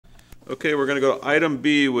Okay, we're going to go to item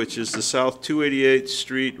B, which is the South 288th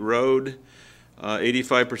Street Road,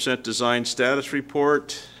 85% design status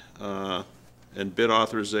report, and bid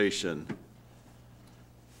authorization.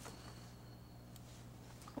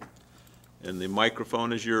 And the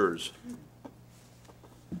microphone is yours.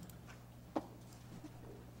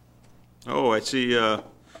 Oh, I see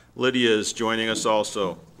Lydia is joining us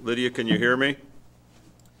also. Lydia, can you hear me?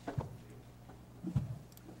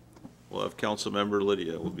 We'll have Councilmember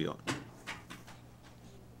Lydia will be on.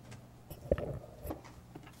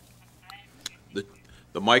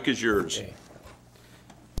 The mic is yours. Okay.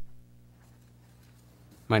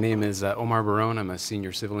 My name is Omar Barone. I'm a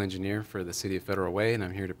senior civil engineer for the City of Federal Way, and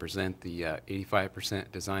I'm here to present the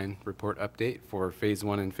 85% design report update for Phase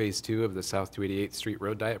 1 and Phase 2 of the South 288th Street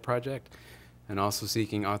Road Diet Project, and also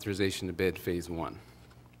seeking authorization to bid Phase 1.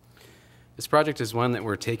 This project is one that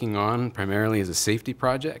we're taking on primarily as a safety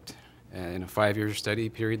project. In a 5-year study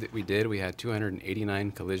period that we did, we had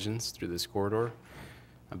 289 collisions through this corridor.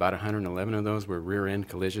 About 111 of those were rear-end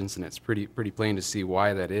collisions, and it's pretty plain to see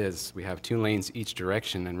why that is. We have 2 lanes each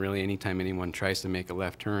direction, and really anytime anyone tries to make a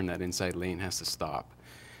left turn, that inside lane has to stop.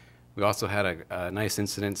 We also had a nice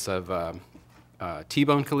incidence of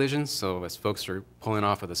T-bone collisions, so as folks are pulling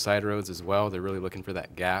off of the side roads as well, they're really looking for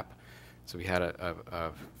that gap. So we had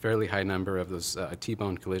a fairly high number of those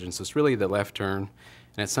T-bone collisions. So it's really the left turn.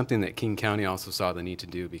 And it's something that King County also saw the need to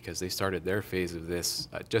do because they started their phase of this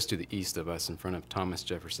just to the east of us in front of Thomas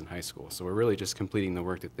Jefferson High School. So we're really just completing the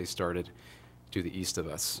work that they started to the east of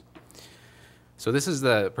us. So this is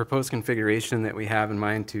the proposed configuration that we have in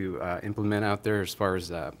mind to implement out there as far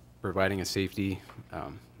as providing a safety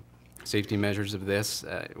measures of this.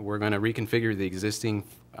 We're going to reconfigure the existing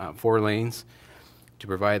 4 lanes to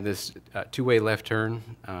provide this 2-way left turn,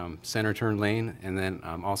 center turn lane, and then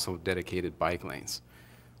also dedicated bike lanes.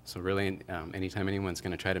 So really, anytime anyone's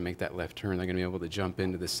going to try to make that left turn, they're going to be able to jump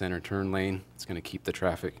into the center turn lane. It's going to keep the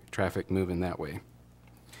traffic moving that way.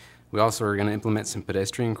 We also are going to implement some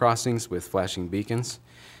pedestrian crossings with flashing beacons.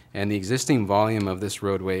 And the existing volume of this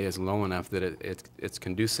roadway is low enough that it's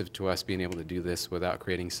conducive to us being able to do this without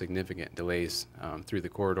creating significant delays through the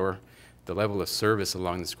corridor. The level of service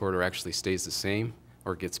along this corridor actually stays the same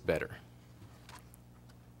or gets better.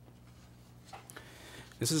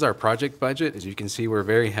 This is our project budget. As you can see, we're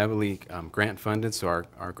very heavily grant funded, so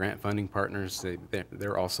our grant funding partners,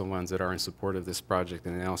 they're also ones that are in support of this project,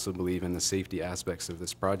 and they also believe in the safety aspects of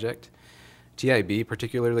this project. TIB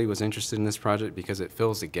particularly was interested in this project because it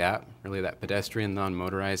fills a gap, really that pedestrian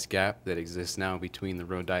non-motorized gap that exists now between the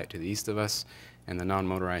road diet to the east of us and the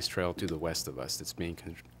non-motorized trail to the west of us that's being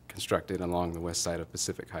constructed along the west side of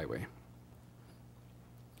Pacific Highway.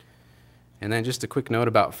 And then just a quick note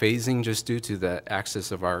about phasing, just due to the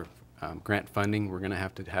access of our grant funding, we're going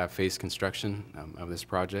to have phase construction of this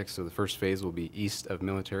project. So the first phase will be east of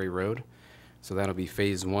Military Road. So that'll be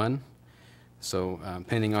Phase 1. So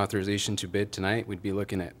pending authorization to bid tonight, we'd be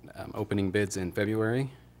looking at opening bids in February,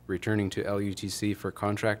 returning to LUTC for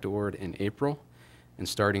contract award in April, and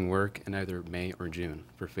starting work in either May or June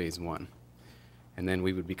for Phase 1. And then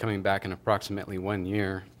we would be coming back in approximately 1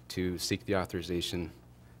 year to seek the authorization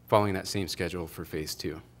following that same schedule for Phase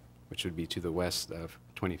 2, which would be to the west of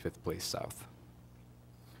 25th Place South.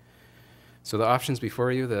 So the options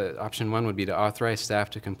before you, the option 1 would be to authorize staff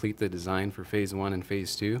to complete the design for Phase 1 and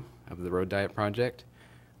Phase 2 of the Road Diet project,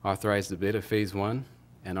 authorize the bid of Phase 1,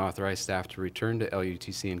 and authorize staff to return to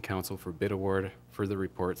LUTC and Council for bid award, further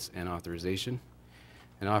reports, and authorization.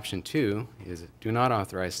 And option 2 is do not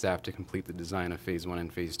authorize staff to complete the design of Phase 1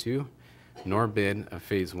 and Phase 2, nor bid of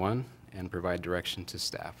Phase 1, and provide direction to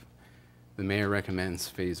staff. The mayor recommends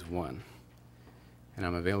Phase 1. And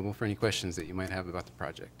I'm available for any questions that you might have about the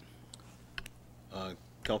project.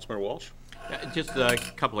 Councilmember Walsh? Just a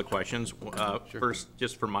couple of questions. Sure. First,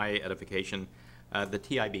 just for my edification, the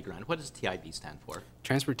TIB grant, what does TIB stand for?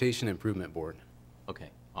 Transportation Improvement Board. Okay,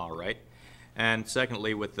 all right. And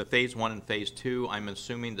secondly, with the Phase 1 and Phase 2, I'm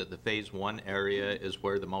assuming that the Phase 1 area is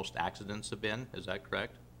where the most accidents have been. Is that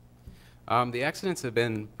correct? The accidents have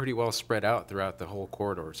been pretty well spread out throughout the whole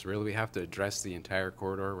corridor. So really we have to address the entire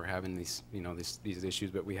corridor. We're having these, these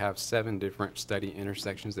issues, but we have 7 different study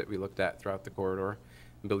intersections that we looked at throughout the corridor.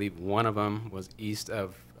 I believe one of them was east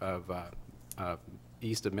of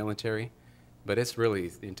Military, but it's really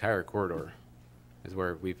the entire corridor is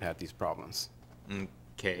where we've had these problems.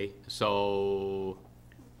 Okay, so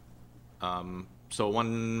so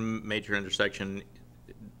one major intersection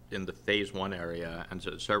in the Phase 1 area, and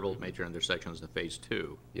so several major intersections in Phase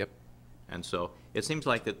 2. Yep. And so it seems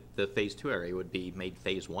like that the Phase 2 area would be made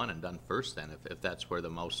Phase 1 and done first then, if that's where the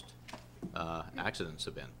most accidents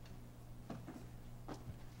have been.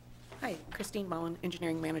 Hi, Christine Mullen,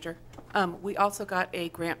 Engineering Manager. We also got a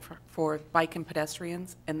grant for bike and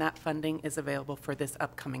pedestrians, and that funding is available for this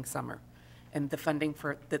upcoming summer. And the funding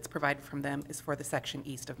that's provided from them is for the section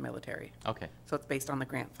east of Military. Okay. So it's based on the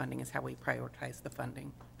grant funding is how we prioritize the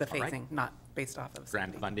funding, the All right. phasing, not based off of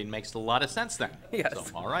Grant spending. funding makes a lot of sense then. Yes. So,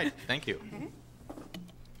 all right, thank you.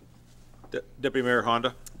 Deputy Mayor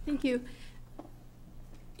Honda? Thank you.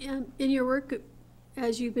 In your work,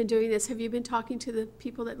 as you've been doing this, have you been talking to the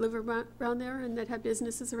people that live around there and that have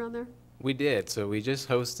businesses around there? We did. So we just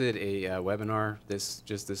hosted a webinar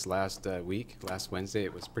this last week, last Wednesday.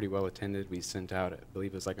 It was pretty well attended. We sent out, I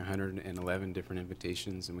believe it was like 111 different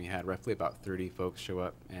invitations, and we had roughly about 30 folks show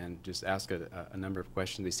up and just ask a number of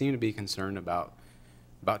questions. They seem to be concerned about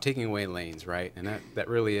taking away lanes, right? And that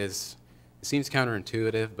really is, it seems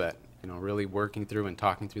counterintuitive, but really working through and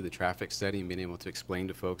talking through the traffic study and being able to explain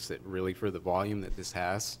to folks that really for the volume that this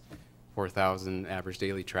has, 4,000 average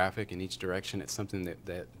daily traffic in each direction, it's something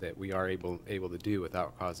that we are able to do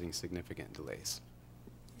without causing significant delays.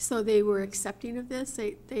 So they were accepting of this?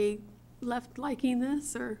 They left liking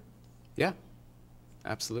this, or? Yeah,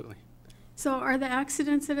 absolutely. So are the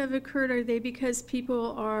accidents that have occurred, are they because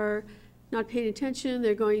people are not paying attention,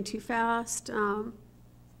 they're going too fast?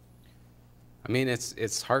 I mean,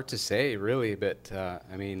 it's hard to say, really, but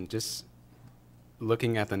I mean, just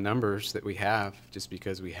looking at the numbers that we have, just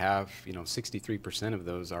because we have, 63% of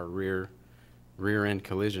those are rear end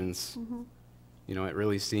collisions. Mm-hmm. It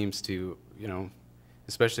really seems to,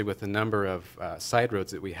 especially with the number of side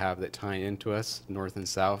roads that we have that tie into us, north and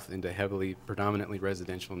south, into heavily, predominantly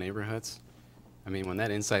residential neighborhoods. I mean, when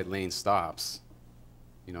that inside lane stops,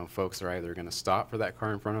 folks are either going to stop for that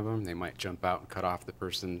car in front of them, they might jump out and cut off the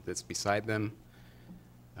person that's beside them.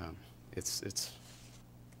 It's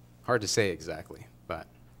hard to say exactly, but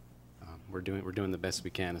we're doing the best we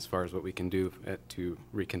can as far as what we can do to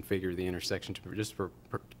reconfigure the intersection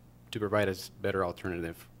to provide us better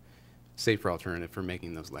alternative, safer alternative for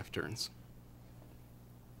making those left turns.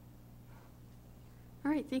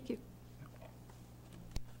 All right, thank you.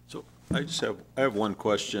 So I have one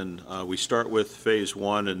question. We start with phase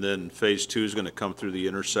one, and then phase two is going to come through the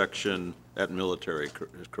intersection at Military,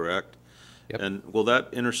 correct? Yep. And will that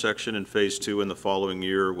intersection in phase two in the following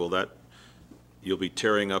year, you'll be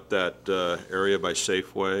tearing up that area by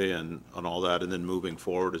Safeway and all that, and then moving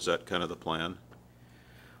forward? Is that kind of the plan?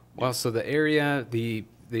 Well, so the area, the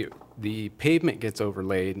pavement gets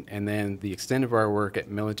overlaid, and then the extent of our work at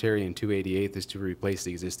Military and 288th is to replace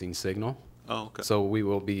the existing signal. Oh, okay. So we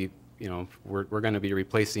will be, we're going to be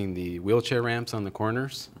replacing the wheelchair ramps on the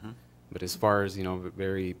corners. Mm-hmm. But as far as,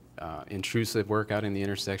 very intrusive work out in the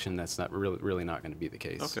intersection, that's not really not going to be the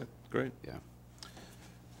case. Okay, great. Yeah.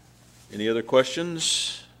 Any other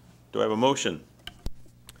questions? Do I have a motion?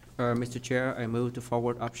 Mr. Chair, I move to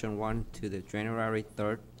forward option 1 to the January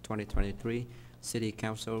 3rd, 2023 City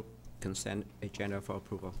Council consent agenda for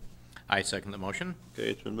approval. I second the motion. Okay,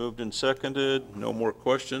 it's been moved and seconded. No more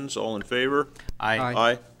questions. All in favor? Aye.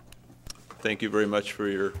 Aye. Thank you very much for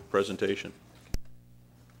your presentation.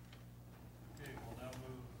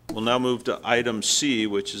 We'll now move to item C,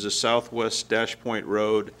 which is a Southwest Dash Point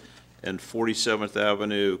Road and 47th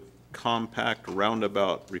Avenue compact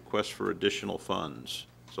roundabout request for additional funds.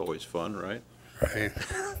 It's always fun, right? Right.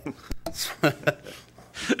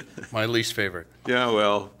 My least favorite. Yeah,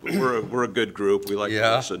 well, we're a good group. We like to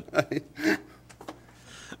Yeah. listen.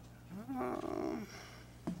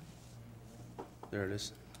 There it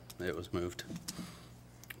is. It was moved.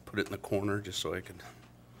 Put it in the corner just so I could.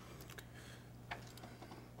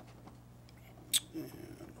 And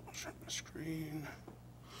I'll share my screen.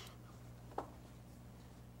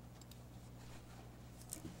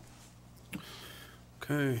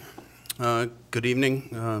 Okay. Good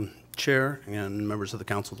evening, Chair and members of the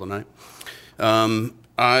council tonight.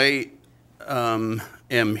 I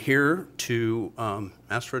am here to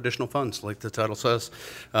ask for additional funds, like the title says.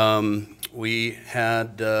 We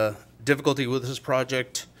had difficulty with this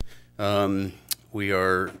project. We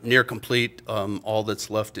are near complete. All that's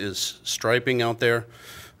left is striping out there.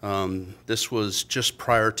 This was just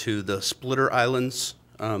prior to the splitter islands,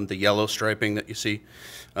 the yellow striping that you see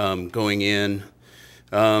going in.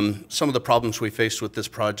 Some of the problems we faced with this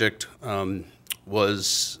project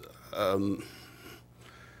was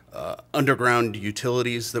underground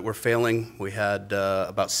utilities that were failing. We had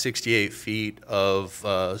about 68 feet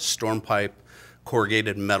of storm pipe,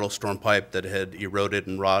 corrugated metal storm pipe that had eroded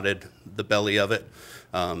and rotted the belly of it.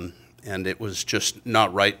 And it was just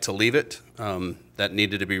not right to leave it. That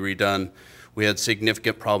needed to be redone. We had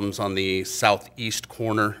significant problems on the southeast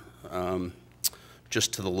corner,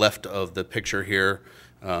 just to the left of the picture here,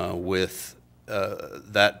 with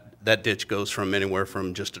that that ditch goes from anywhere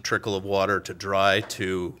from just a trickle of water to dry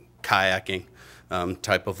to kayaking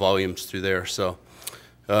type of volumes through there. So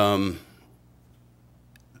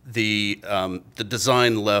the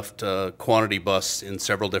design left quantity busts in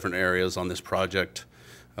several different areas on this project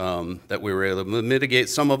that we were able to mitigate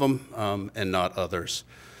some of them and not others.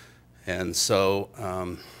 And so,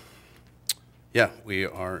 yeah, we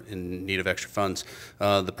are in need of extra funds.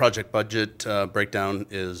 The project budget breakdown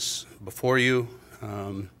is before you,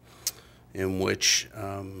 in which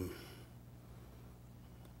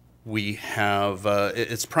we have,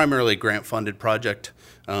 it's primarily a grant-funded project,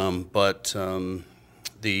 but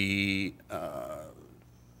the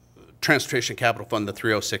Transportation Capital Fund, the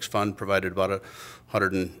 306 fund, provided about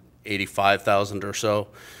 $185,000 or so,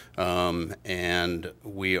 and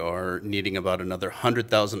we are needing about another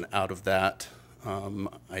 $100,000 out of that.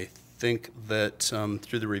 I think that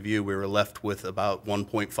through the review, we were left with about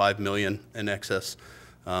 $1.5 million in excess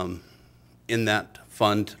in that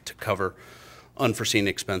fund to cover unforeseen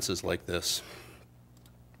expenses like this.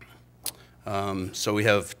 So we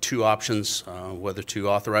have two options, whether to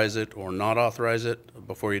authorize it or not authorize it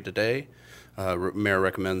before you today. Mayor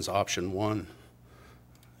recommends option 1,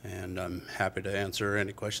 and I'm happy to answer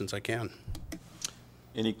any questions I can.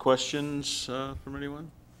 Any questions from anyone?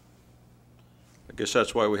 I guess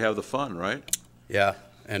that's why we have the fun, right? Yeah,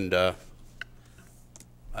 and I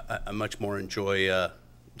much more enjoy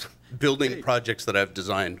building projects that I've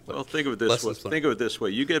designed. Well, think of it this way. Think of it this way.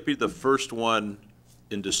 You get to be the first one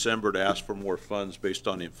in December to ask for more funds based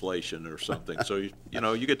on inflation or something. So you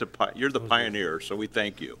know you get to you're the pioneer. So we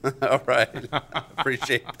thank you. All right,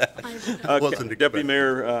 appreciate that. Okay. Deputy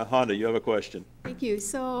Mayor Honda, you have a question. Thank you.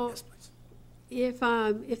 So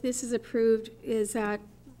if this is approved, is that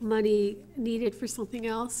money needed for something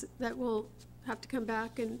else that will have to come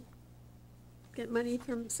back and get money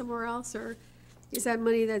from somewhere else, or is that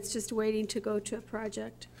money that's just waiting to go to a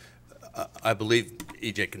project? I believe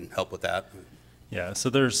EJ can help with that. Yeah, so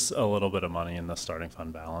there's a little bit of money in the starting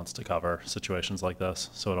fund balance to cover situations like this,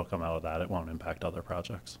 so it'll come out of that. It won't impact other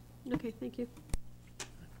projects. Okay, thank you.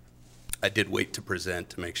 I did wait to present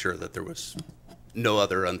to make sure that there was no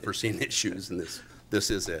other unforeseen issues, and this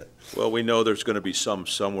is it. Well, we know there's going to be some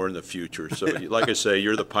somewhere in the future. So like I say,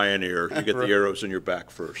 you're the pioneer. You get the arrows in your back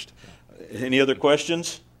first. Any other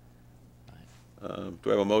questions? Do I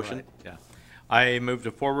have a motion? Right, yeah. I move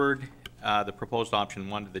to forward the proposed option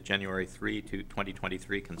 1 to the January 3 to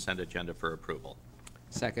 2023 consent agenda for approval.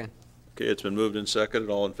 Second. Okay, it's been moved and seconded.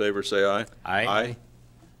 All in favor, say aye. Aye. Aye.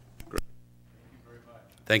 Great.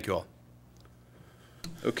 Thank you all.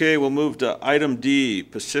 Okay, we'll move to item D,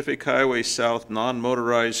 Pacific Highway South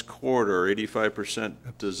Non-Motorized Corridor, 85%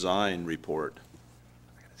 design report.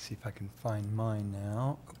 I gotta see if I can find mine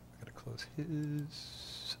now. Oh, I gotta close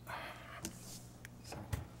his.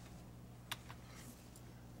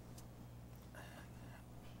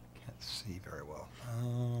 Can't see very well.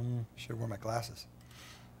 Should have worn my glasses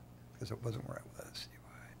because it wasn't where I was.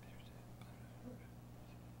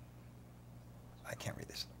 I can't read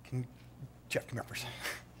this. Jeff, come here first.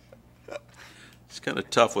 It's kind of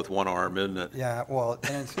tough with one arm, isn't it? Yeah, well,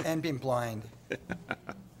 and being blind.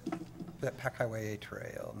 That Pack Highway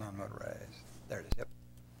Trail, non-motorized. There it is, yep.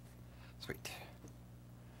 Sweet.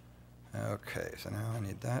 Okay, so now I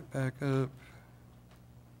need that back up.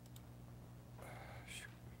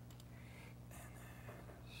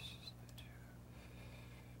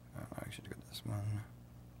 I should go to this one.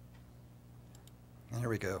 There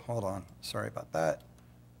we go. Hold on. Sorry about that.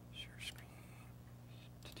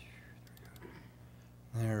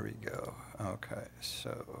 There we go. Okay,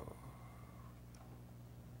 so.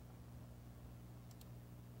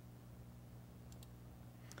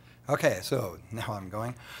 Okay, so now I'm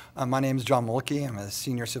going. My name is John Mulkey. I'm a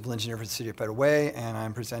senior civil engineer for the City of Federal Way, and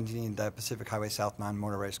I'm presenting the Pacific Highway South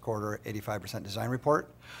Non-Motorized Corridor 85% Design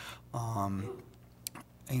Report.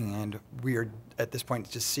 And we are, at this point,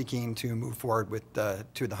 just seeking to move forward with to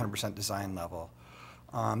the 100% design level.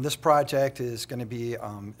 This project is going to be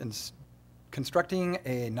constructing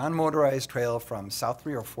a non-motorized trail from South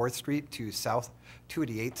 304th Street to South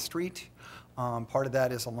 288th Street. Part of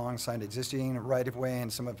that is alongside existing right-of-way,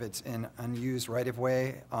 and some of it's in unused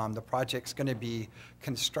right-of-way. The project's going to be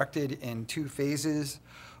constructed in 2 phases.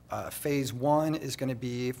 Phase 1 is going to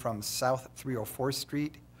be from South 304th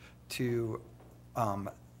Street to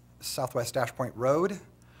Southwest Dash Point Road.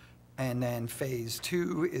 And then Phase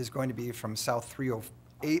 2 is going to be from South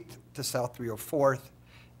 308th to South 304th,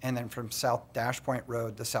 and then from South Dash Point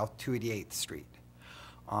Road to South 288th Street.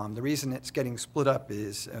 The reason it's getting split up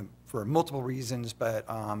is for multiple reasons, but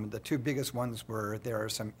the two biggest ones were there are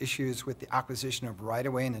some issues with the acquisition of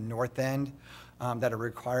right-of-way in the north end that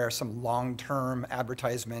require some long-term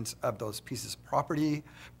advertisements of those pieces of property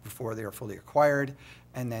before they are fully acquired.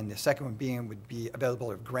 And then the second one would be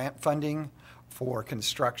available of grant funding for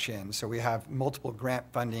construction. So we have multiple grant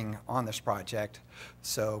funding on this project.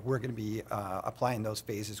 So we're going to be applying those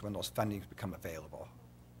phases when those fundings become available.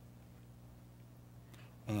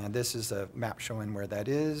 And this is a map showing where that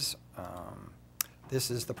is. This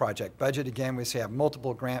is the project budget. Again, we have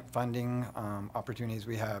multiple grant funding opportunities.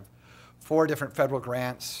 We have 4 different federal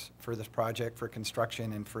grants for this project for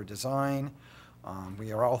construction and for design.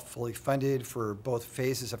 We are all fully funded for both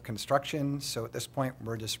phases of construction. So at this point,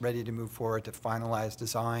 we're just ready to move forward to finalize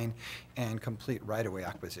design and complete right-of-way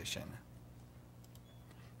acquisition.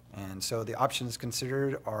 And so the options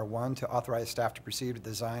considered are 1, to authorize staff to proceed with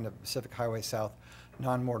design of Pacific Highway South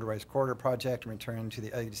non-motorized corridor project and return to the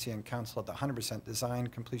LUDC and council at the 100% design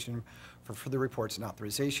completion for further reports and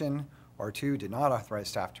authorization. Or 2, do not authorize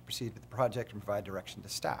staff to proceed with the project and provide direction to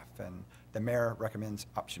staff. And the mayor recommends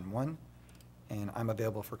option 1, and I'm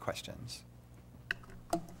available for questions.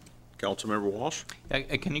 Councilmember Walsh?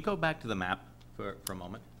 Can you go back to the map for a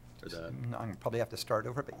moment? I'm gonna probably have to start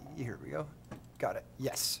over, but here we go. Got it.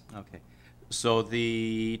 Yes. Okay. So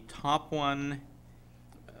the top one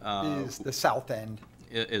Is the south end.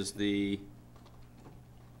 is the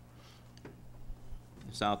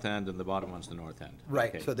south end, and the bottom one's the north end.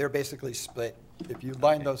 Right, Okay. so they're basically split. If you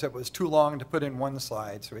line those, it was too long to put in one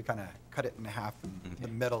slide, so we kind of cut it in half in the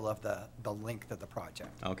middle of the length of the project.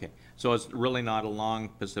 Okay, so it's really not along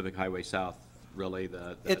Pacific Highway South, really,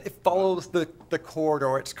 It follows the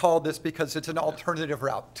corridor. It's called this because it's an alternative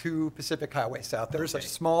route to Pacific Highway South. There's a Okay.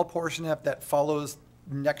 small portion of that follows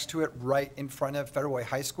next to it right in front of Federal Way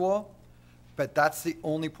High School, but that's the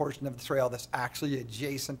only portion of the trail that's actually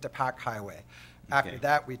adjacent to Pac Highway. After Okay.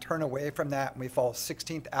 that, we turn away from that and we follow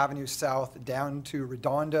 16th Avenue South down to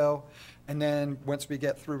Redondo. And then once we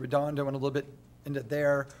get through Redondo and a little bit into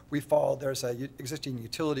there, we follow, there's a existing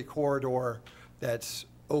utility corridor that's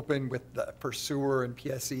open with the Pursuer and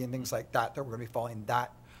PSC and things like that, that we're gonna be following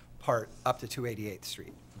that part up to 288th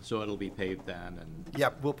Street. So it'll be paved then, and,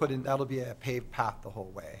 Yep, we'll put in, that'll be a paved path the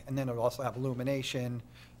whole way. And then it'll also have illumination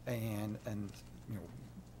and, you know,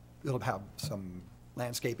 it'll have some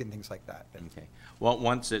landscaping, things like that. okay. Well,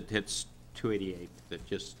 once it hits 288, it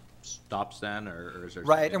just stops then, or is there?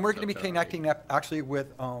 Right, something and we're going to be else already? connecting up actually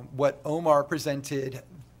with what Omar presented.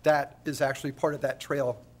 That is actually part of that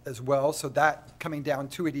trail as well. So that coming down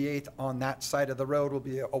 288th on that side of the road will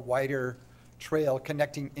be a wider trail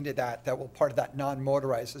connecting into that will part of that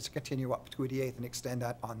non-motorized is to continue up 288th and extend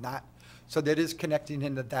that on that. So that is connecting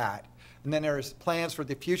into that. And then there's plans for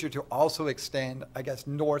the future to also extend, I guess,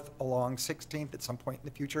 north along 16th at some point in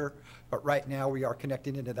the future. But right now, we are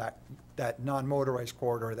connecting into that non-motorized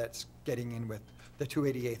corridor that's getting in with the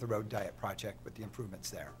 288th Road Diet project with the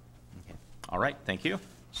improvements there. Okay. All right, thank you.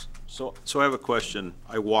 So I have a question.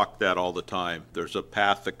 I walk that all the time. There's a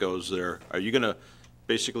path that goes there. Are you going to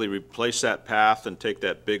basically replace that path and take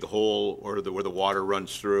that big hole where the water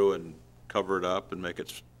runs through and cover it up and make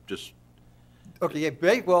it just? Okay,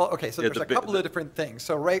 yeah, well, okay, so Yeah, there's the a big- couple of different things.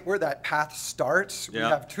 So right where that path starts, we Yeah.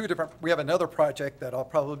 have we have another project that I'll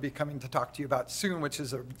probably be coming to talk to you about soon, which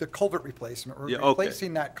is the culvert replacement. We're Yeah, okay.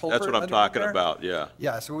 replacing that culvert. That's what I'm under talking there. about, yeah.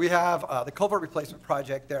 Yeah, so we have the culvert replacement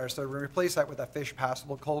project there. So we replace that with a fish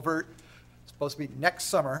passable culvert. It's supposed to be next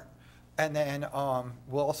summer. And then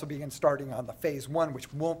we'll also begin starting on the phase 1,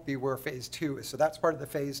 which won't be where phase 2 is. So that's part of the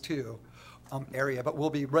phase 2 area, but we'll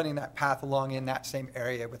be running that path along in that same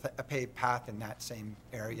area with a paved path in that same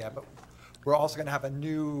area. But we're also going to have a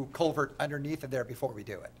new culvert underneath of there before we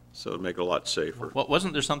do it. So it'd make it a lot safer. Well,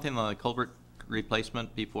 wasn't there something on the culvert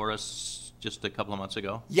replacement before us just a couple of months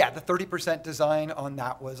ago? Yeah, the 30% design on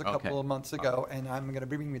that was a Okay. couple of months ago, and I'm going to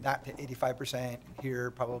be bringing that to 85%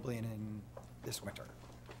 here probably in this winter.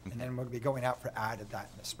 And then we'll be going out for added that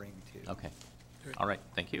in the spring too. Okay. All right,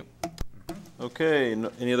 thank you. Okay,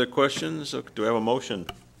 any other questions? Do I have a motion?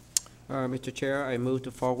 Mr. Chair, I move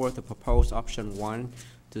to forward the proposed option 1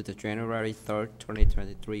 to the January 3rd,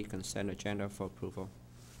 2023 consent agenda for approval.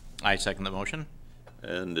 I second the motion.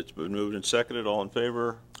 And it's been moved and seconded. All in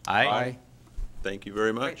favor? Aye. Thank you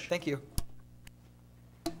very Great, much. thank you.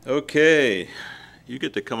 Okay, you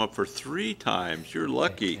get to come up for 3 times. You're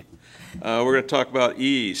lucky. We're going to talk about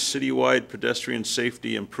E, citywide pedestrian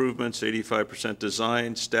safety improvements, 85%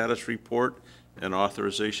 design, status report, and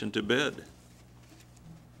authorization to bid.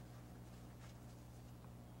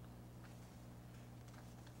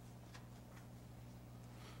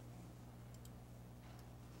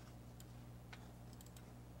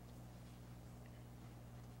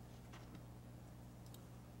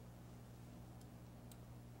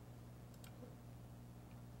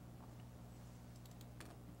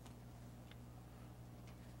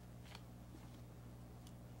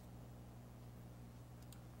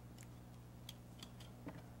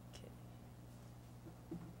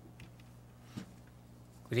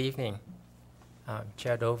 Good evening,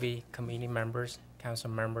 Chair Dovey, committee members, council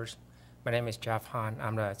members. My name is Jeff Hahn.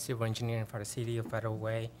 I'm the civil engineer for the City of Federal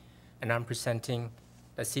Way, and I'm presenting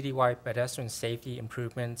the citywide pedestrian safety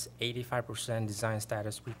improvements 85% design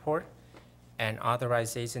status report and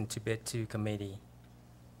authorization to bid to committee.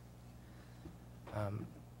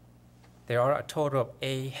 There are a total of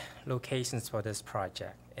 8 locations for this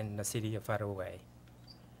project in the City of Federal Way.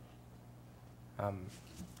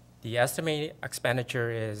 The estimated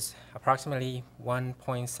expenditure is approximately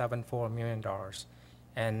 $1.74 million,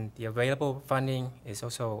 and the available funding is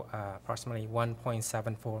also approximately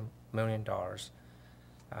 $1.74 million.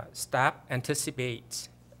 Staff anticipates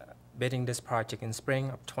bidding this project in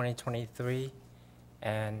spring of 2023,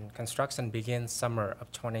 and construction begins summer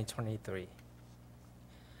of 2023.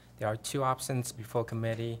 There are 2 options before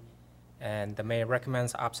committee, and the mayor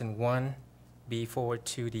recommends option 1 be forward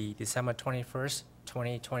to the December 21st,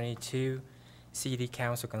 2022 City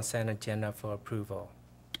Council consent agenda for approval.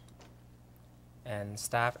 And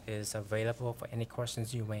staff is available for any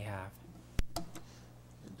questions you may have.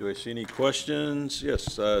 Do I see any questions?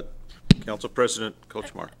 Yes, Council President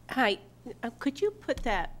Kochmar. Hi, could you put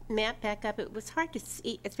that map back up? It was hard to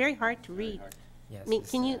see, it's very hard to read. Yes, I mean,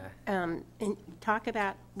 can you and talk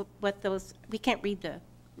about what those, we can't read the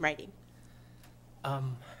writing.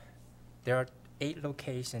 There are 8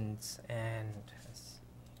 locations, and let's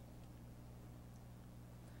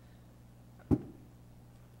see.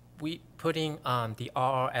 We putting the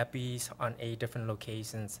RRFBs on 8 different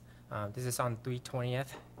locations. This is on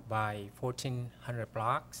 320th by 1400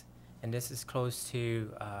 blocks, and this is close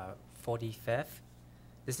to 45th.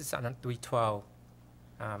 This is on 312,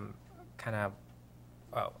 kind of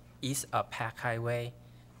east of Pack Highway,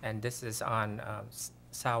 and this is on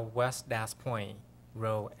southwest Das Point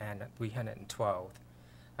Road and 312.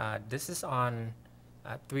 This is on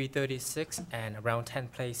 336 and around 10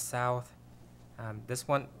 Place South. This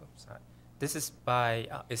one, sorry, this is by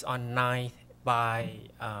is on 9th by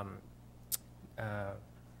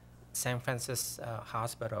San Francisco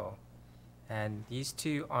Hospital, and these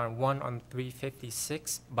 2 are one on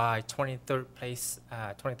 356 by 23rd Place,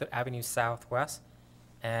 23rd Avenue Southwest,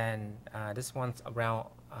 and this one's around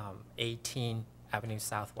 18th Avenue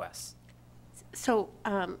Southwest. So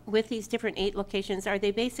with these different 8 locations, are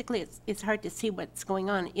they basically, it's hard to see what's going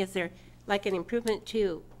on. Is there like an improvement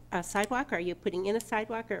to a sidewalk? Are you putting in a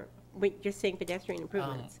sidewalk, or you're saying pedestrian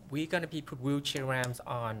improvements? We're going to be put wheelchair ramps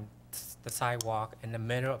on the sidewalk. In the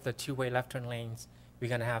middle of the 2-way left turn lanes, we're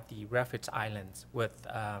going to have the refuge islands with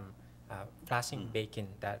flashing beacon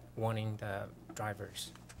that warning the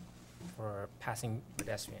drivers for passing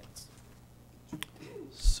pedestrians.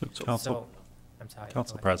 So Council, I'm sorry.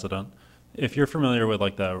 Council President, if you're familiar with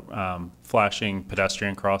like the flashing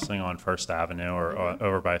pedestrian crossing on First Avenue or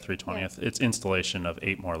over by 320th, it's installation of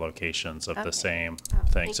 8 more locations of the same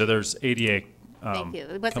thing. So there's ADA. Thank you.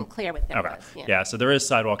 It wasn't clear what that Okay. was. Yeah, so there is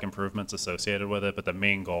sidewalk improvements associated with it, but the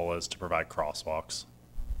main goal is to provide crosswalks.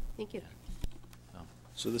 Thank you.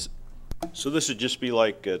 So this would just be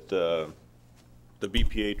like at the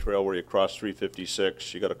BPA trail where you cross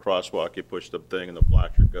 356, you got a crosswalk, you push the thing and the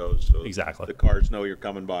flasher goes. So Exactly. the cars know you're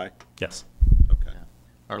coming by? Yes. Okay.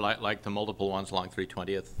 Or like the multiple ones along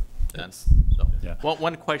 320th then? So, Yeah. well,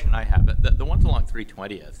 one question I have, the ones along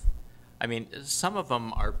 320th, I mean, some of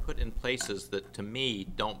them are put in places that to me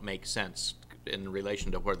don't make sense in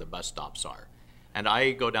relation to where the bus stops are. And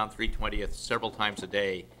I go down 320th several times a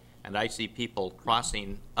day, and I see people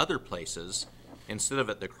crossing other places instead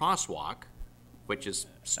of at the crosswalk, which is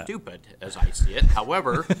stupid as I see it.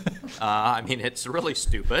 However, I mean, it's really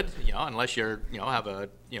stupid, you know, unless you're, you know, have a,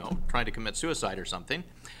 you know, trying to commit suicide or something.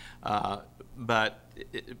 But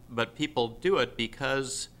people do it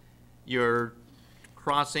because you're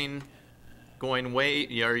crossing, going way,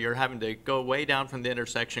 you're having to go way down from the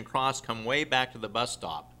intersection, cross, come way back to the bus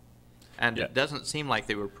stop. And Yeah. it doesn't seem like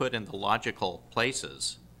they were put in the logical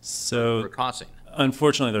places So for crossing.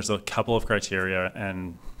 unfortunately, there's a couple of criteria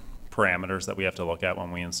and parameters that we have to look at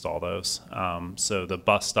when we install those. So the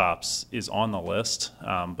bus stops is on the list,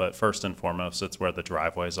 but first and foremost, it's where the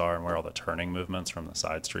driveways are and where all the turning movements from the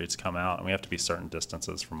side streets come out, and we have to be certain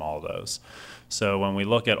distances from all of those. So when we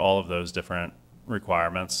look at all of those different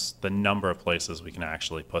requirements, the number of places we can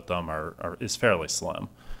actually put them is fairly slim.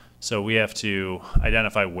 So we have to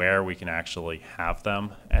identify where we can actually have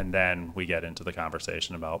them, and then we get into the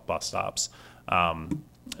conversation about bus stops.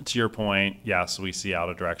 To your point, yes, we see out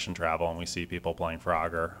of direction travel and we see people playing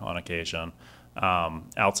Frogger on occasion.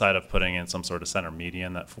 Outside of putting in some sort of center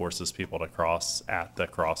median that forces people to cross at the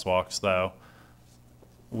crosswalks, though,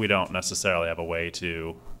 we don't necessarily have a way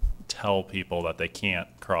to tell people that they can't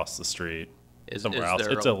cross the street. somewhere else.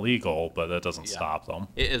 It's illegal, but that doesn't Yeah. stop them.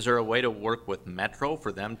 Is there a way to work with Metro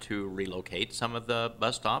for them to relocate some of the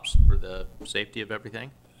bus stops for the safety of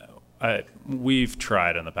everything? We've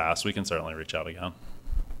tried in the past. We can certainly reach out again.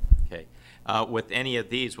 Okay. With any of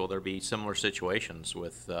these, will there be similar situations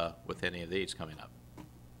with any of these coming up?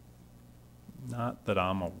 Not that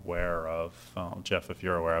I'm aware of. Jeff, if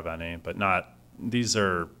you're aware of any, but not, these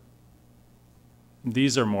are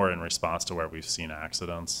more in response to where we've seen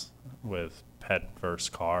accidents with head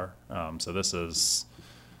first car. So this is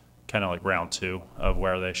kind of like round 2 of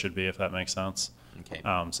where they should be, if that makes sense. Okay.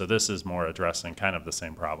 So this is more addressing kind of the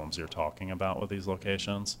same problems you're talking about with these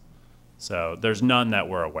locations. So there's none that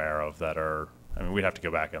we're aware of that are, I mean, we'd have to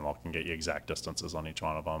go back and look and get you exact distances on each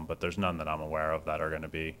one of them, but there's none that I'm aware of that are going to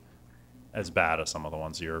be as bad as some of the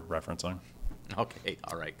ones you're referencing. Okay,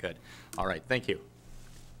 all right, good. All right, thank you.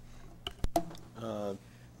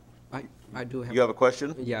 I do have. You have a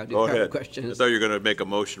question? Yeah, I do Go have a ahead. question. I thought you were going to make a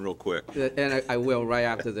motion real quick. And I will right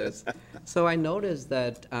after this. So I noticed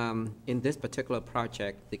that in this particular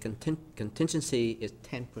project, the contingency is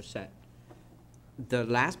 10%. The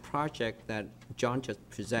last project that John just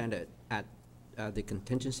presented at the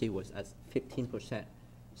contingency was at 15%.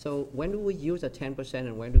 So when do we use a 10%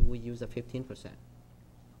 and when do we use a 15%?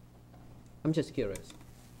 I'm just curious.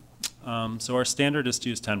 So our standard is to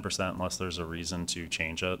use 10% unless there's a reason to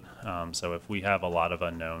change it. So if we have a lot of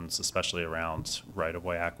unknowns, especially around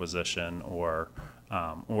right-of-way acquisition or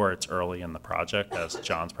it's early in the project, as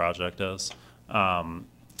John's project is,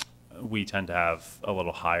 we tend to have a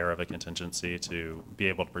little higher of a contingency to be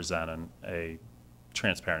able to present a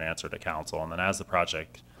transparent answer to council. And then as the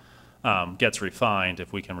project gets refined,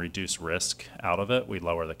 if we can reduce risk out of it, we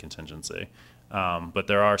lower the contingency. But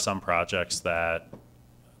there are some projects that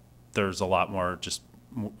there's a lot more just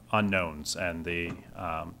unknowns, and the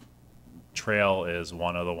trail is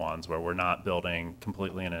one of the ones where we're not building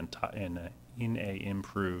completely in a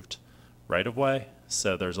improved right-of-way,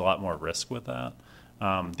 so there's a lot more risk with that.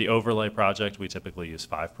 The overlay project, we typically use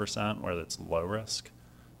 5% where it's low risk,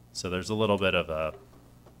 so there's a little bit of a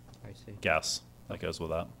I see. guess that goes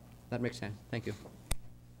with that. That makes sense. Thank you.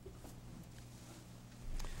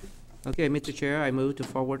 Okay, Mr. Chair, I move to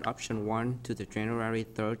forward option 1 to the January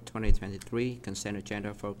 3rd, 2023 consent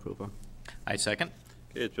agenda for approval. I second.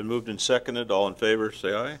 Okay, it's been moved and seconded. All in favor,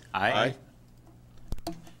 say aye. Aye.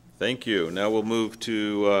 Thank you. Now we'll move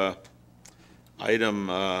to item,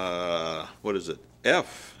 what is it?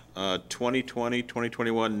 F,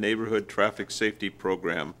 2020-2021 Neighborhood Traffic Safety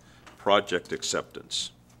Program Project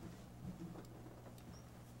Acceptance.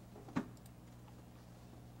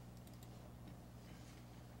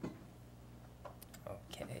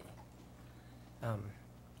 Okay.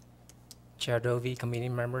 Chair Dovey, committee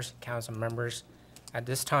members, council members, at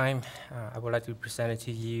this time, I would like to present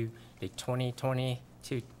to you the 2020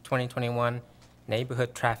 to 2021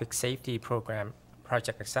 Neighborhood Traffic Safety Program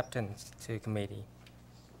Project Acceptance to committee.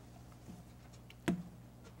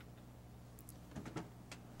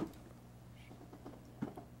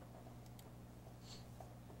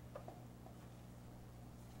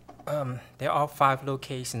 There are 5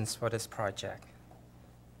 locations for this project.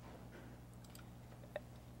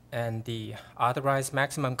 And the authorized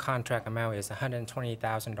maximum contract amount is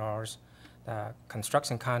 $120,000. The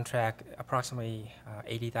construction contract, approximately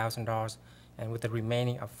 $80,000, and with the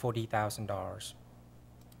remaining of $40,000.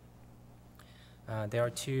 There are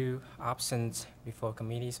 2 options before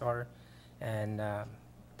committees are, and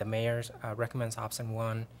the mayor recommends option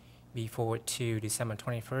 1 be forward to December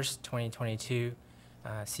 21st, 2022,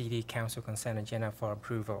 City Council consent agenda for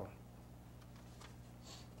approval.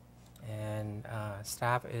 And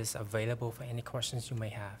staff is available for any questions you may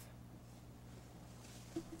have.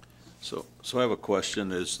 So I have a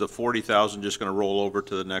question. Is the 40,000 just going to roll over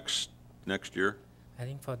to the next year? I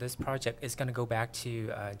think for this project, it's going to go back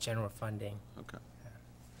to general funding. Okay.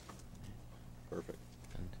 Perfect.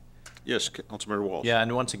 Yes, Councilmember Walsh. Yeah,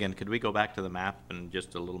 and once again, could we go back to the map and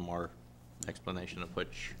just a little more explanation of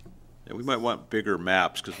which? Yeah, we might want bigger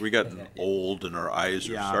maps because we gotten old and our eyes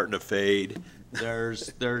are Yeah. starting to fade. They're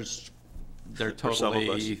For some of us.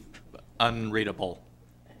 totally unreadable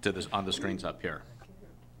to this, on the screens up here.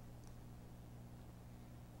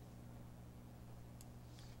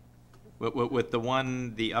 With the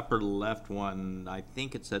one, the upper left one, I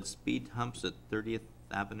think it said speed humps at 30th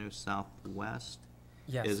Avenue Southwest.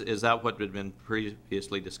 Yes. Is that what had been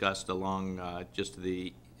previously discussed along just to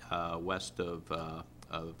the west of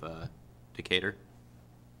Decatur?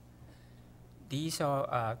 These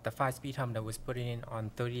are the 5 speed hump that was put in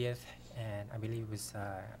on 30th, and I believe it was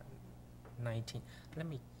 19. Let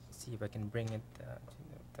me see if I can bring it to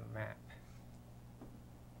the map.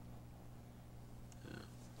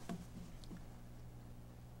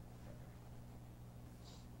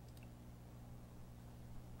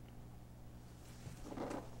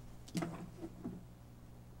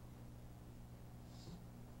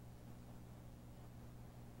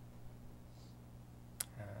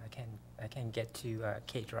 can't get to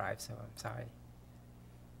K Drive, so I'm sorry.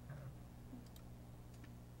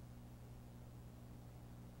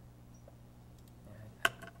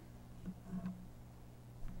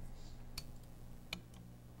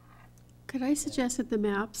 Could I suggest that the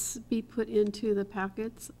maps be put into the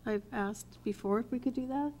packets? I've asked before if we could do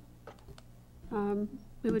that.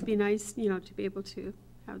 It would be nice, you know, to be able to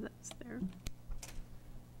have that there.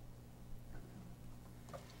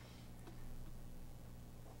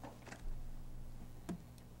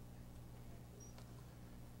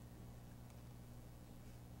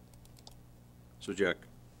 So Jack,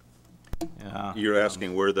 Yeah. you're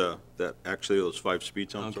asking where that actually those 5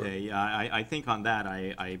 speed humps are? Okay, yeah, I think on that,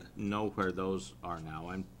 I know where those are now.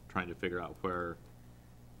 I'm trying to figure out where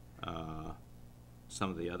some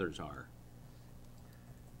of the others are.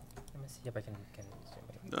 Let me see if I can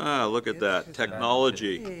Ah, look at that,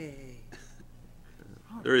 technology.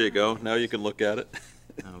 There you go, now you can look at it.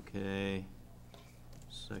 Okay,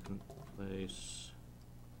 second place.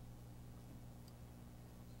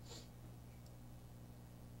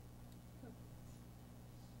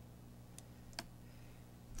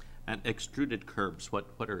 And extruded curbs, what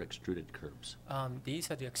are extruded curbs? These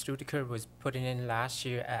are the extruded curb was put in last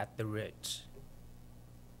year at the ridge.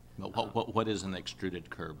 What is an extruded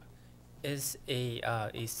curb? Is a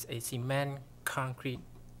cement concrete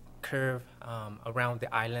curve around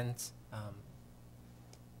the islands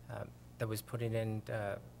that was put in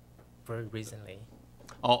very recently.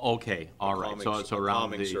 Oh, okay, all right, Calming- so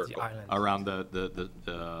around calming circle. The islands. around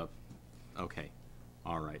the, okay,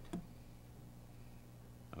 all right.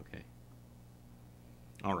 Okay.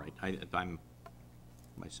 All right, I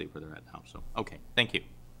see where they're at now, so, okay, thank you.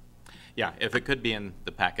 Yeah, if it could be in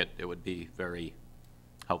the packet, it would be very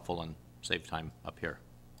helpful and save time up here.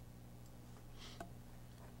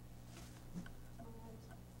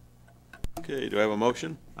 Okay, do I have a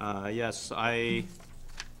motion? Yes, I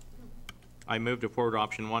move to forward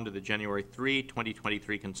option 1 to the January 3,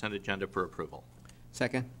 2023 consent agenda for approval.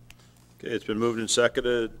 Second? Okay, it's been moved and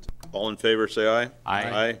seconded. All in favor, say aye.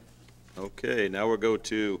 Aye. Aye. Okay, now we'll go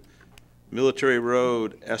to Military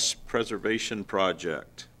Road S Preservation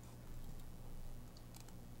Project.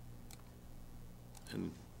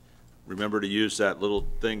 And remember to use that little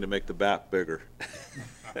thing to make the bat bigger.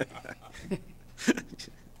 Like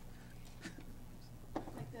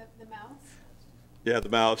the mouse? Yeah, the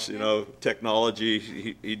mouse, you know, technology,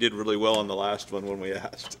 he did really well on the last one when we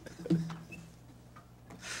asked.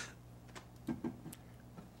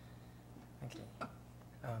 Okay.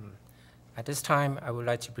 At this time, I would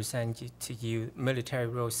like to present to you Military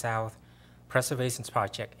Road South Preservation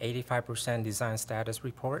Project 85% Design Status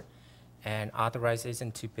Report and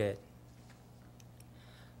authorization to bid.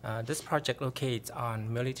 This project locates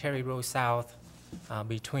on Military Road South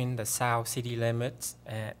between the south city limits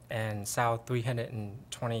and south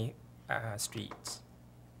 320 streets.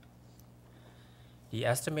 The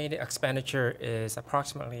estimated expenditure is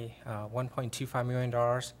approximately $1.25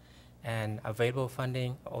 million, and available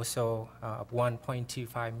funding also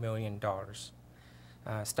 $1.25 million.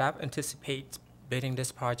 Staff anticipates bidding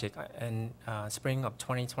this project in spring of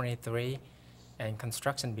 2023, and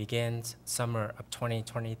construction begins summer of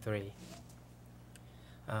 2023.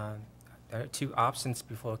 There are 2 options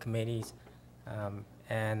before committees,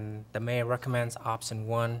 and the mayor recommends option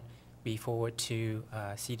 1 be forward to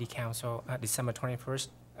City Council December 21st,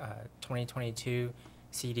 2022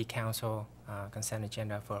 City Council consent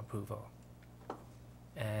agenda for approval.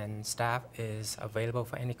 And staff is available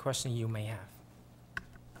for any question you may have.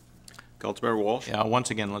 Councilmember Walsh? Yeah,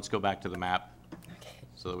 once again, let's go back to the map Okay.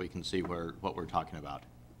 so that we can see what we're talking about.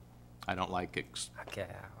 I don't like Okay.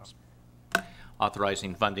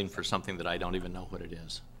 authorizing funding for something that I don't even know what it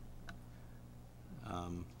is.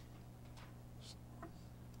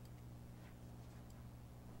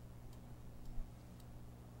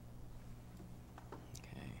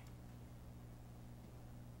 Okay.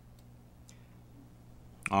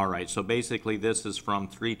 All right, so basically this is from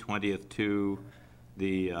 320th to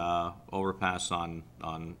the overpass on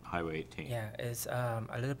Highway 18. Yeah, it's a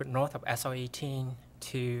little bit north of SR 18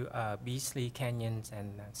 to Beasley Canyons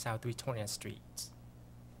and South 320th Streets.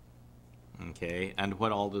 Okay, and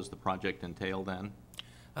what all does the project entail then?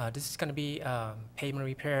 This is going to be pavement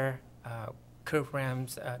repair, curb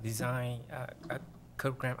ramps design,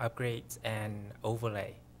 curb ramp upgrades, and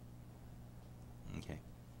overlay. Okay.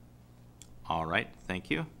 All right, thank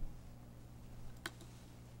you.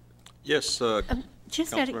 Yes,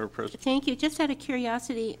 Just out Councilmember of, President. thank you, just out of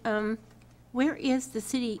curiosity, where is the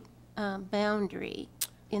city boundary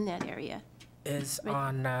in that area? Is Right.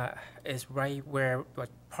 on is right where the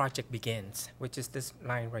project begins, which is this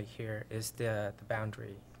line right here is the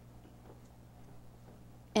boundary.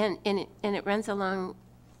 And it runs along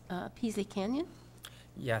Pisa Canyon?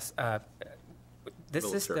 Yes, this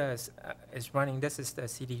is Military. is running, this is the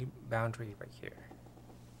city boundary right here,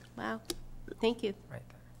 Wow, thank you. right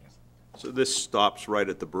there, yes, So this stops right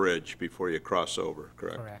at the bridge before you cross over,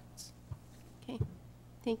 correct? correct. Okay,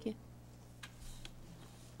 thank you.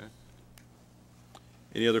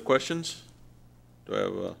 Any other questions? Do I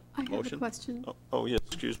have a I have a motion? question. Oh, yes,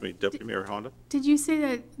 excuse me, Deputy Mayor Honda? Did you say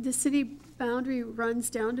that the city boundary runs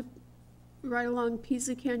down to, right along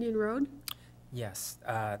Pisa Canyon Road? Yes,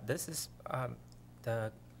 this is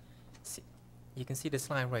you can see this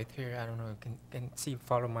line right here. I don't know, you can see,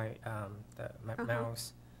 follow my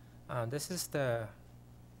mouse. This is the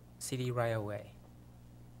city right away.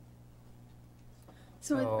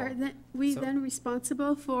 So So- are we so- then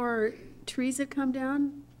responsible for trees that come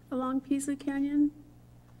down along Pisa Canyon?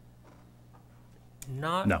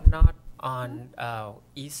 Not No. not on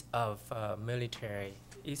east of military.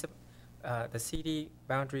 East of the city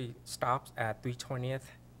boundary stops at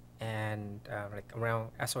 320th and like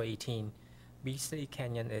around SO 18. Beasley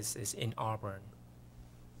Canyon is in Auburn.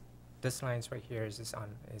 This line's right here is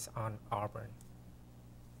on Auburn.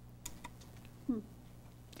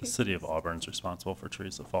 The city of Auburn's responsible for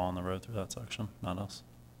trees that fall on the road through that section, not us.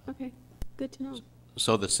 Okay, good to know.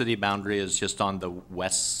 So the city boundary is just on the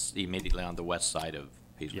west, immediately on the west side of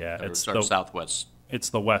Pisa? Yeah, or it's sort of the- southwest, It's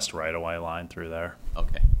the west right-of-way line through there.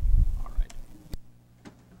 okay, all right.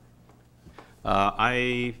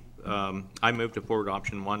 I move to forward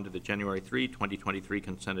option 1 to the January 3, 2023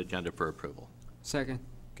 consent agenda for approval. Second.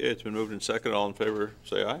 Okay, it's been moved and seconded. All in favor,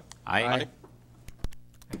 say aye. Aye.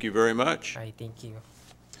 Thank you very much. I thank you.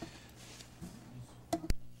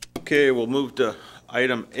 Okay, we'll move to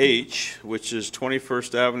item H, which is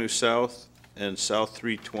 21st Avenue South and South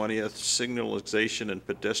 320th signalization and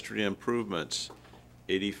pedestrian improvements,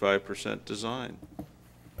 85% design.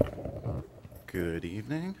 Good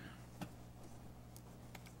evening.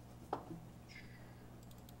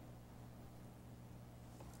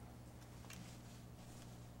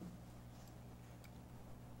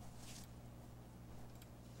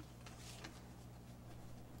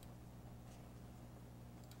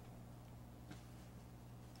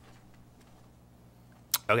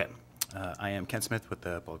 Okay, I am Ken Smith with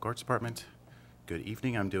the Public Works Department. Good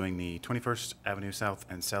evening. I'm doing the 21st Avenue South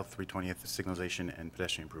and South 320th signalization and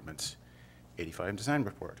pedestrian improvements 85 design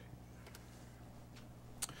report.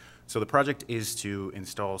 So the project is to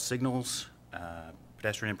install signals,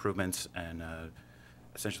 pedestrian improvements, and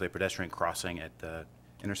essentially a pedestrian crossing at the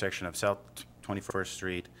intersection of South 21st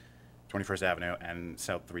Street, 21st Avenue, and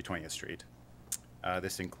South 320th Street.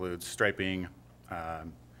 This includes striping, a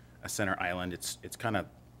center island. It's kind of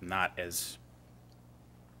not as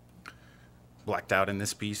blacked out in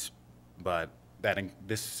this piece, but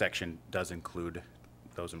this section does include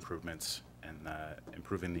those improvements and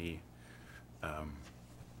improving the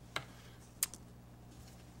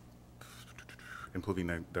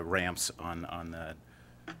ramps on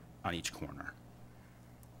each corner.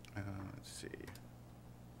 Let's see.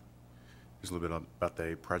 Here's a little bit about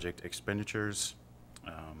the project expenditures,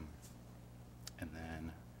 and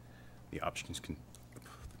then the options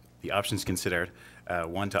considered: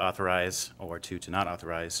 1 to authorize, or 2 to not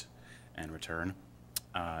authorize and return.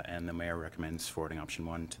 And the mayor recommends forwarding option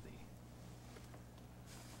 1 to the.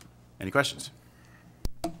 Any questions?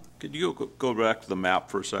 Could you go back to the map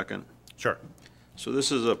for a second? Sure. So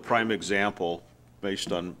this is a prime example,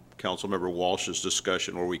 based on Councilmember Walsh's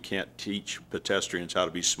discussion, where we can't teach pedestrians how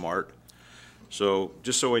to be smart. So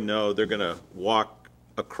just so we know, they're going to walk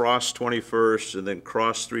across 21st and then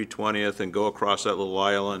cross 320th and go across that little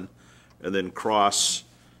island and then cross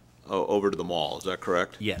over to the mall. Is that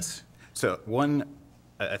correct? Yes. So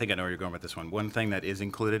I think I know where you're going with this one. One thing that is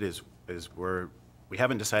included is we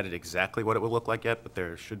haven't decided exactly what it will look like yet, but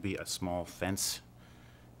there should be a small fence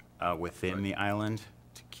within the island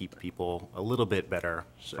to keep people a little bit better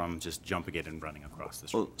from just jumping it and running across the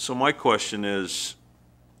street. Well, so my question is,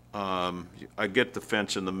 I get the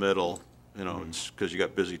fence in the middle, it's because you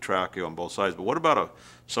got busy traffic on both sides, but what about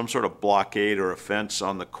some sort of blockade or a fence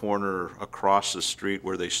on the corner across the street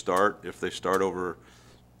where they start, if they start over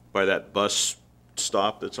by that bus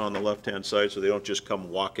stop that's on the left-hand side, so they don't just come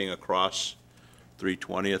walking across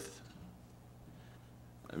 320th?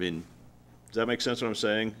 I mean, does that make sense what I'm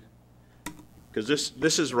saying? Because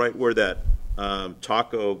this is right where that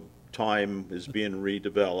Taco Time is being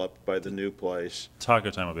redeveloped by the new place. Taco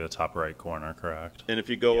Time will be the top right corner, correct? And if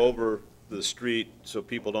you go over the street, so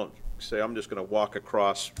people don't say, I'm just going to walk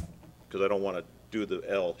across because I don't want to do the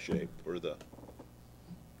L shape or the,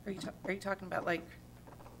 Are you talking about like,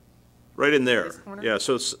 right in there. This corner? Yeah,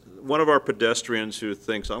 so one of our pedestrians who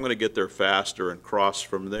thinks, I'm going to get there faster and cross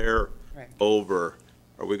from there Right. over,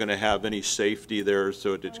 are we going to have any safety there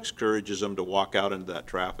so it discourages them to walk out into that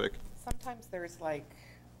traffic? Sometimes there's like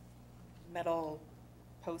metal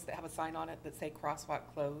posts that have a sign on it that say crosswalk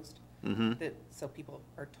closed, that, so people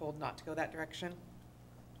are told not to go that direction.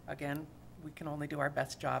 Again, we can only do our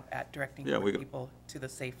best job at directing Yeah, we- people to the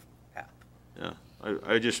safe path. Yeah,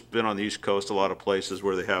 I just been on the East Coast, a lot of places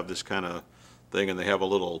where they have this kind of thing, and they have a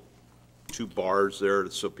little, 2 bars there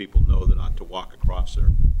so people know that not to walk across there.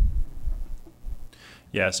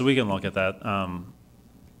 Yeah, so we can look at that.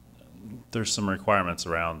 There's some requirements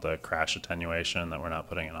around the crash attenuation that we're not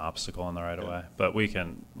putting an obstacle in the right of way, but we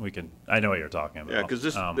can, I know what you're talking about. Yeah, 'cause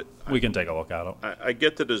this- We can take a look at it. I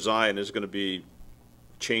get the design is going to be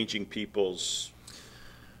changing people's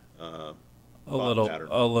A thought pattern.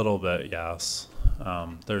 little bit, yes.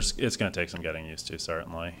 It's going to take some getting used to,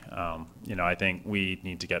 certainly. I think we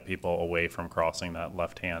need to get people away from crossing that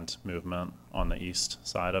left-hand movement on the east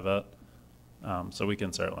side of it. So we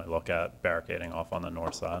can certainly look at barricading off on the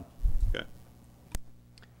north side. Okay.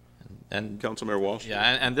 And, Councilmember Walsh?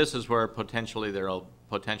 yeah, and this is where potentially there'll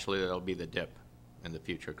be the dip in the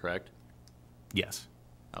future, correct? Yes.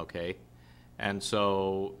 Okay. And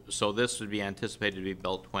so this would be anticipated to be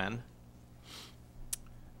built when?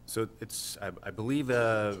 So it's, I believe,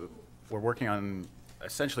 we're working on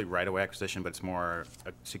essentially right-of-way acquisition, but it's more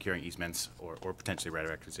securing easements or potentially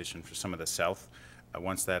right-of-way acquisition for some of the south.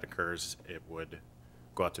 Once that occurs, it would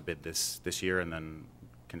go out to bid this year and then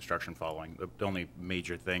construction following. The only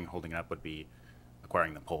major thing holding it up would be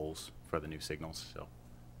acquiring the poles for the new signals, so.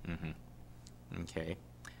 Okay.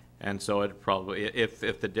 And so it probably, if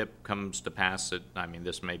the dip comes to pass,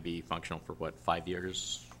 this may be functional for what, 5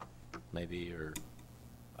 years, maybe, or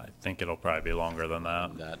I think it'll probably be longer than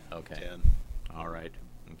that. that? Okay. 10. All right.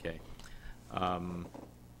 Okay.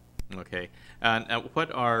 Okay. And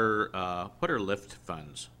what are lift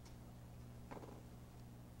funds?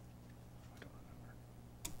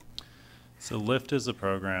 So LIFT is a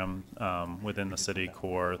program within the city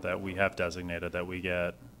core that we have designated that we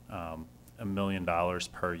get $1 million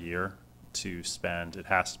per year to spend. It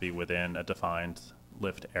has to be within a defined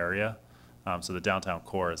LIFT area. So the downtown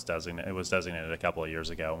core is designated. It was designated a couple of years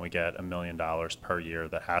ago, and we get $1 million per year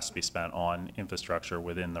that has to be spent on infrastructure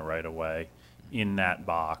within the right of way in that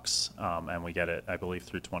box, and we get it, I believe,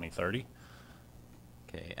 through 2030.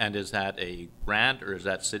 Okay. And is that a grant, or is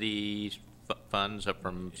that city funds up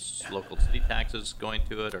from local city taxes going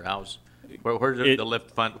to it, or where's the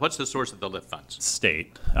lift fund? What's the source of the lift funds?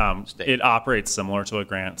 State. State. It operates similar to a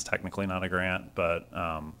grant. It's technically not a grant, but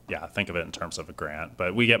yeah, think of it in terms of a grant.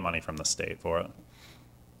 But we get money from the state for it.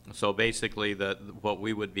 So basically, what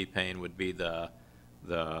we would be paying would be the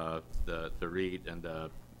REIT and the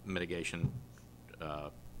mitigation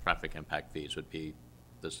traffic impact fees would be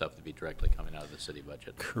the stuff to be directly coming out of the city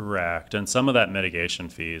budget. Correct. And some of that mitigation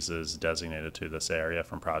fees is designated to this area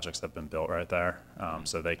from projects that have been built right there.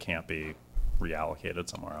 So they can't be reallocated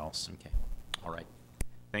somewhere else. Okay. All right.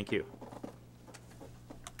 Thank you.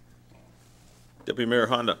 Deputy Mayor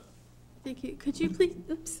Honda. Thank you. Could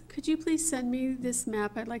you please send me this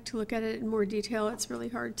map? I'd like to look at it in more detail. It's really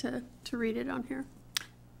hard to read it on here.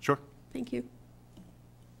 Sure. Thank you.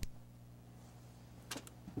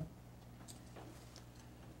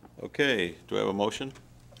 Okay, do I have a motion?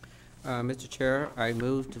 Mr. Chair, I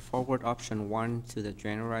move to forward option 1 to the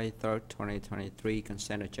January 3rd, 2023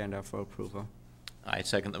 consent agenda for approval. I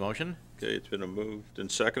second the motion. Okay, it's been moved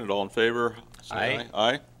and seconded. All in favor? Say Aye.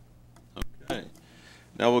 Aye? Okay.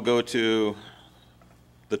 Now we'll go to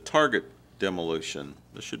the Target demolition.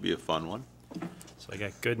 This should be a fun one. So I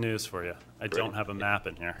got good news for you. I don't have a map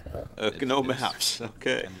in here. No maps,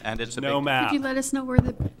 okay. And it's a No big, map. Could you let us know where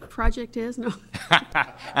the project is? No.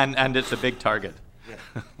 and it's a big target.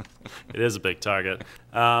 It is a big target.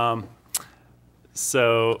 Good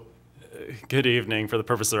evening. For the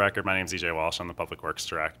purpose of the record, my name is EJ Walsh. I'm the Public Works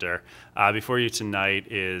Director. Before you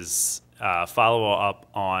tonight is follow-up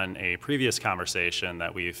on a previous conversation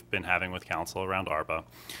that we've been having with Council around ARPA.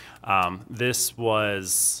 This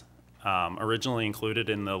was originally included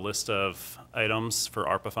in the list of items for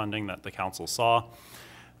ARPA funding that the Council saw.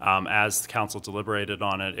 As the Council deliberated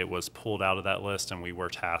on it, it was pulled out of that list, and we were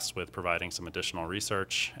tasked with providing some additional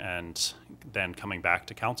research and then coming back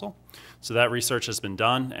to Council. So that research has been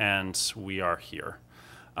done, and we are here.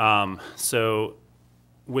 So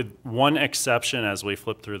with one exception, as we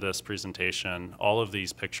flip through this presentation, all of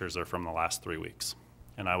these pictures are from the last 3 weeks.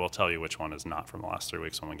 And I will tell you which one is not from the last 3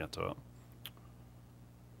 weeks when we get to it.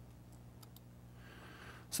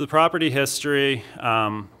 So the property history,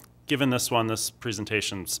 given this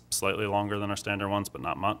presentation's slightly longer than our standard ones, but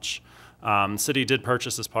not much. The city did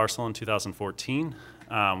purchase this parcel in 2014.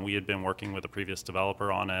 We had been working with a previous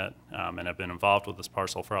developer on it and have been involved with this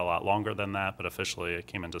parcel for a lot longer than that, but officially it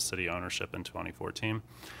came into city ownership in 2014.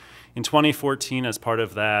 In 2014, as part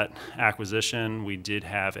of that acquisition, we did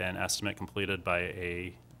have an estimate completed by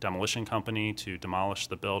a demolition company to demolish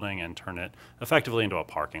the building and turn it effectively into a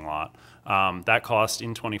parking lot. That cost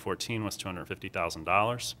in 2014 was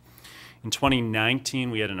 $250,000. In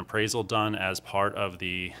 2019, we had an appraisal done as part of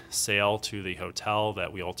the sale to the hotel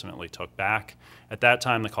that we ultimately took back. At that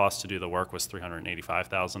time, the cost to do the work was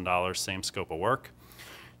 $385,000, same scope of work.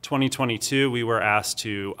 2022, we were asked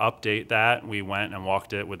to update that. We went and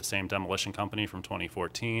walked it with the same demolition company from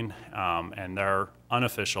 2014, and their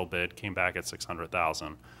unofficial bid came back at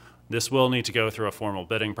 $600,000. This will need to go through a formal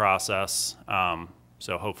bidding process,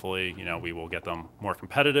 so hopefully, we will get them more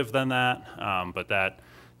competitive than that, but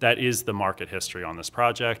that is the market history on this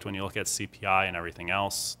project. When you look at CPI and everything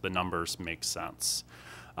else, the numbers make sense.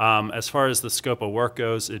 As far as the scope of work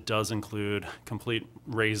goes, it does include complete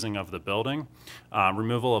raising of the building,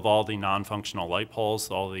 removal of all the non-functional light poles.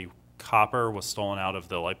 All the copper was stolen out of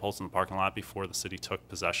the light poles in the parking lot before the city took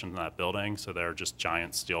possession of that building, so there are just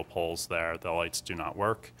giant steel poles there. The lights do not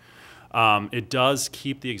work. It does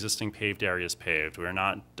keep the existing paved areas paved. We're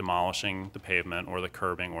not demolishing the pavement or the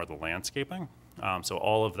curbing or the landscaping. So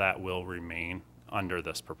all of that will remain under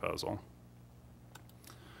this proposal.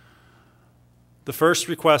 The first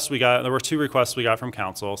request we got, there were two requests we got from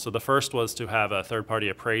council. So the first was to have a third-party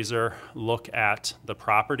appraiser look at the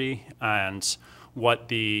property and what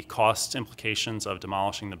the cost implications of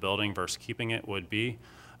demolishing the building versus keeping it would be.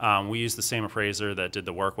 We used the same appraiser that did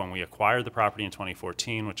the work when we acquired the property in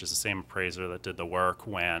 2014, which is the same appraiser that did the work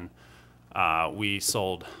when we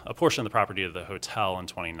sold a portion of the property to the hotel in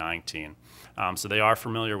 2019. So they are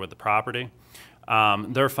familiar with the property.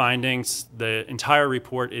 Their findings, the entire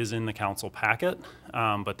report is in the council packet,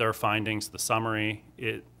 but their findings, the summary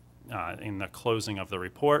in the closing of the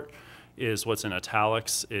report is what's in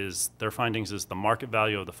italics, is their findings is the market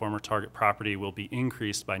value of the former target property will be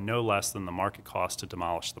increased by no less than the market cost to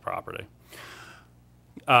demolish the property.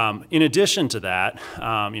 In addition to that,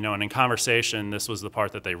 and in conversation, this was the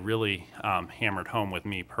part that they really hammered home with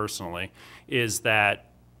me personally, is that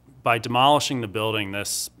by demolishing the building,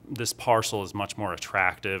 this parcel is much more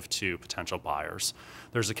attractive to potential buyers.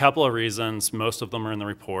 There's a couple of reasons. Most of them are in the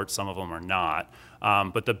report. Some of them are not.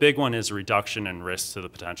 But the big one is reduction in risk to the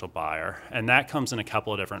potential buyer. And that comes in a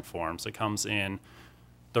couple of different forms. It comes in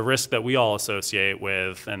the risk that we all associate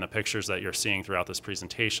with, and the pictures that you're seeing throughout this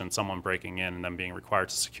presentation, someone breaking in and then being required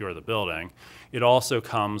to secure the building. It also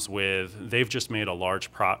comes with, they've just made a large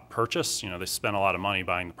purchase. They spent a lot of money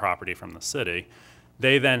buying the property from the city.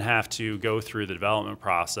 They then have to go through the development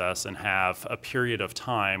process and have a period of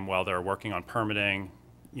time while they're working on permitting,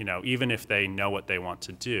 even if they know what they want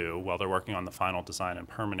to do, while they're working on the final design and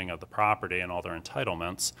permitting of the property and all their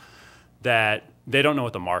entitlements, that they don't know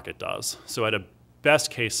what the market does. So at a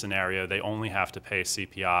best case scenario, they only have to pay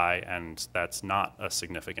CPI, and that's not a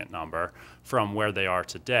significant number from where they are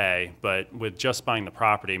today. But with just buying the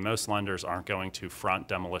property, most lenders aren't going to front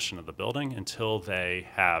demolition of the building until they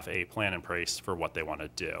have a plan in place for what they want to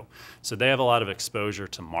do. So they have a lot of exposure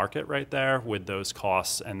to market right there with those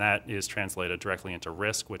costs, and that is translated directly into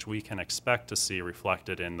risk, which we can expect to see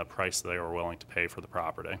reflected in the price they are willing to pay for the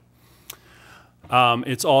property.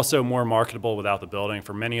 It's also more marketable without the building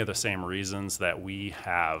for many of the same reasons that we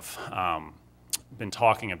have been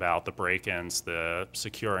talking about, the break-ins, the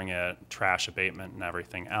securing it, trash abatement, and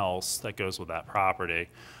everything else that goes with that property.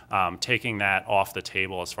 Taking that off the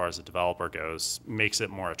table as far as the developer goes makes it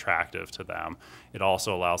more attractive to them. It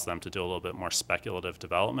also allows them to do a little bit more speculative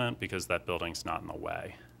development because that building's not in the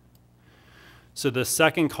way. So the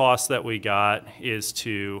second cost that we got is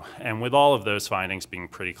to, and with all of those findings being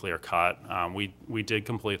pretty clear cut, we did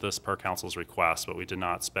complete this per council's request, but we did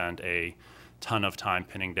not spend a ton of time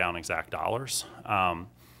pinning down exact dollars.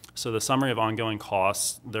 So the summary of ongoing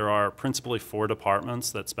costs, there are principally 4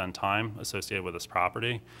 departments that spend time associated with this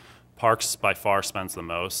property. Parks by far spends the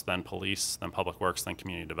most, then police, then public works, then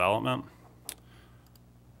community development.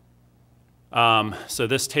 So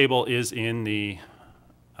this table is in the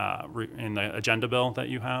agenda bill that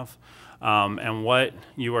you have. And what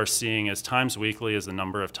you are seeing is times weekly is the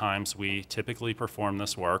number of times we typically perform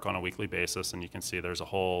this work on a weekly basis, and you can see there's a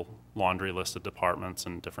whole laundry list of departments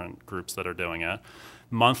and different groups that are doing it.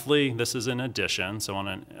 Monthly, this is in addition, so on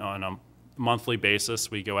a monthly basis,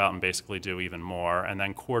 we go out and basically do even more, and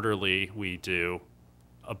then quarterly, we do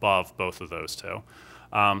above both of those two.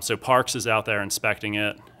 So Parks is out there inspecting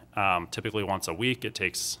it typically once a week. It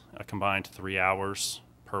takes a combined 3 hours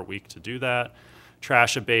per week to do that.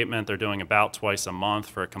 Trash abatement, they're doing about twice a month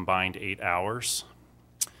for a combined 8 hours.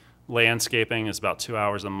 Landscaping is about 2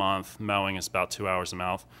 hours a month. Mowing is about 2 hours a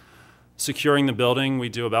month. Securing the building, we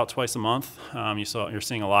do about twice a month. You're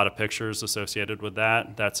seeing a lot of pictures associated with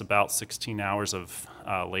that. That's about 16 hours of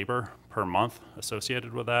labor per month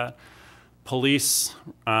associated with that. Police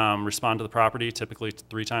respond to the property typically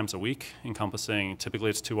 3 times a week, encompassing,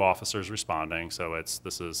 typically it's 2 officers responding, so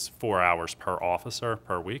this is 4 hours per officer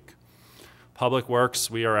per week. Public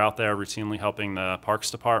Works, we are out there routinely helping the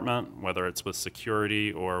Parks Department, whether it's with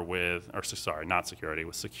security or not security,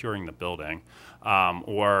 with securing the building,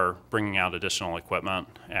 or bringing out additional equipment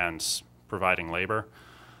and providing labor.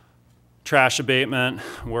 Trash abatement,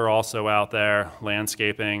 we're also out there.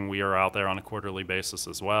 Landscaping, we are out there on a quarterly basis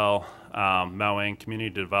as well. Mowing,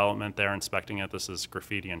 community development, they're inspecting it. This is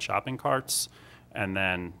graffiti and shopping carts, and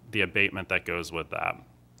then the abatement that goes with that.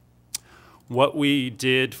 What we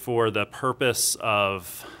did for the purpose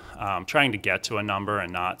of trying to get to a number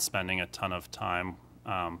and not spending a ton of time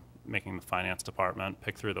making the finance department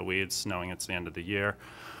pick through the weeds, knowing it's the end of the year,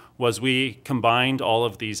 was we combined all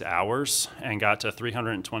of these hours and got to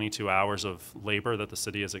 322 hours of labor that the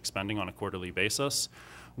city is expending on a quarterly basis.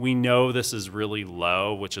 We know this is really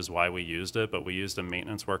low, which is why we used it, but we used a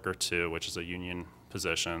maintenance worker too, which is a union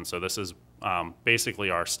position. So this is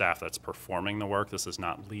basically our staff that's performing the work. This is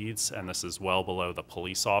not leads, and this is well below the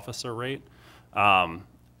police officer rate. And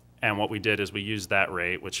what we did is we used that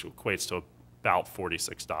rate, which equates to about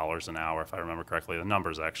 $46 an hour, if I remember correctly. The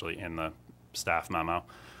number's actually in the staff memo.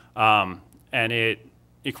 And it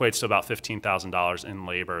equates to about $15,000 in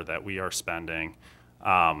labor that we are spending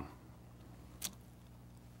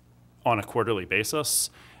on a quarterly basis,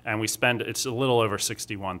 and it's a little over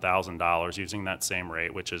 $61,000 using that same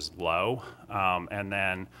rate, which is low. And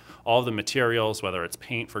then all the materials, whether it's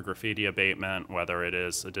paint for graffiti abatement, whether it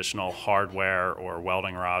is additional hardware or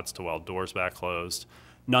welding rods to weld doors back closed,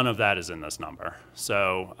 none of that is in this number.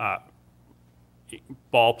 So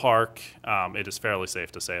ballpark, it is fairly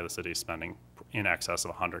safe to say the city is spending in excess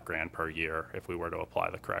of $100,000 per year if we were to apply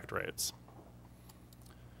the correct rates.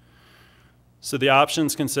 So the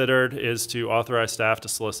options considered is to authorize staff to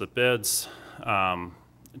solicit bids,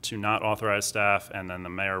 to not authorize staff, and then the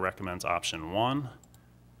mayor recommends option 1.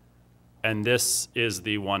 And this is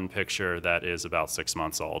the one picture that is about 6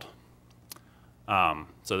 months old.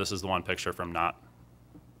 So this is the one picture from not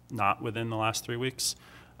within the last 3 weeks.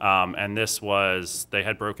 And this was, they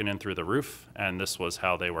had broken in through the roof, and this was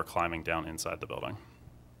how they were climbing down inside the building.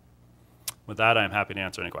 With that, I'm happy to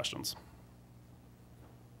answer any questions.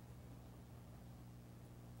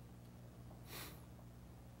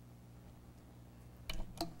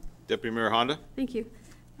 Deputy Mayor Honda? Thank you.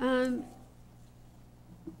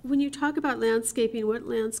 When you talk about landscaping, what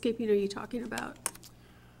landscaping are you talking about?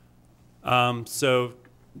 So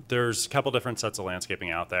there's a couple different sets of landscaping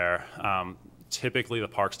out there. Typically, the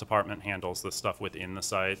Parks Department handles this stuff within the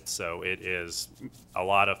site, so it is a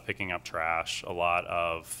lot of picking up trash, a lot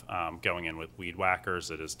of going in with weed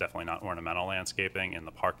whackers. It is definitely not ornamental landscaping in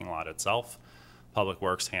the parking lot itself. Public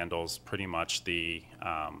Works handles pretty much the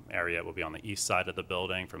area that will be on the east side of the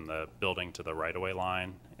building, from the building to the right-of-way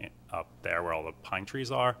line up there where all the pine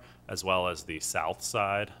trees are, as well as the south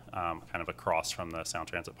side, kind of across from the Sound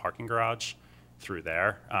Transit parking garage through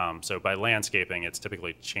there. So by landscaping, it's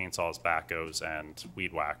typically chainsaws, backhoes, and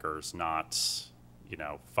weed whackers, not,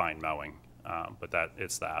 fine mowing, but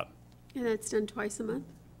it's that. And that's done twice a month?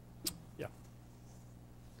 Yeah.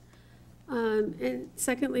 And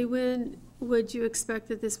secondly, when would you expect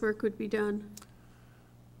that this work would be done?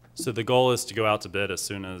 So the goal is to go out to bid as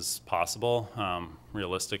soon as possible.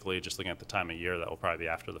 Realistically, just looking at the time of year, that will probably be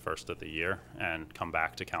after the first of the year, and come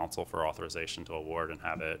back to council for authorization to award and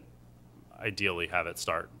ideally have it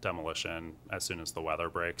start demolition as soon as the weather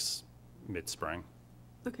breaks mid-spring.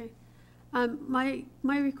 Okay. My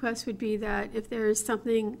request would be that if there is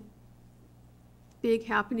something big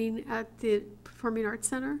happening at the Performing Arts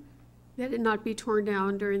Center, that it not be torn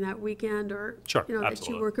down during that weekend, or sure, that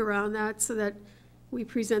absolutely. you work around that so that we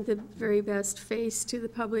present the very best face to the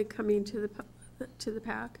public coming to the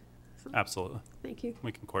PAC. So, absolutely. thank you.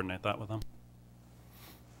 We can coordinate that with them.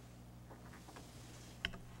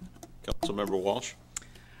 Councilmember Walsh?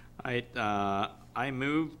 I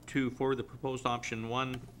move to forward the proposed option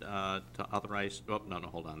 1 to authorize, hold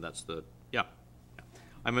on,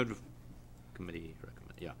 I move to, committee recommend,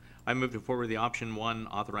 I move to forward the option 1,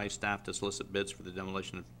 authorize staff to solicit bids for the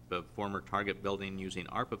demolition of the former Target building using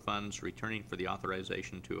ARPA funds, returning for the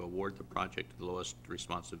authorization to award the project to the lowest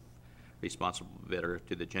responsive responsible bidder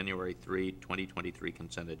to the January 3, 2023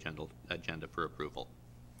 consent agenda for approval.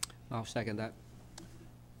 I'll second that.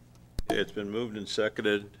 It's been moved and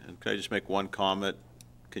seconded, and can I just make one comment?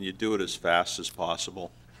 Can you do it as fast as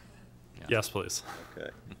possible? Yes, please.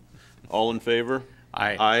 Okay. All in favor?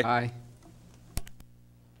 Aye. Aye.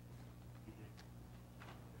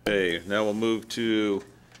 Okay, now we'll move to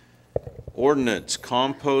ordinance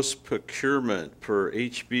compost procurement per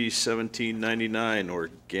HB 1799,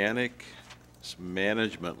 organic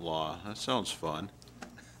management law. That sounds fun.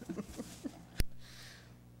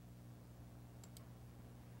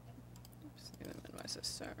 Minimize this,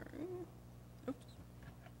 sorry. Oops.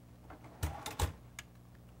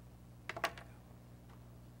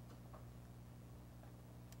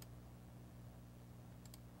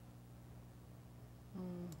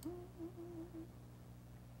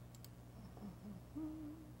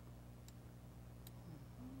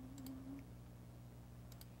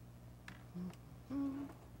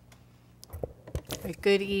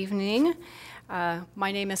 Good evening.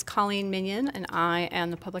 My name is Colleen Minion, and I am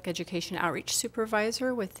the Public Education Outreach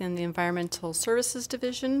Supervisor within the Environmental Services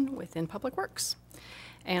Division within Public Works.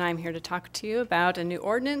 And I'm here to talk to you about a new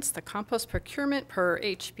ordinance, the compost procurement per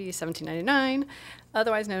HB 1799,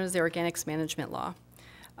 otherwise known as the Organics Management Law.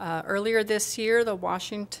 Earlier this year, the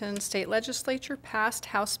Washington State Legislature passed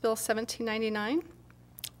House Bill 1799.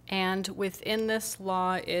 And within this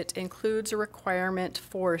law, it includes a requirement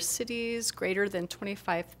for cities greater than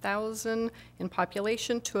 25,000 in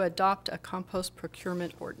population to adopt a compost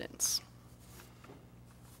procurement ordinance.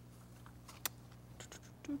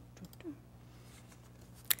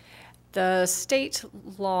 The state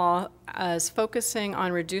law is focusing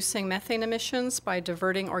on reducing methane emissions by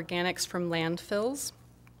diverting organics from landfills.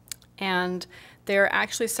 And they're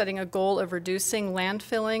actually setting a goal of reducing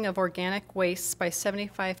landfilling of organic wastes by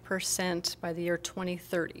 75% by the year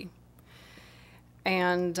 2030.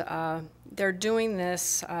 And they're doing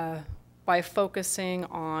this by focusing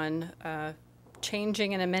on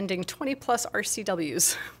changing and amending 20-plus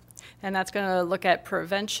RCWs. And that's going to look at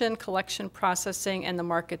prevention, collection, processing, and the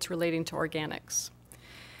markets relating to organics.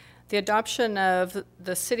 The adoption of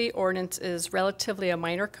the city ordinance is relatively a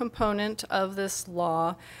minor component of this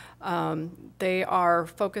law. They are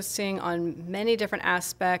focusing on many different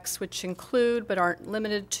aspects, which include, but aren't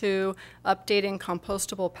limited to, updating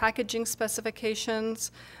compostable packaging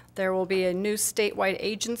specifications. There will be a new statewide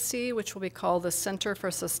agency, which will be called the Center for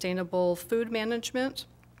Sustainable Food Management.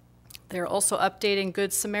 They're also updating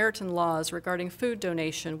Good Samaritan laws regarding food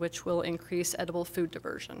donation, which will increase edible food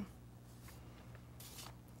diversion.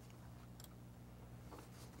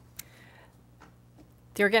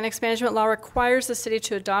 The Organics Management Law requires the city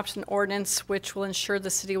to adopt an ordinance which will ensure the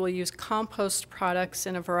city will use compost products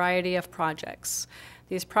in a variety of projects.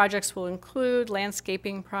 These projects will include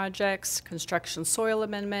landscaping projects, construction soil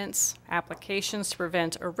amendments, applications to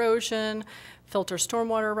prevent erosion, filter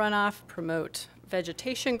stormwater runoff, promote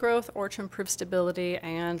vegetation growth, or to improve stability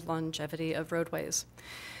and longevity of roadways.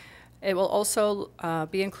 It will also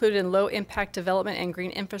be included in low-impact development and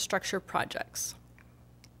green infrastructure projects.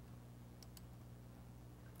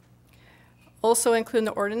 Also included in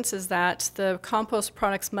the ordinance is that the compost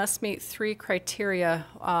products must meet 3 criteria.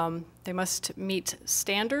 They must meet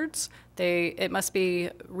standards, it must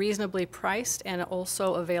be reasonably priced, and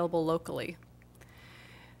also available locally.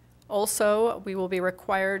 Also, we will be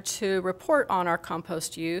required to report on our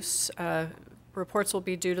compost use. Reports will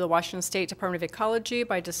be due to the Washington State Department of Ecology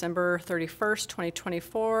by December 31st,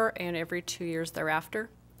 2024, and every 2 years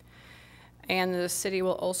thereafter. And the city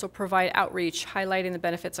will also provide outreach highlighting the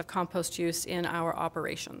benefits of compost use in our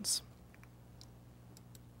operations.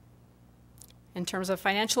 In terms of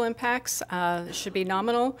financial impacts, it should be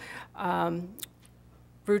nominal.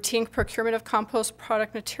 Routine procurement of compost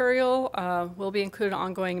product material will be included in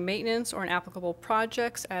ongoing maintenance or in applicable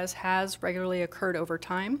projects as has regularly occurred over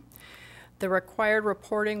time. The required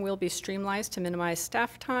reporting will be streamlined to minimize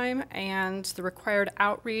staff time, and the required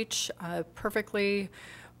outreach perfectly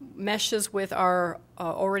meshes with our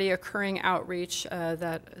already occurring outreach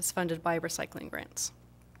that is funded by recycling grants.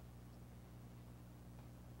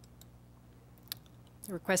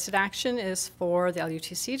 The requested action is for the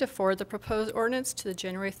LUTC to forward the proposed ordinance to the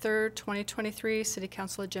January 3rd, 2023 City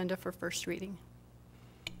Council agenda for first reading.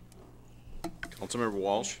 Councilmember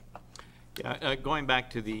Walsh? Yeah, going back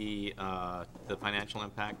to the financial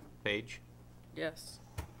impact page. Yes.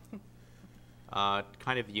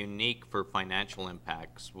 Kind of unique for financial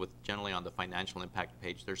impacts. With generally on the financial impact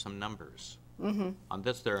page, there's some numbers. Mm-hmm. On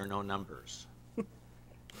this, there are no numbers.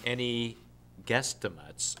 Any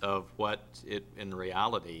guesstimates of what in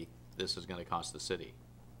reality this is going to cost the city?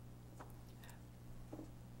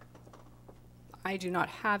 I do not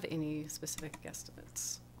have any specific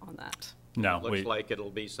estimates on that. No, Looks like it'll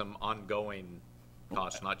be some ongoing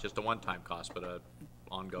cost, not just a one-time cost, but a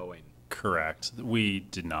ongoing. correct. We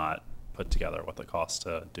did not put together what the cost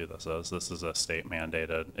to do this is. This is a state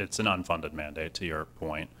mandated, it's an unfunded mandate, to your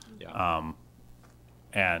point. Yeah.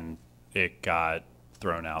 And it got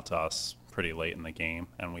thrown out to us pretty late in the game,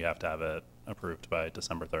 and we have to have it approved by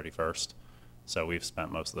December 31st. So we've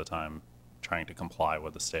spent most of the time trying to comply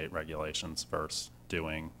with the state regulations versus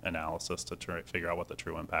doing analysis to try to figure out what the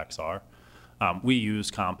true impacts are. We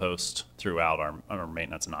use compost throughout our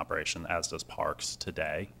maintenance and operation, as does Parks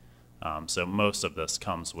today. So most of this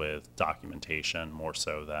comes with documentation more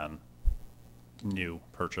so than new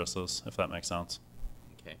purchases, if that makes sense.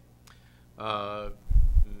 Okay.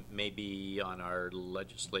 Maybe on our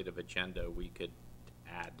legislative agenda, we could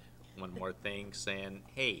add one more thing saying,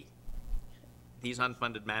 hey, these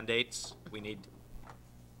unfunded mandates, we need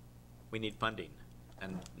funding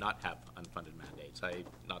and not have unfunded mandates.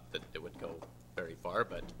 Not that it would go very far,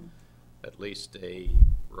 but at least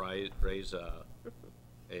raise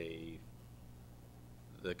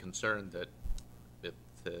the concern that if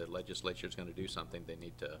the legislature is going to do something, they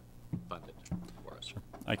need to fund it for us.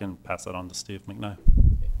 I can pass that on to Steve McKnight.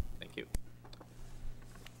 Okay, thank you.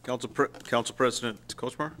 Council President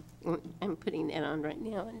Kosmar? I'm putting that on right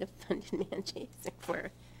now on the funded mandates for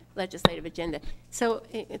legislative agenda. So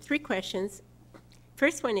 3 questions.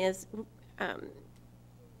 First one is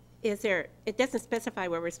there, it doesn't specify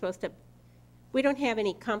where we're supposed to, we don't have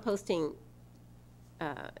any composting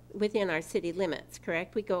within our city limits,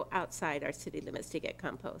 correct? We go outside our city limits to get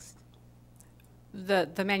compost.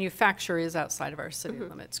 The manufacturer is outside of our city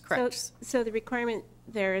limits, correct? So the requirement,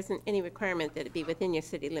 there isn't any requirement that it be within your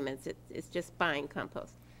city limits. It's just buying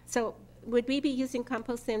compost. So would we be using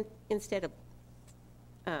compost then instead of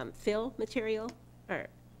fill material or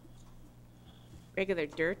regular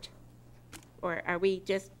dirt? Or are we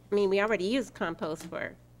just, I mean, we already use compost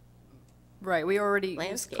for Right, we already use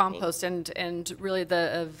landscaping. compost, and really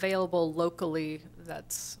the available locally,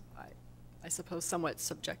 that's, I suppose, somewhat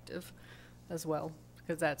subjective as well,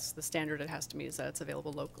 because that's the standard it has to meet, is that it's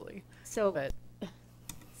available locally. So, But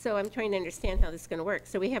so I'm trying to understand how this is going to work.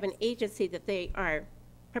 So we have an agency that they are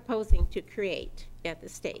proposing to create at the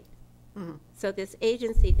state. So this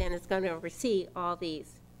agency then is going to oversee all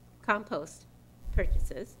these compost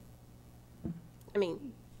purchases. I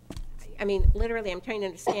mean, literally, I'm trying to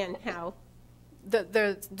understand how.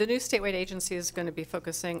 the new statewide agency is going to be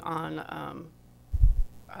focusing on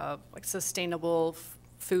like sustainable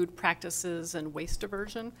food practices and waste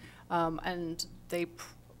diversion, and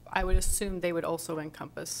I would assume they would also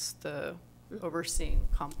encompass the overseeing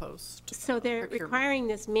compost. So they're procurement. requiring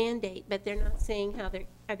this mandate, but they're not saying how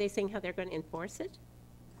are they saying how they're going to enforce it?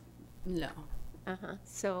 No.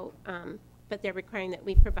 So, but they're requiring that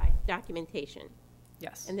we provide documentation.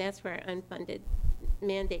 Yes. And that's where our unfunded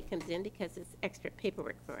mandate comes in, because it's extra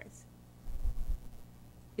paperwork for us.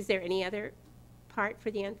 Is there any other part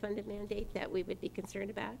for the unfunded mandate that we would be concerned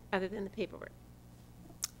about, other than the paperwork?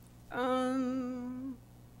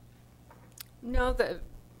 No,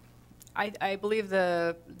 I believe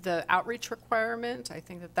the outreach requirement, I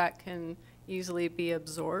think that can easily be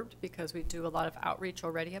absorbed, because we do a lot of outreach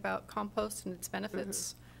already about compost and its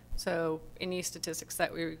benefits. So any statistics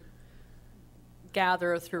that we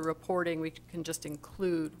gather through reporting, we can just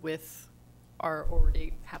include with our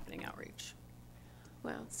already happening outreach.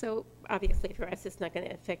 Well, so obviously for us, it's not going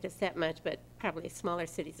to affect us that much, but probably smaller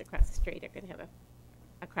cities across the state are going to have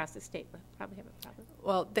across the state will probably have a problem.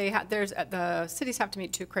 Well, the cities have to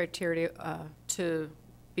meet 2 criteria to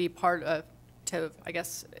be part of, I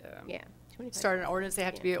guess, Yeah. 25. start an ordinance. They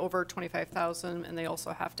have to be over 25,000, and they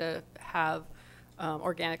also have to have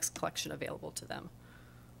organics collection available to them.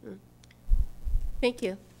 Thank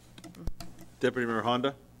you. Deputy Mayor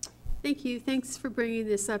Honda? Thank you. Thanks for bringing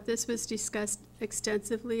this up. This was discussed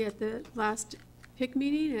extensively at the last PIC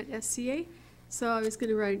meeting at SCA. So I was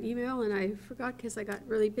going to write an email, and I forgot because I got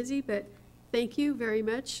really busy, but thank you very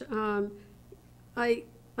much. I'm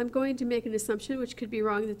going to make an assumption, which could be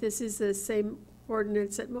wrong, that this is the same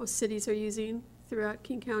ordinance that most cities are using throughout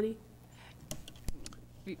King County.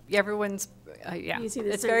 Everyone's, yeah, Using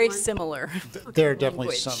the it's same very one. similar. There are definitely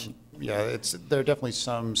language. some, there are definitely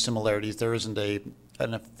some similarities. There isn't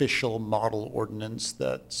an official model ordinance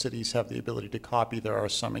that cities have the ability to copy. There are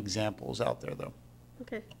some examples out there, though.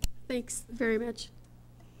 Okay, thanks very much.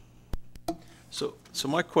 So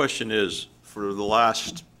my question is, for the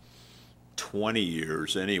last 20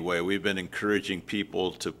 years anyway, we've been encouraging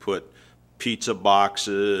people to put pizza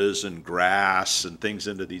boxes and grass and things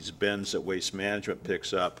into these bins that Waste Management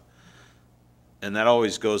picks up. and that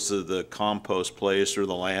always goes to the compost place or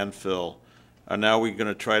the landfill. Are now we going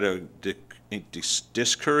to try to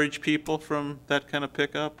discourage people from that kind of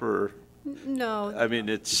pickup, or? No. I mean,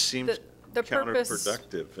 it seems The purpose-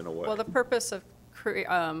 counterproductive in a way. Well, the purpose of,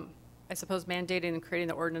 I suppose, mandating and creating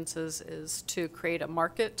the ordinances is to create a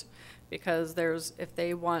market, because if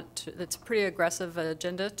they want to, it's a pretty aggressive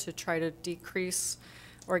agenda to try to decrease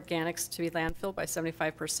organics to be landfill by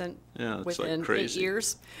 75% Yeah, it's like within 8 crazy.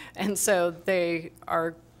 years. And so the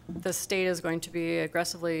state is going to be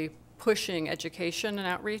aggressively pushing education and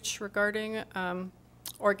outreach regarding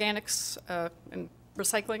organics and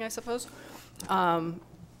recycling, I suppose. And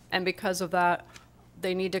because of that,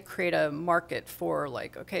 they need to create a market for,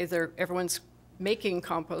 like, okay, everyone's making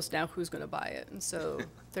compost now, who's going to buy it? And so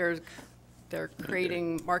they're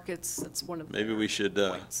creating markets. That's one of the Maybe we should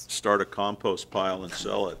points. start a compost pile and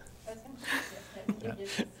sell it.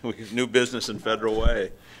 New business in Federal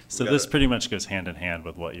Way. So this pretty much goes hand in hand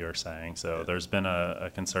with what you're saying. So there's been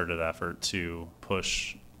a concerted effort to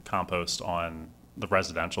push compost on the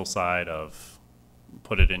residential side of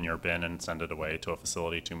put it in your bin and send it away to a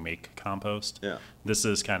facility to make compost. Yeah. This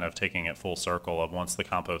is kind of taking it full circle of once the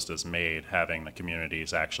compost is made, having the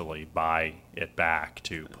communities actually buy it back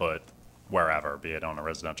to put wherever, be it on a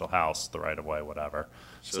residential house, the right of way, whatever.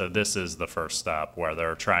 So this is the first step where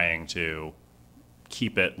they're trying to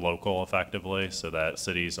keep it local effectively so that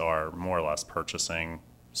cities are more or less purchasing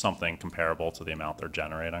something comparable to the amount they're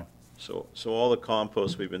generating. So all the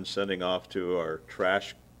compost we've been sending off to our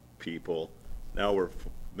trash people, now we're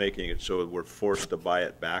making it so we're forced to buy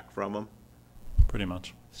it back from them. Pretty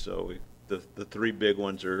much. So the three big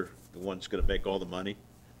ones are the ones going to make all the money.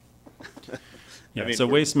 Yeah, I mean, so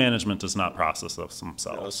waste management does not process those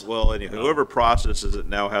themselves. Well, anyway, whoever processes it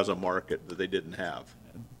now has a market that they didn't have.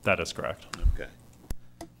 That is correct. Okay.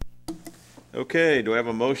 Okay, do I have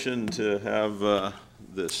a motion to have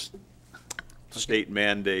this state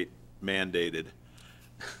mandated?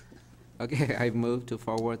 Okay, I move to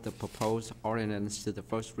forward the proposed ordinance to the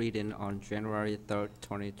first reading on January 3rd,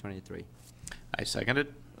 2023. I second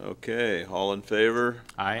it. Okay, all in favor?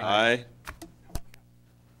 Aye. Aye.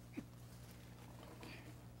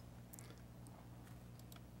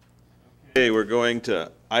 Okay, we're going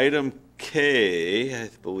to item K, I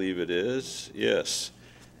believe it is, yes.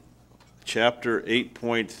 Chapter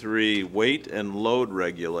 8.3, weight and load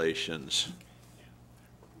regulations.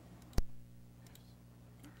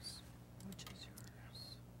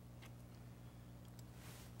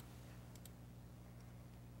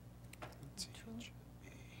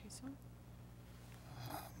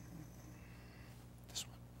 This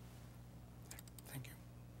one. Thank you.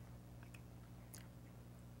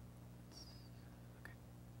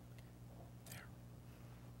 There.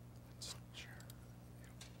 Let's share.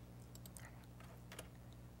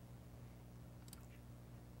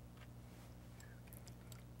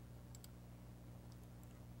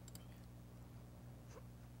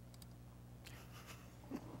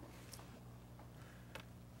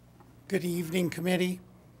 Good evening, committee,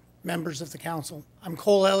 members of the council. I'm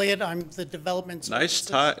Cole Elliott. I'm the Development Nice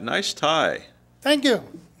Services. nice tie. Thank you.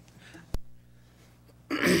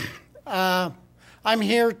 I'm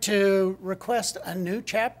here to request a new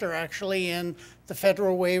chapter, actually, in the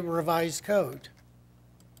Federal Way Revised Code.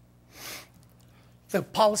 The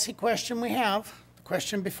policy question we have, the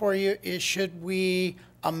question before you is, should we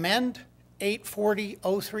amend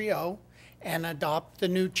 840-030 and adopt the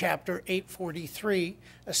new chapter 843,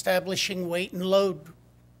 establishing weight and load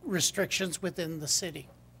restrictions within the city?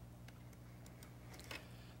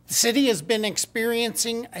 The city has been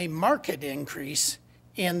experiencing a marked increase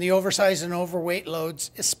in the oversized and overweight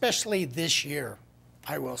loads, especially this year,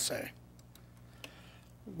 I will say.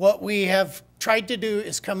 What we have tried to do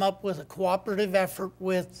is come up with a cooperative effort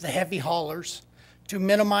with the heavy haulers to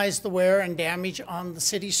minimize the wear and damage on the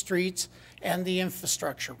city streets and the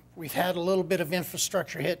infrastructure. We've had a little bit of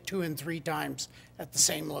infrastructure hit 2 and 3 times at the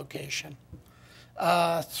same location.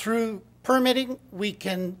 Through permitting, we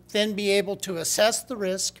can then be able to assess the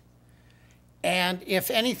risk, and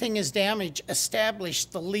if anything is damaged, establish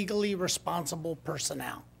the legally responsible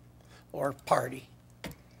personnel or party.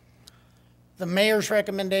 The mayor's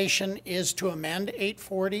recommendation is to amend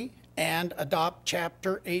 840 and adopt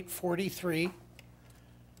chapter 843.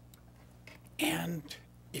 And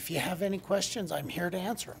if you have any questions, I'm here to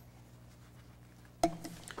answer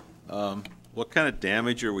them. What kind of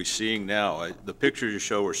damage are we seeing now? The pictures you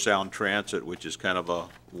show are Sound Transit, which is kind of a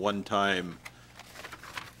one-time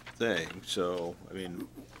thing, so, I mean.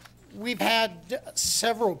 We've had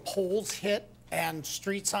several poles hit and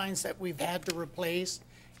street signs that we've had to replace,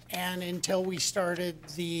 and until we started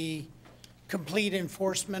the complete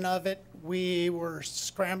enforcement of it, we were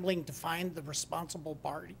scrambling to find the responsible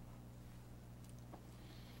party.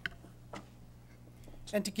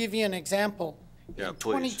 And to give you an example, Yeah, in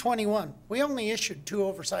please. 2021, we only issued 2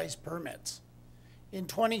 oversized permits. In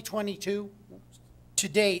 2022, to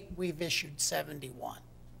date, we've issued 71.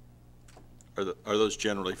 Are those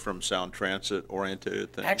generally from Sound Transit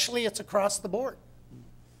oriented things? Actually, it's across the board.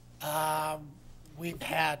 We've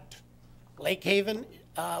had Lake Haven,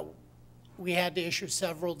 we had to issue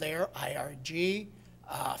several there, IRG,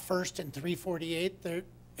 First and 348. The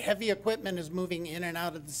heavy equipment is moving in and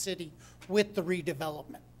out of the city with the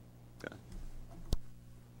redevelopment. Okay.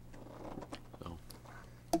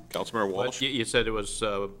 Councilmember But Walsh? you said it was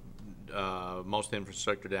most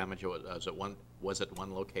infrastructure damage. Was it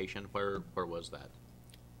one location? Where was that?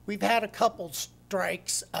 We've had a couple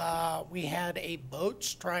strikes. We had a boat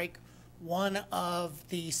strike, one of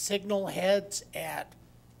the signal heads at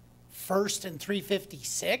First and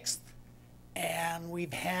 356th, and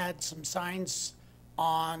we've had some signs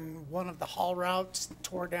on one of the haul routes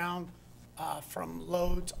tore down from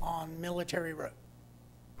loads on Military Road.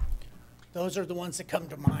 Those are the ones that come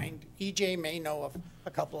to mind. EJ may know of a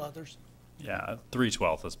couple others. Yeah,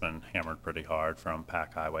 312th has been hammered pretty hard from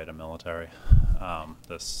Pack Highway to Military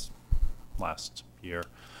this last year.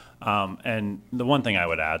 And the one thing I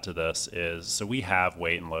would add to this is, so we have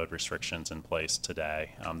weight and load restrictions in place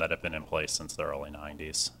today that have been in place since the early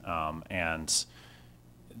 90s. And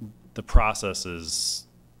the process is,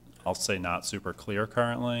 I'll say, not super clear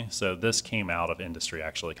currently. So this came out of industry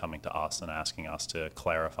actually coming to us and asking us to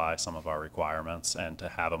clarify some of our requirements and to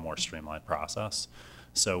have a more streamlined process.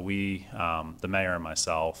 So we, the mayor and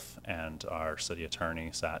myself and our city attorney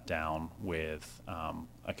sat down with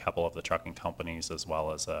a couple of the trucking companies as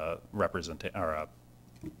well as a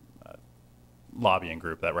lobbying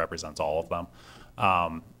group that represents all of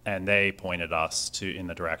them. And they pointed us in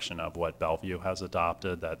the direction of what Bellevue has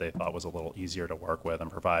adopted that they thought was a little easier to work with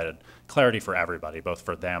and provided clarity for everybody, both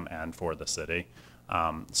for them and for the city.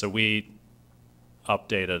 So we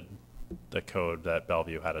updated the code that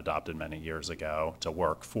Bellevue had adopted many years ago to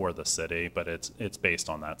work for the city, but it's based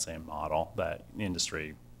on that same model that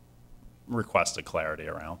industry requested clarity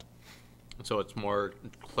around. So it's more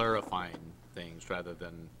clarifying things rather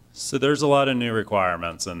than. So there's a lot of new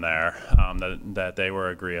requirements in there that they were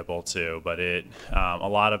agreeable to, but a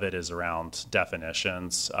lot of it is around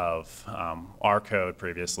definitions of our code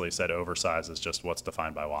previously said oversize is just what's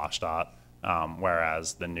defined by WashDOT.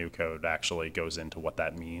 Whereas the new code actually goes into what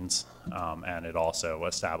that means, and it also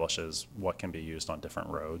establishes what can be used on different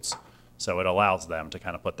roads. So it allows them to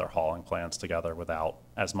kind of put their hauling plans together without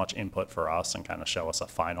as much input for us and kind of show us a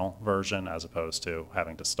final version as opposed to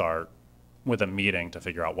having to start with a meeting to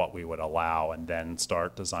figure out what we would allow and then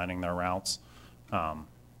start designing their routes.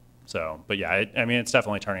 But yeah, I mean, it's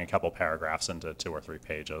definitely turning a couple paragraphs into 2 or 3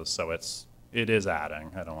 pages. So it is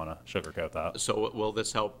adding. I don't want to sugarcoat that. So will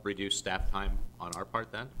this help reduce staff time on our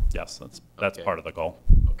part then? Yes, that's Okay. part of the goal.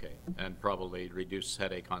 Okay, and probably reduce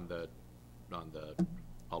headache on the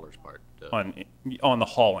hauler's part. On the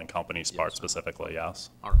hauling company's part specifically, yes.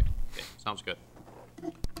 All right, okay, sounds good.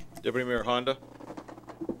 Deputy Mayor Honda?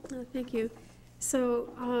 Thank you.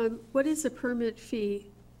 So what is the permit fee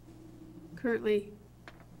currently?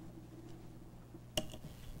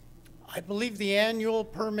 I believe the annual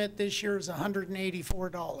permit this year is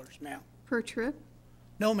 $184, ma'am. Per trip?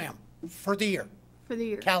 No, ma'am, for the year, For the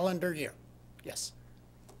year? calendar year, yes.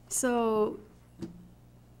 So,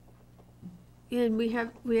 and we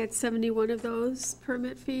had 71 of those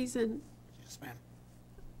permit fees, and Yes, ma'am.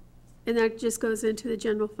 that just goes into the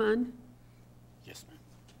general fund? Yes, ma'am.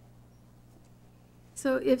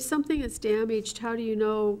 So if something is damaged, how do you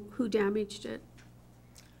know who damaged it?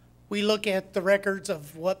 We look at the records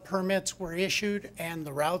of what permits were issued and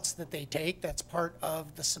the routes that they take. That's part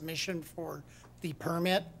of the submission for the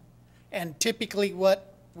permit. And typically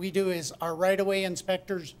what we do is our right-of-way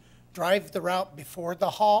inspectors drive the route before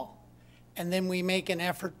the haul, and then we make an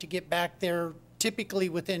effort to get back there typically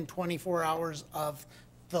within 24 hours of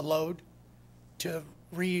the load to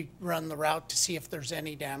rerun the route to see if there's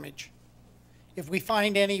any damage. If we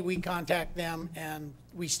find any, we contact them and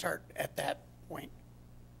we start at that point.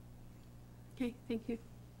 Okay, thank you.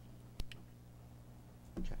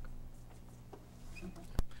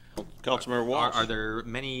 Councilmember Walsh? Are there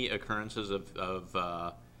many occurrences of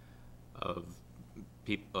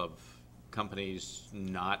companies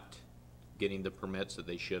not getting the permits that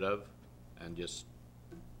they should have and just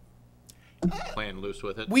playing loose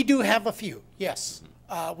with it? We do have a few, yes.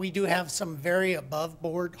 We do have some very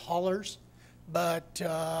above-board haulers, but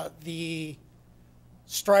the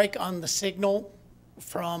strike on the signal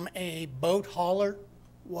from a boat hauler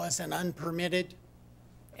was an unpermitted,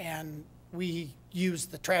 and we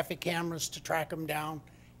used the traffic cameras to track them down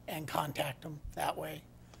and contact them that way.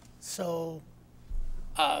 So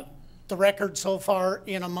the record so far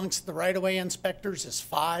in amongst the right-of-way inspectors is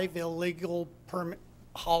 5 illegal permit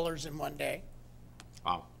haulers in one day.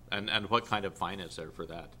 Wow. And what kind of fine is there for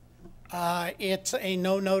that? It's a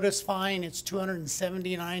no-notice fine. It's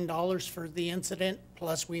 $279 for the incident,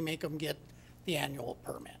 plus we make them get the annual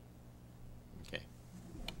permit. Okay.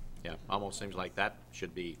 Yeah, almost seems like that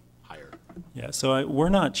should be higher. Yeah, so we're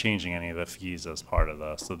not changing any of the fees as part of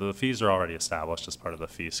this. So the fees are already established as part of the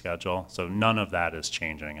fee schedule. So none of that is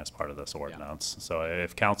changing as part of this ordinance. So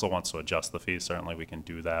if council wants to adjust the fees, certainly we can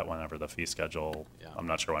do that whenever the fee schedule, I'm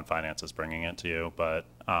not sure when finance is bringing it to you, but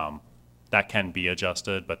that can be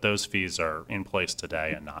adjusted, but those fees are in place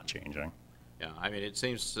today and not changing. Yeah, I mean, it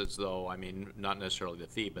seems as though, I mean, not necessarily the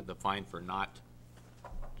fee, but the fine for not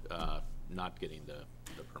getting the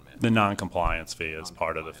permit. The non-compliance fee is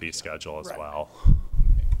part of the fee schedule as well.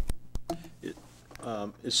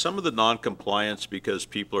 Is some of the non-compliance because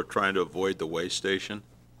people are trying to avoid the way station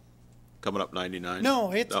coming up 99?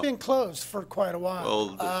 No, it's been closed for quite a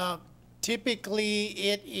while. Well, typically,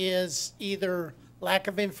 it is either lack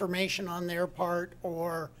of information on their part,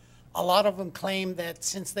 or a lot of them claim that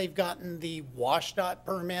since they've gotten the WashDOT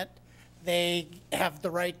permit, they have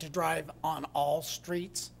the right to drive on all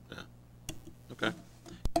streets. Yeah. Okay.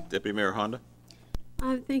 Deputy Mayor Honda?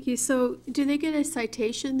 Thank you. So do they get a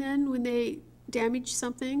citation then when they damage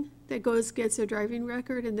something that goes against their driving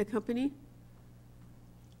record and the company?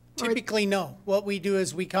 Typically, no. What we do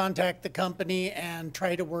is we contact the company and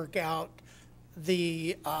try to work out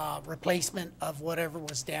the replacement of whatever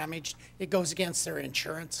was damaged. It goes against their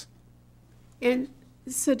insurance. And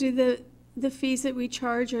so do the fees that we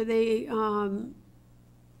charge, are they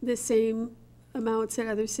the same amounts that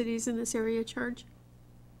other cities in this area charge?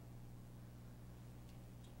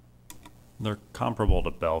 They're comparable to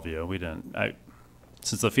Bellevue. We didn't,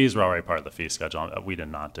 since the fees were already part of the fee schedule, we did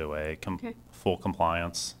not do a full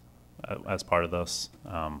compliance as part of this.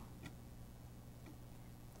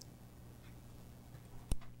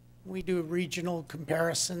 We do regional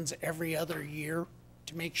comparisons every other year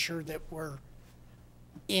to make sure that we're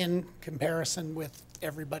in comparison with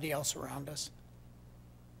everybody else around us.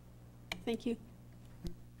 Thank you.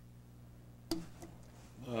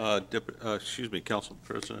 Excuse me, Council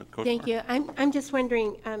President Kochmar. Thank you. I'm just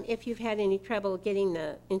wondering if you've had any trouble getting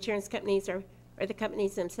the insurance companies or the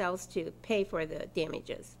companies themselves to pay for the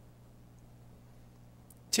damages.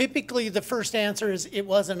 Typically, the first answer is it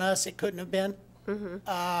wasn't us, it couldn't have been.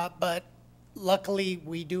 But luckily,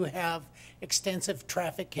 we do have extensive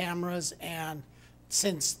traffic cameras, and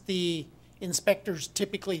since the inspectors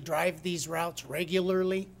typically drive these routes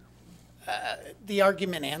regularly, the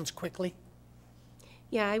argument ends quickly.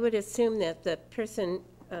 Yeah, I would assume that the person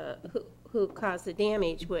who caused the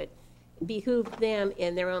damage would behoove them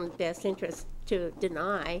in their own best interest to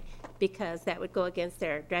deny, because that would go against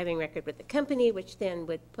their driving record with the company, which then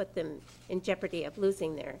would put them in jeopardy of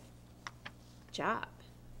losing their job.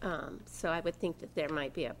 So I would think that there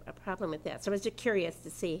might be a problem with that. So I was just curious to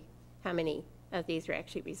see how many of these were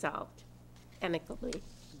actually resolved amicably.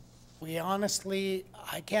 We honestly,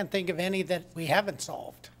 I can't think of any that we haven't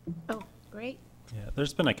solved. Oh, great. Yeah,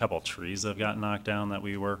 there's been a couple trees that have gotten knocked down that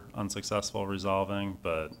we were unsuccessful resolving,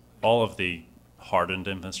 but all of the hardened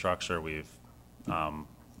infrastructure,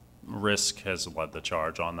 Risk has led the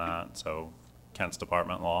charge on that, so Kent's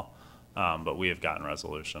department law. But we have gotten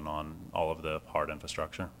resolution on all of the hard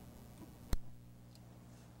infrastructure.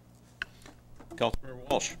 Councilmember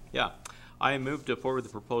Walsh. Yeah. I move to forward the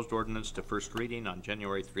proposed ordinance to first reading on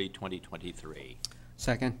January 3, 2023.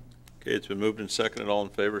 Second. Okay, it's been moved and seconded. All in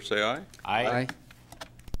favor, say aye. Aye. Thank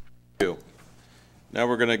you. Now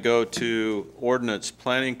we're going to go to ordinance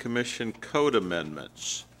Planning Commission code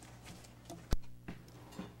amendments.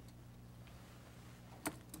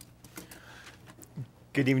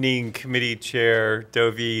 Good evening, Committee Chair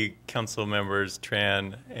Dovey, Council Members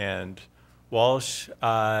Tran and Walsh,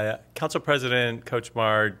 Council President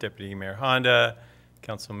Kochmar, Deputy Mayor Honda,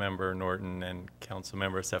 Council Member Norton, and Council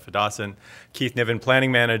Member Sefadossin, Keith Niven,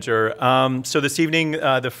 Planning Manager. So this evening,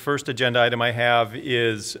 the first agenda item I have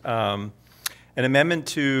is an amendment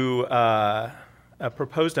to, a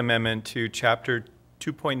proposed amendment to Chapter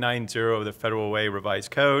 2.90 of the Federal Way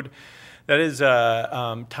Revised Code. That is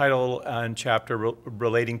a title and chapter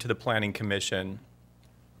relating to the Planning Commission.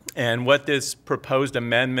 And what this proposed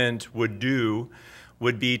amendment would do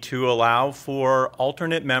would be to allow for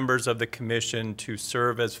alternate members of the commission to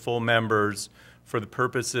serve as full members for the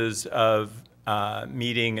purposes of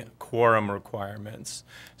meeting quorum requirements.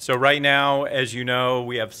 So right now, as you know,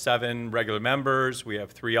 we have 7 regular members, we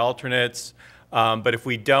have 3 alternates, but if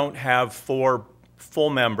we don't have 4 full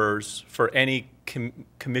members for any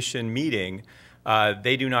commission meeting,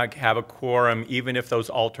 they do not have a quorum even if those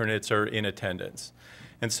alternates are in attendance.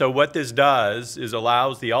 And so what this does is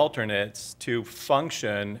allows the alternates to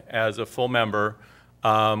function as a full member,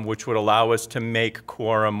 which would allow us to make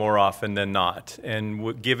quorum more often than not.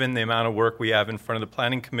 And given the amount of work we have in front of the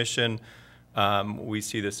Planning Commission, we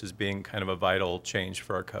see this as being kind of a vital change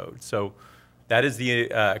for our code. So that is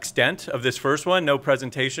the extent of this first one. No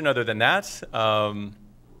presentation other than that,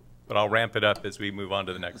 but I'll ramp it up as we move on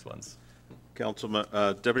to the next ones. Councilman,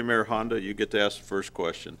 Deputy Mayor Honda, you get to ask the first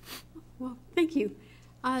question. Well, thank you.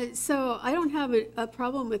 So I don't have a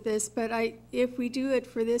problem with this, but if we do it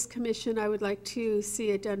for this commission, I would like to see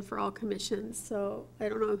it done for all commissions. So I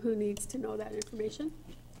don't know who needs to know that information.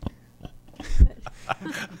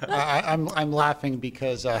 I'm laughing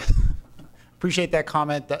because appreciate that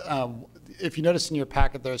comment. That, if you notice in your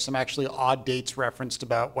packet, there's some actually odd dates referenced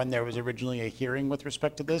about when there was originally a hearing with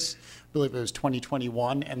respect to this. I believe it was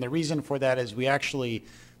 2021, and the reason for that is we actually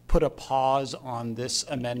put a pause on this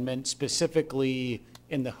amendment specifically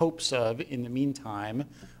in the hopes of, in the meantime,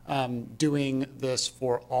 doing this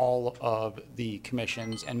for all of the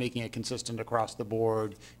commissions and making it consistent across the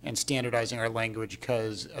board and standardizing our language,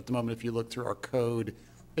 because at the moment, if you look through our code,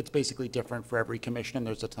 it's basically different for every commission, and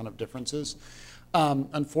there's a ton of differences.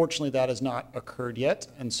 Unfortunately, that has not occurred yet,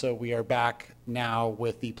 and so we are back now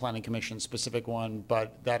with the Planning Commission specific one,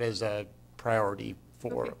 but that is a priority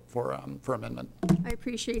for amendment. I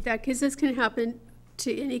appreciate that, because this can happen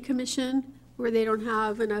to any commission where they don't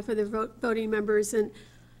have enough of the voting members, and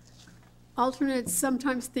alternates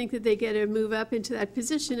sometimes think that they get to move up into that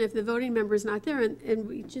position if the voting member is not there, and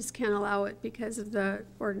we just can't allow it because of the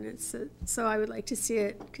ordinance. So I would like to see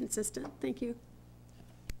it consistent. Thank you.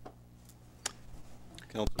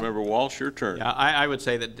 Councilmember Walsh, your turn. Yeah, I would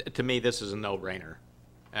say that to me this is a no-brainer,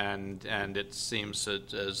 and it seems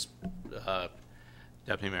that, as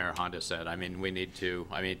Deputy Mayor Honda said, I mean, we need to,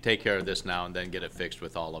 take care of this now and then get it fixed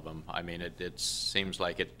with all of them. I mean, it seems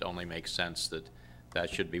like it only makes sense that that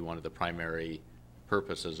should be one of the primary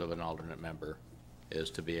purposes of an alternate member, is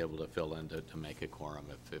to be able to fill in to make a quorum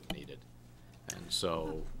if needed. And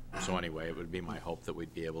so anyway, it would be my hope that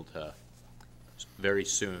we'd be able to very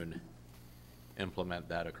soon implement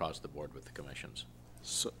that across the board with the commissions.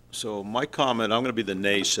 So my comment, I'm going to be the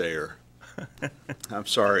naysayer. I'm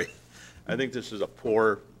sorry. I think this is a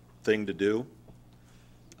poor thing to do.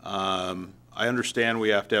 I understand we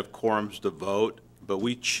have to have quorums to vote, but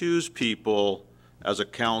we choose people as a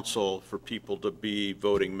council for people to be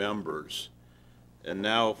voting members. And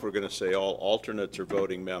now if we're going to say all alternates are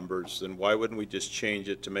voting members, then why wouldn't we just change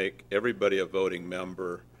it to make everybody a voting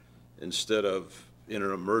member instead of in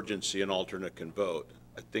an emergency an alternate can vote?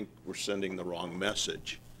 I think we're sending the wrong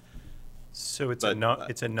message. So it's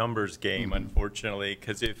a numbers game, unfortunately,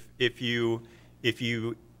 because if you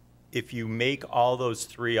make all those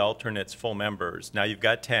 3 alternates full members, now you've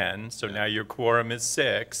got 10, so now your quorum is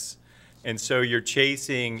 6, and so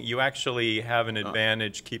you actually have an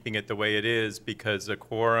advantage keeping it the way it is, because the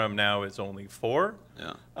quorum now is only 4,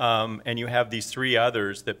 and you have these 3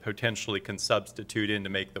 others that potentially can substitute in to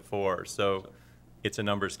make the 4. So it's a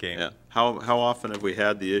numbers game. Yeah. How often have we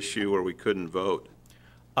had the issue where we couldn't vote?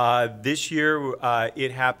 This year,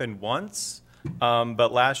 it happened once,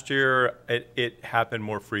 but last year it happened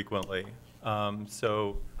more frequently.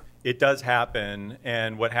 So it does happen,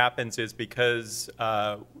 and what happens is because,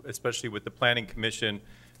 especially with the Planning Commission,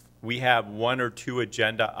 we have 1 or 2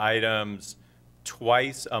 agenda items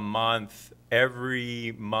twice a month,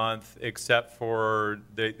 every month, except for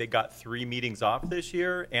they got 3 meetings off this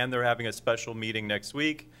year, and they're having a special meeting next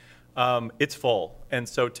week. It's full, and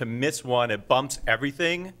so to miss one, it bumps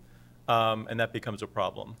everything, and that becomes a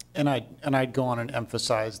problem. And I'd go on and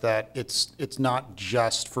emphasize that it's not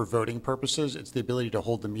just for voting purposes, it's the ability to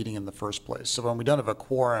hold the meeting in the first place. So when we don't have a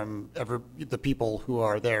quorum, the people who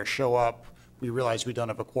are there show up, we realize we don't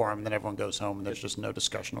have a quorum, and then everyone goes home, and there's just no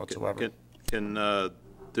discussion whatsoever.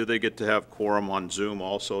 Do they get to have quorum on Zoom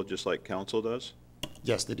also, just like council does?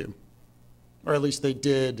 Yes, they do. Or at least they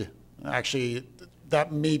did. Actually,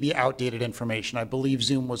 that may be outdated information. I believe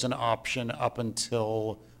Zoom was an option up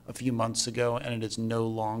until a few months ago, and it is no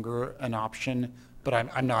longer an option, but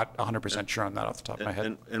I'm not 100% sure on that off the top of my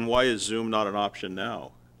head. And why is Zoom not an option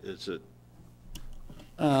now? Is it?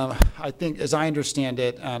 I think, as I understand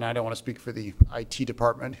it, and I don't want to speak for the IT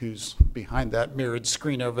department who's behind that mirrored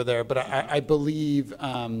screen over there, but I believe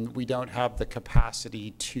we don't have the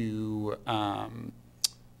capacity to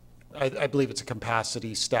I believe it's a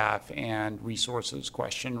capacity, staff, and resources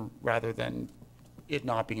question rather than it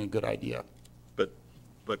not being a good idea.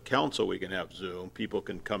 But council, we can have Zoom. People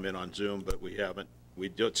can come in on Zoom, but we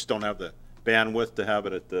just don't have the bandwidth to have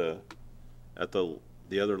it at the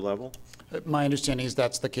other level? My understanding is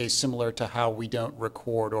that's the case, similar to how we don't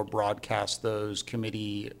record or broadcast those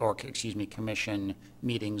commission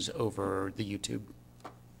meetings over the YouTube.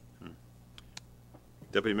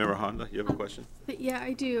 Deputy Member Honda, you have a question? Yeah,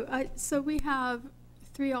 I do. So we have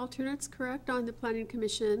 3 alternates, correct, on the planning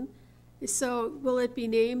commission. So will it be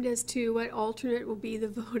named as to what alternate will be the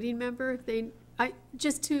voting member?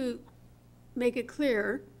 Just to make it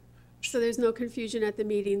clear, so there's no confusion at the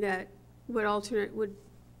meeting that what alternate would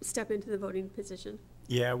step into the voting position.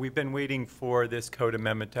 Yeah, we've been waiting for this code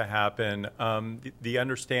amendment to happen. The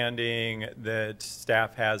understanding that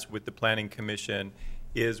staff has with the Planning Commission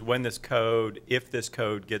is when this code, if this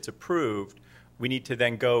code gets approved, we need to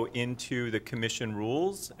then go into the commission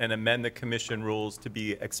rules and amend the commission rules to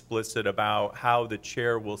be explicit about how the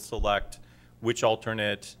chair will select which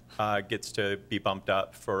alternate gets to be bumped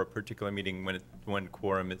up for a particular meeting when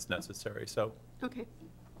quorum is necessary. So. Okay.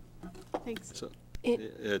 Thanks. So,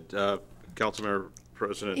 Councilmember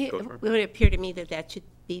President Kochmar? It would appear to me that that should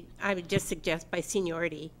be, I would just suggest by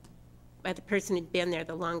seniority, by the person who'd been there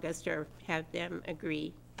the longest, or have them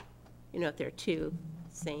agree, if they're 2,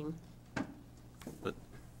 same. But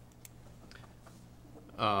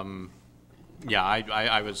yeah,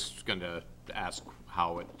 I was going to ask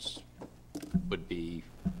how it would be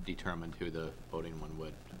determined who the voting one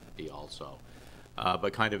would be also.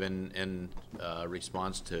 But kind of in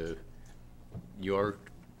response to your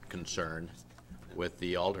concern with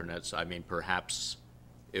the alternates, I mean, perhaps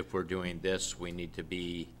if we're doing this, we need to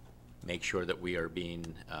make sure that we are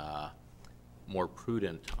being more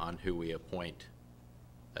prudent on who we appoint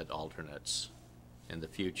as alternates in the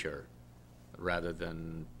future, rather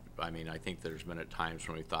than, I mean, I think there's been at times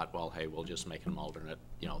when we thought, well, hey, we'll just make them alternate.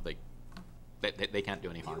 They can't do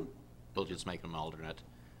any harm. We'll just make them alternate.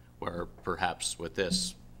 Where perhaps with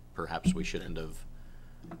this, perhaps we shouldn't have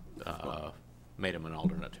made him an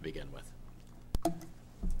alternate to begin with.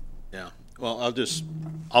 yeah, well,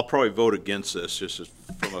 I'll probably vote against this, just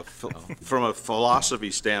from a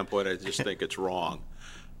philosophy standpoint. I just think it's wrong.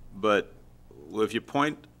 But if you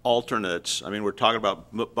appoint alternates, I mean, we're talking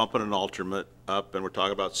about bumping an alternate up, and we're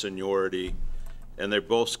talking about seniority, and they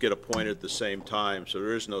both get appointed at the same time, so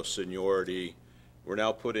there is no seniority. We're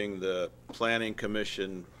now putting the planning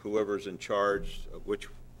commission, whoever's in charge of which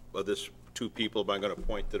of this 2 people am I going to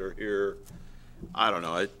appoint that are here. I don't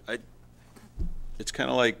know. It's kind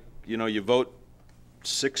of like, you vote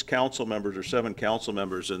 6 council members or 7 council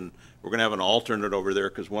members, and we're going to have an alternate over there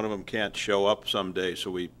because one of them can't show up someday,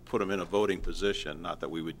 so we put them in a voting position. Not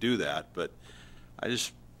that we would do that, but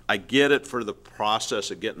I get it for the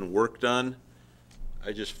process of getting work done.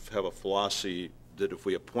 I just have a philosophy that if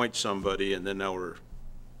we appoint somebody and then now we're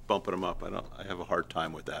bumping them up, I have a hard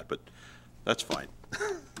time with that, but that's fine.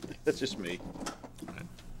 That's just me.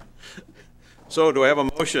 So do I have a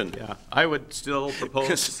motion? Yeah, I would still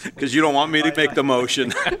propose. Because you don't want me to make the motion,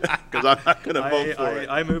 because I'm not going to vote for it.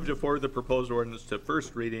 I move to forward the proposed ordinance to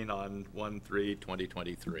first reading on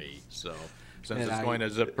 1/3/2023. So since it's going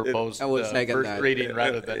as a proposed first reading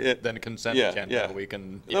rather than consent agenda, we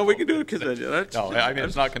can. No, we can do a consent agenda. No, I mean,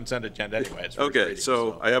 it's not consent agenda anyway. It's first Okay, reading,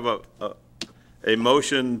 so I have a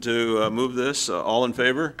motion to move this. All in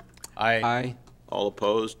favor? Aye. All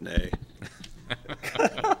opposed? Nay.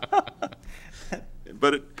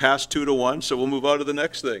 But it passed 2-1, so we'll move on to the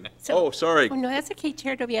next thing. Sorry. Oh, no, that's okay,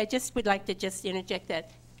 Chair Dobie. I just would like to interject that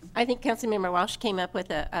I think Councilmember Walsh came up with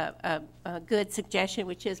a good suggestion,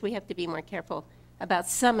 which is we have to be more careful about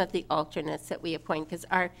some of the alternates that we appoint, because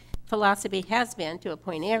our philosophy has been to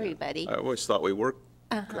appoint everybody. I always thought we worked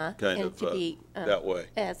kind of that way.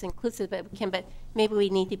 As inclusive as we can, but maybe we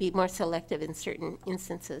need to be more selective in certain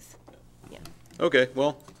instances. Yeah. Okay,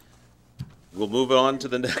 well, we'll move on to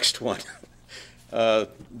the next one.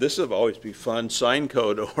 This will always be fun, sign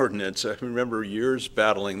code ordinance. I remember years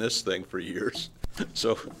battling this thing for years.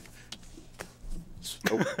 So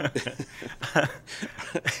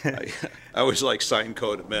I always like sign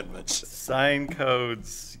code amendments. Sign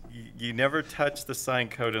codes, you never touch the sign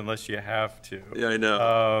code unless you have to. Yeah, I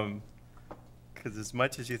know. Because as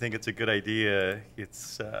much as you think it's a good idea,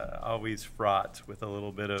 it's always fraught with a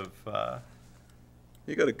little bit of...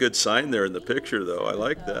 You got a good sign there in the picture, though. I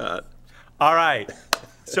like that. All right.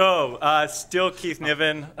 So, still Keith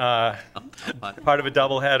Niven, part of a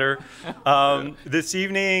doubleheader. This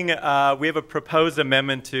evening, we have a proposed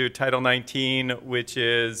amendment to Title 19, which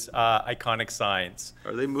is iconic signs.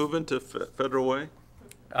 Are they moving to Federal Way?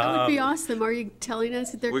 That would be awesome. Are you telling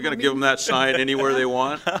us that they're We're going to coming? give them that sign anywhere they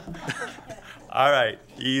want? All right,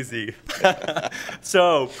 easy.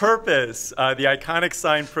 So, purpose. The iconic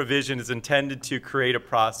sign provision is intended to create a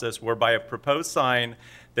process whereby a proposed sign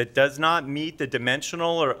that does not meet the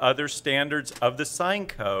dimensional or other standards of the sign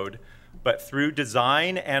code, but through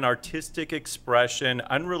design and artistic expression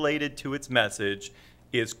unrelated to its message,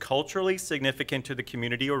 is culturally significant to the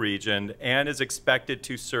community or region and is expected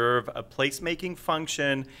to serve a placemaking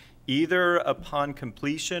function either upon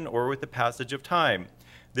completion or with the passage of time.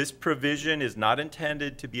 This provision is not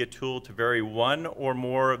intended to be a tool to vary one or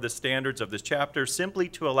more of the standards of this chapter, simply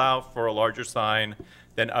to allow for a larger sign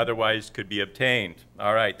than otherwise could be obtained.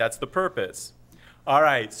 All right, that's the purpose. All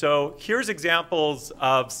right, so here's examples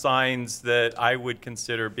of signs that I would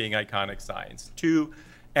consider being iconic signs.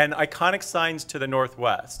 And iconic signs to the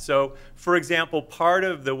northwest. So, for example, part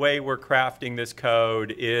of the way we're crafting this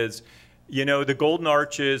code is, you know, the Golden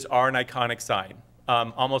Arches are an iconic sign.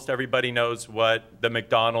 Almost everybody knows what the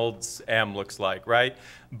McDonald's M looks like, right?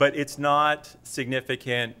 But it's not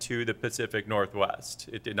significant to the Pacific Northwest.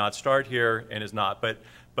 It did not start here and is not.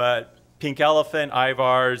 But Pink Elephant,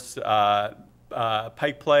 Ivar's,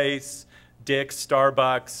 Pike Place, Dick's,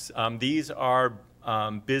 Starbucks, these are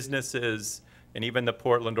businesses. And even the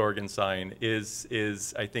Portland, Oregon sign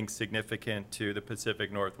is, I think, significant to the Pacific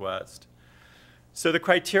Northwest. So the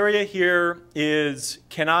criteria here is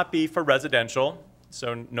cannot be for residential.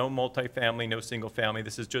 So no multifamily, no single family.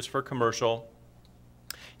 This is just for commercial.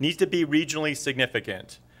 Needs to be regionally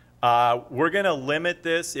significant. We're going to limit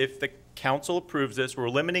this if the council approves this. We're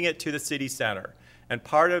limiting it to the city center. And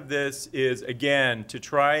part of this is, again, to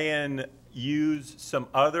try and use some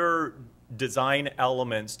other design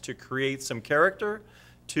elements to create some character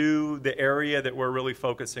to the area that we're really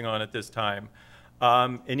focusing on at this time.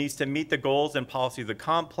 It needs to meet the goals and policies of the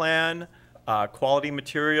comp plan, quality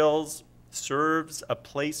materials, serves a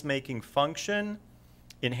placemaking function,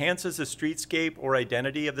 enhances the streetscape or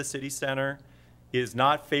identity of the city center, is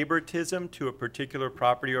not favoritism to a particular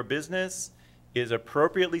property or business, is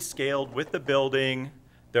appropriately scaled with the building,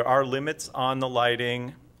 there are limits on the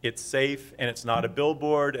lighting, it's safe, and it's not a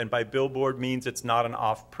billboard, and by billboard means it's not an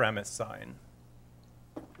off-premise sign.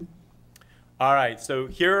 All right, so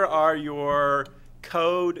here are your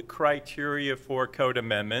code criteria for code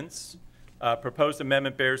amendments. Proposed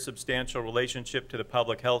amendment bears substantial relationship to the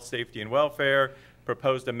public health, safety, and welfare.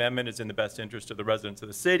 Proposed amendment is in the best interest of the residents of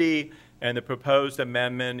the city, and the proposed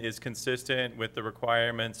amendment is consistent with the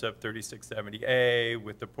requirements of 3670A,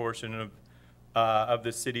 with the portion of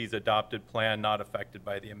the city's adopted plan not affected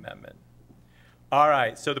by the amendment. All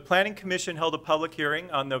right, so the Planning Commission held a public hearing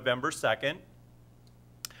on November 2nd.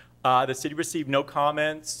 The city received no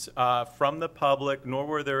comments from the public, nor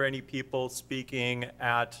were there any people speaking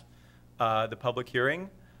at the public hearing.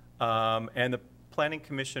 And the Planning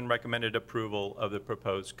Commission recommended approval of the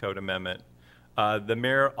proposed code amendment. The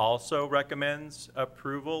mayor also recommends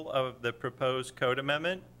approval of the proposed code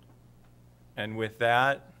amendment. And with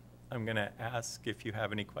that, I'm going to ask if you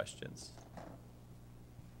have any questions.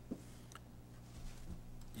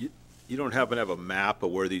 You don't happen to have a map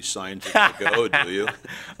of where these signs are going to go, do you?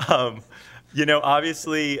 You know,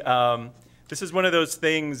 obviously, this is one of those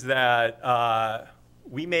things that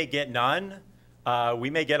we may get none, we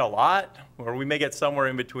may get a lot, or we may get somewhere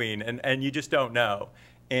in between, and you just don't know.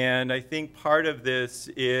 And I think part of this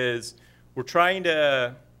is we're trying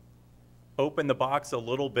to open the box a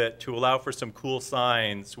little bit to allow for some cool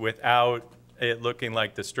signs without it looking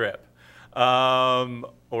like the Strip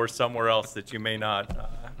or somewhere else that you may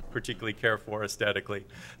not particularly care for aesthetically.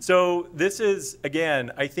 So this is,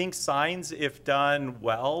 again, I think signs, if done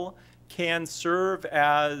well, can serve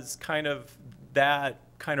as kind of that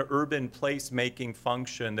kind of urban place-making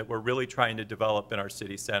function that we're really trying to develop in our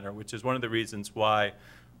city center, which is one of the reasons why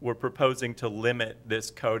we're proposing to limit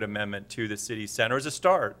this code amendment to the city center as a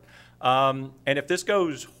start. And if this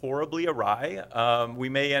goes horribly awry, we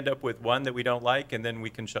may end up with one that we don't like, and then we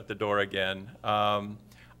can shut the door again.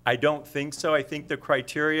 I don't think so. I think the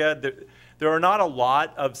criteria, there are not a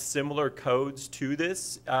lot of similar codes to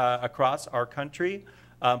this across our country,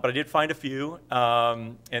 but I did find a few,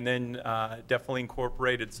 and then definitely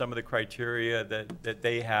incorporated some of the criteria that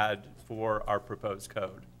they had for our proposed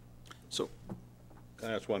code. So, can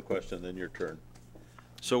I ask one question, then your turn?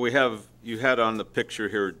 So you had on the picture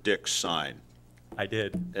here Dick's sign. I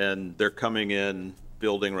did. And they're coming in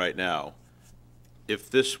building right now. If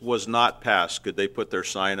this was not passed, could they put their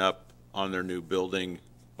sign up on their new building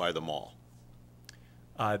by the mall?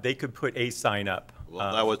 They could put a sign up.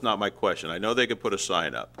 Well, that was not my question. I know they could put a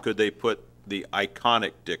sign up. Could they put the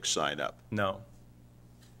iconic Dick's sign up? No.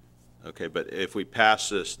 Okay, but if we pass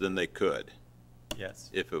this, then they could. Yes.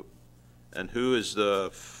 If it, and who is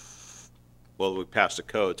the, well, we passed the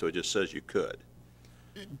code, so it just says you could.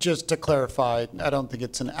 Just to clarify, I don't think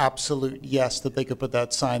it's an absolute yes that they could put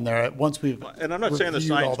that sign there. Once we've And I'm not saying the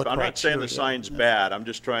reviewed all sign's, I'm not saying the criteria. sign's bad, I'm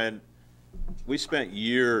just trying, we spent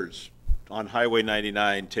years on Highway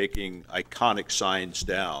 99 taking iconic signs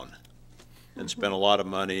down and spent a lot of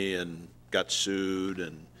money and got sued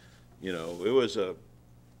and, you know, it was a,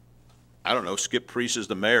 I don't know, Skip Priest is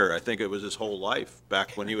the mayor, I think it was his whole life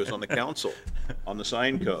back when he was on the council on the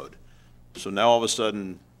sign code. So now all of a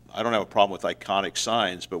sudden, I don't have a problem with iconic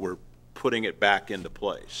signs, but we're putting it back into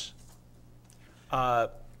place.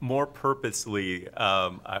 More purposely,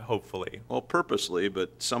 hopefully. Well, purposely,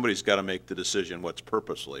 but somebody's got to make the decision what's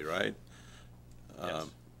purposely, right? Yes.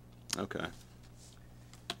 Okay.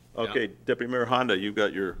 Okay, Deputy Mayor Honda, you've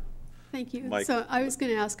got your, Thank you. Mike. So I was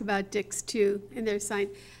going to ask about Dick's too, and their sign.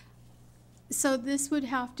 So this would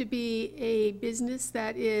have to be a business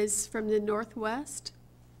that is from the Northwest,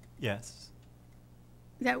 Yes.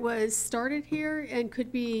 that was started here and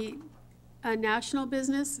could be a national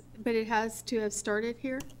business, but it has to have started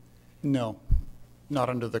here? No, not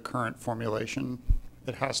under the current formulation.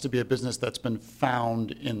 It has to be a business that's been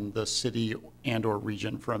found in the city and/or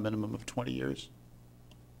region for a minimum of 20 years.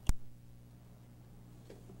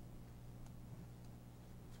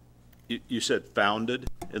 you said founded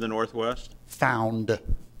in the Northwest? Found.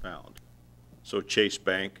 Found. So Chase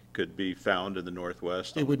Bank could be found in the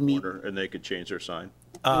Northwest on It would the meet- corner, and they could change their sign?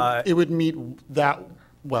 It would meet that,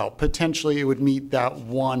 well, potentially it would meet that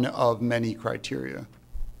one of many criteria.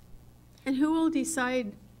 And who will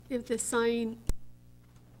decide if the sign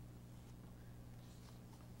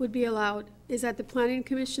would be allowed? Is that the planning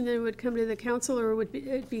commission that would come to the council, or would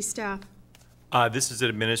it be staff? This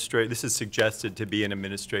is suggested to be an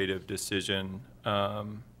administrative decision. I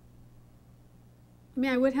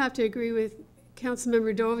mean, I would have to agree with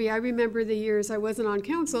Councilmember Dovey. I remember the years I wasn't on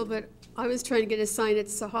council, but I was trying to get a sign at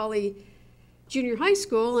Sahali Junior High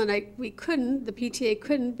School, and we couldn't, the PTA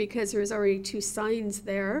couldn't, because there was already 2 signs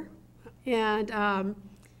there. And I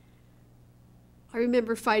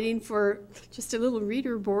remember fighting for just a little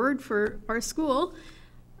reader board for our school.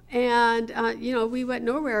 And, you know, we went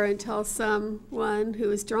nowhere until someone who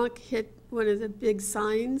was drunk hit one of the big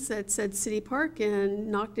signs that said City Park and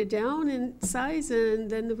knocked it down in size, and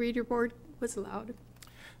then the reader board was allowed.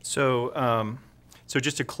 So, so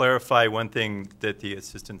just to clarify one thing that the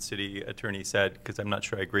Assistant City Attorney said, because I'm not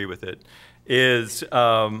sure I agree with it, is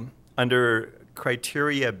under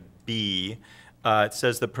criteria B, it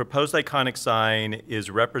says the proposed iconic sign is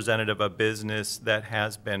representative of business that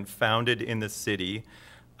has been founded in the city,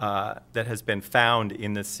 that has been found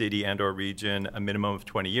in the city and/or region a minimum of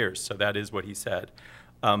 20 years. So that is what he said.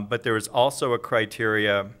 But there is also a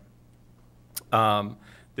criteria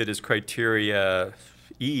that is criteria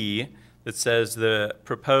E that says the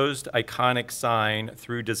proposed iconic sign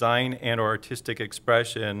through design and/or artistic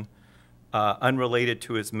expression unrelated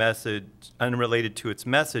to its message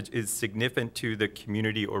is significant to the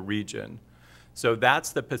community or region. So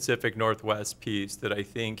that's the Pacific Northwest piece that I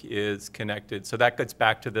think is connected. So that gets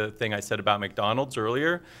back to the thing I said about McDonald's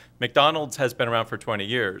earlier. McDonald's has been around for 20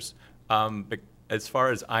 years. But as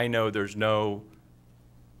far as I know, there's no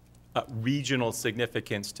regional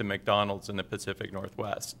significance to McDonald's in the Pacific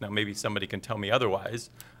Northwest. Now, maybe somebody can tell me otherwise,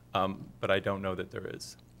 but I don't know that there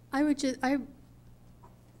is.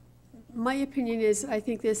 My opinion is, I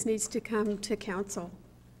think this needs to come to council.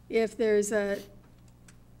 If there's a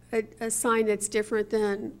sign that's different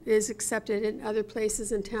than is accepted in other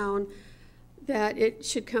places in town, that it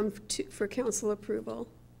should come for council approval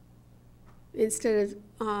instead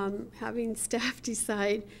of having staff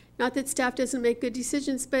decide. Not that staff doesn't make good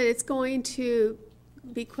decisions, but it's going to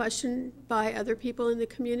be questioned by other people in the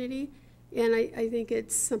community, and I think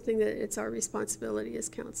it's something that it's our responsibility as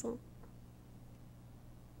council.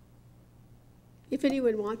 If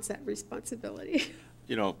anyone wants that responsibility.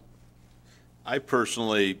 You know, I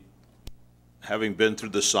personally, having been through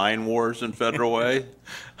the sign wars in Federal Way,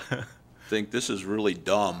 think this is really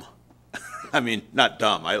dumb. I mean, not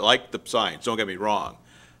dumb. I like the signs, don't get me wrong.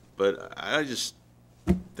 But I just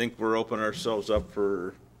think we're opening ourselves up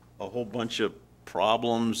for a whole bunch of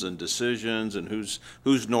problems and decisions and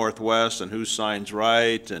who's Northwest and whose sign's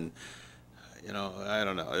right. And, you know, I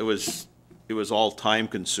don't know. It was all time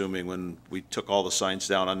consuming when we took all the signs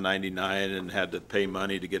down on 99 and had to pay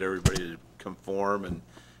money to get everybody to conform, and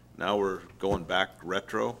now we're going back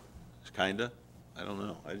retro, kinda. I don't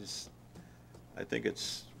know. I think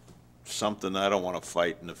it's something I don't want to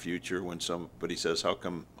fight in the future when somebody says, how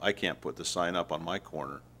come I can't put the sign up on my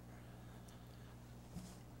corner?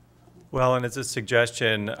 Well, and as a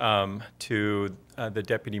suggestion to the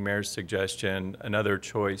deputy mayor's suggestion, another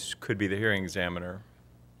choice could be the hearing examiner.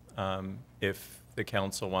 If the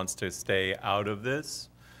council wants to stay out of this,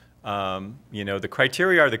 you know, the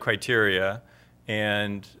criteria are the criteria,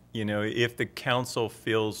 and you know, if the council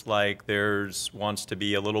feels like wants to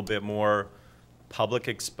be a little bit more public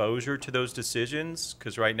exposure to those decisions,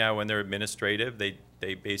 because right now when they're administrative,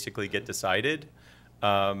 they basically get decided.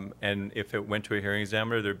 And if it went to a hearing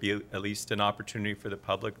examiner, there'd be at least an opportunity for the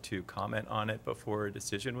public to comment on it before a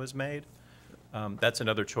decision was made. That's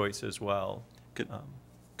another choice as well.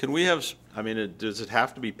 Can we have, I mean, does it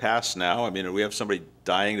have to be passed now? I mean, do we have somebody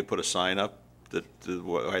dying to put a sign up that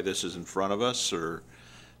why this is in front of us, or?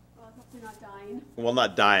 Well, hopefully not dying. Well,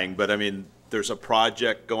 not dying, but I mean, there's a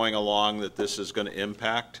project going along that this is going to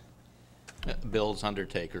impact? Bill's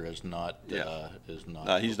undertaker is not, He's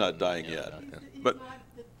not dying yet. He's But, not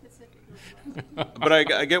the Pacific but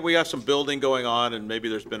I get we have some building going on, and maybe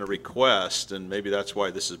there's been a request, and maybe that's why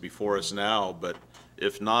this is before us now, but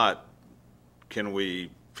if not, can we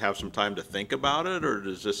have some time to think about it, or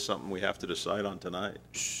is this something we have to decide on tonight?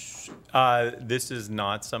 This is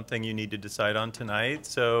not something you need to decide on tonight,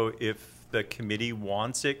 so if the committee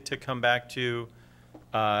wants it to come back to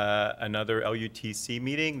another LUTC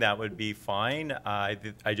meeting, that would be fine. I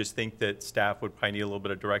just think that staff would probably need a little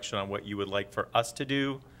bit of direction on what you would like for us to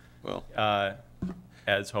do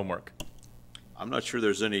as homework. I'm not sure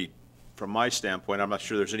there's any, from my standpoint, I'm not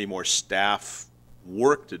sure there's any more staff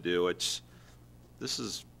work to do. This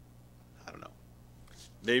is, I don't know,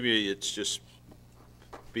 maybe it's just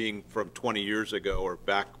being from 20 years ago or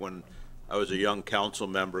back when I was a young council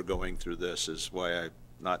member going through this is why I'm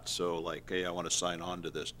not so like, hey, I want to sign on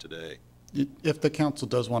to this today. If the council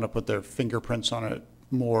does want to put their fingerprints on it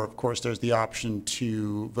more, of course, there's the option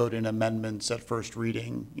to vote in amendments at first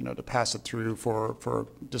reading, you know, to pass it through for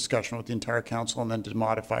discussion with the entire council and then to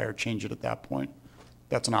modify or change it at that point.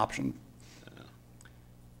 That's an option.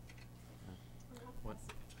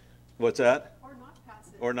 What's that? Or not pass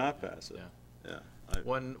it. Or not pass it. Yeah.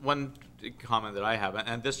 One comment that I have,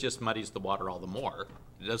 and this just muddies the water all the more.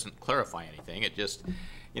 It doesn't clarify anything. It just,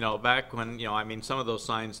 you know, back when, you know, I mean, some of those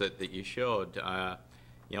signs that you showed,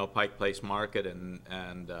 you know, Pike Place Market and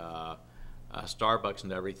Starbucks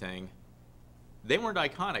and everything, they weren't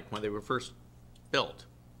iconic when they were first built,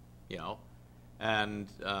 you know, and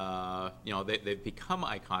you know, they've become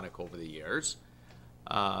iconic over the years.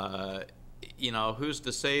 You know, who's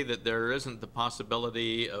to say that there isn't the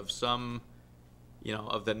possibility of some, you know,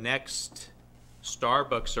 of the next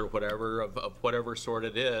Starbucks or whatever, of whatever sort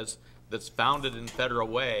it is, that's founded in Federal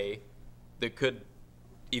Way, that could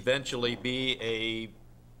eventually be a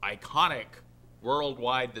iconic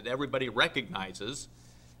worldwide that everybody recognizes,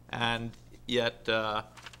 and yet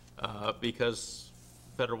because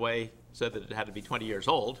Federal Way said that it had to be 20 years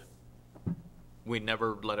old, we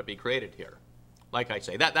never let it be created here. Like I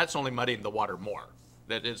say, that's only muddying the water more.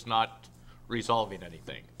 That is not resolving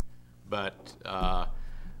anything, but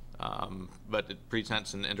it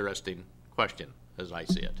presents an interesting question as I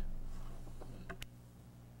see it.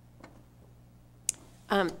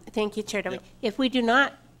 Thank you, Chair. If we do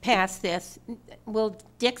not pass this, will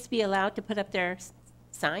Dick's be allowed to put up their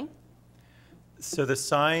sign? So the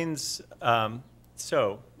signs,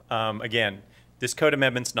 again, this code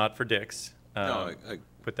amendment's not for Dick's. No,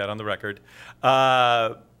 put that on the record.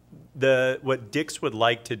 What Dick's would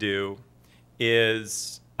like to do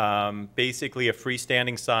is basically a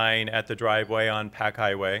freestanding sign at the driveway on Pack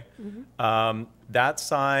Highway. Mm-hmm. That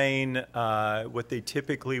sign, what they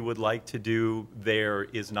typically would like to do there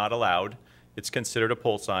is not allowed. It's considered a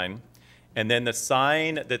pole sign. And then the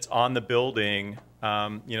sign that's on the building,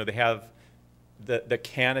 you know, they have the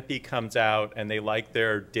canopy comes out and they like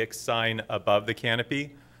their Dick's sign above the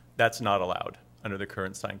canopy. That's not allowed under the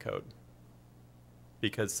current sign code,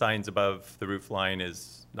 because signs above the roof line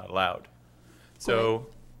is not allowed. So,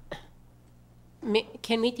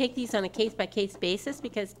 can we take these on a case-by-case basis?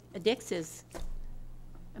 Because Dick's is,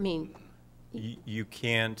 I mean, you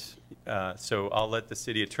can't. So I'll let the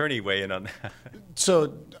city attorney weigh in on that.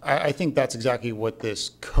 So I think that's exactly what this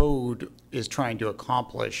code is trying to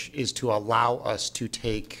accomplish, is to allow us to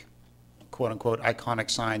take quote-unquote iconic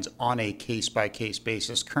signs on a case-by-case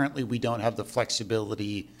basis. Currently, we don't have the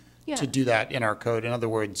flexibility to do that in our code. In other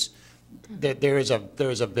words, there is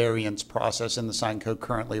a variance process in the sign code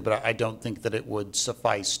currently, but I don't think that it would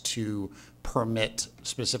suffice to permit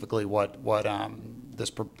specifically what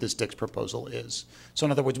this Dick's proposal is. So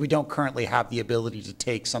in other words, we don't currently have the ability to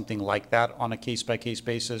take something like that on a case-by-case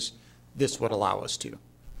basis. This would allow us to.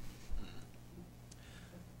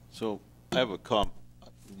 So I have a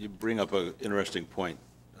you bring up an interesting point,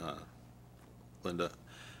 Linda.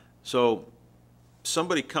 So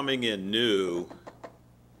somebody coming in new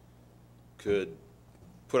could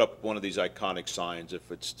put up one of these iconic signs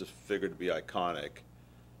if it's figured to be iconic.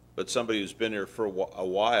 But somebody who's been here for a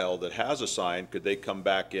while that has a sign, could they come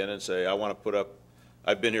back in and say, I want to put up,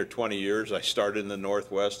 I've been here 20 years, I started in the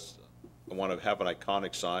Northwest, I want to have an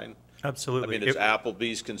iconic sign? Absolutely. I mean, is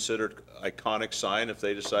Applebee's considered iconic sign if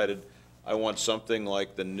they decided, I want something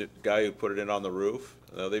like the new guy who put it in on the roof?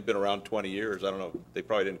 They've been around 20 years. I don't know, they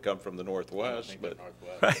probably didn't come from the Northwest, but,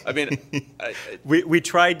 I mean. We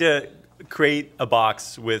tried to create a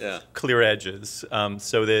box with Yeah. clear edges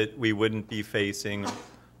so that we wouldn't be facing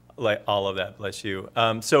like all of that, bless you.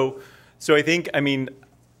 So I think, I mean,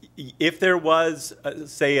 if there was,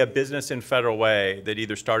 say, a business in Federal Way that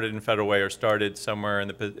either started in Federal Way or started somewhere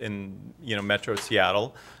in Metro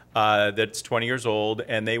Seattle that's 20 years old,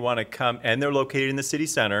 and they want to come, and they're located in the city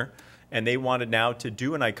center, and they wanted now to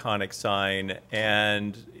do an iconic sign,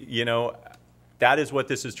 and that is what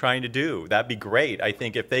this is trying to do. That'd be great. I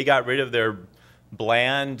think if they got rid of their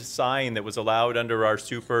bland sign that was allowed under our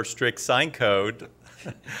super strict sign code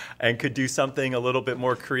and could do something a little bit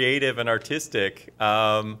more creative and artistic,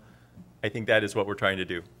 I think that is what we're trying to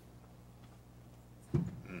do.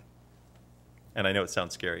 And I know it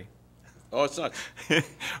sounds scary. Oh, it's not.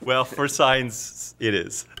 Well, for signs, it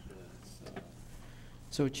is.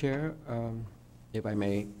 So, Chair, if I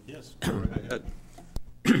may. Yes, go right ahead.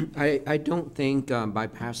 I don't think by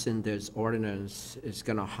passing this ordinance is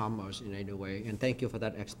going to harm us in any way, and thank you for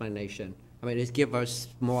that explanation. I mean, it gives us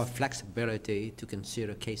more flexibility to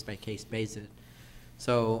consider case-by-case basis.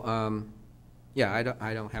 So, yeah,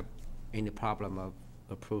 I don't have any problem of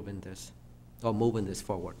approving this or moving this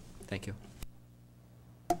forward. Thank you.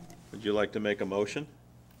 Would you like to make a motion?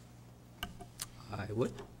 I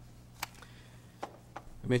would.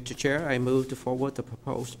 Mr. Chair, I move to forward the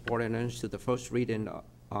proposed ordinance to the first reading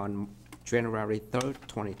on January 3rd,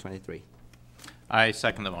 2023. I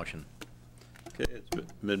second the motion. Okay,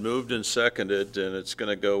 it's been moved and seconded, and it's going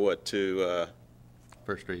to go, what, to?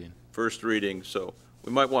 First reading. First reading, so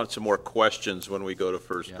we might want some more questions when we go to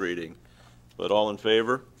first reading. But all in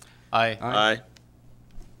favor? Aye. Aye.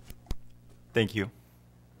 Thank you.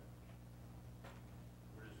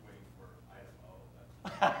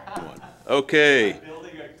 Okay.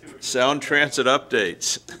 Sound transit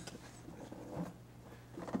updates.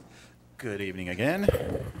 Good evening again.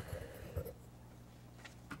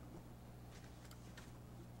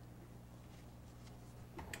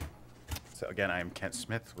 So again, I am Kent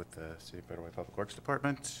Smith with the City of Federal Way Public Works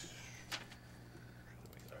Department.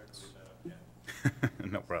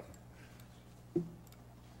 No problem.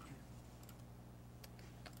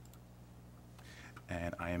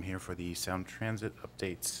 And I am here for the Sound Transit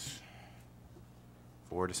updates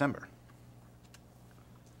for December.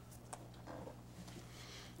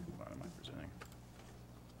 What am I presenting?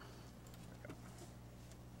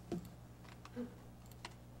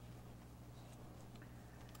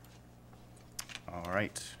 All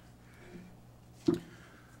right.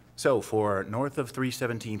 So for north of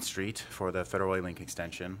 317th Street for the Federal Way Link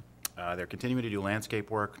extension, they're continuing to do landscape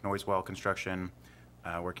work, noise wall construction,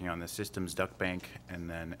 working on the systems duct bank, and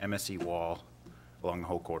then MSE wall along the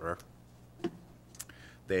whole corridor.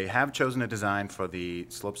 They have chosen a design for the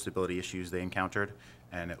slope stability issues they encountered,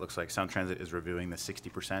 and it looks like Sound Transit is reviewing the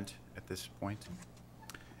 60% at this point.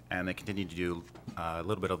 And they continue to do a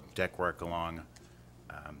little bit of deck work along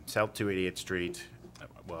South 288th Street,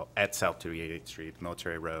 well, at South 288th Street,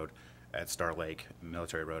 Military Road, at Star Lake,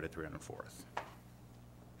 Military Road at 304th.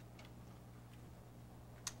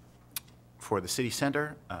 For the city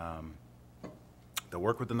center, the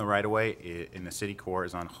work within the right-of-way in the city core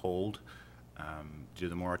is on hold due to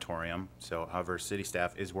the moratorium. So, however, city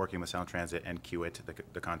staff is working with Sound Transit and Kiewit,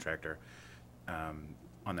 the contractor,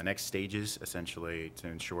 on the next stages, essentially, to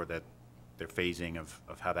ensure that their phasing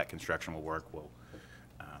of how that construction will work will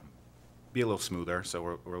be a little smoother.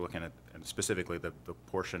 So we're looking at specifically the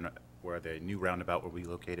portion where the new roundabout will be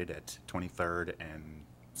located at 23rd and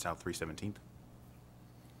South 317th.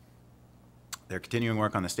 They're continuing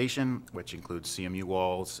work on the station, which includes CMU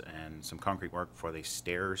walls and some concrete work for the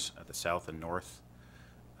stairs at the south and north.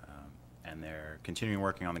 And they're continuing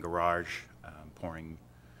working on the garage, pouring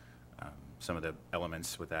some of the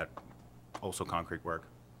elements with that, also concrete work.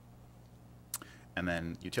 And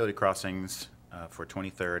then utility crossings for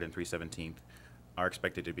 23rd and 317th are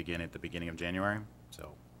expected to begin at the beginning of January,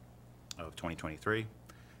 so of 2023.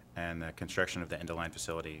 And the construction of the end-of-line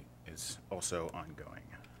facility is also ongoing.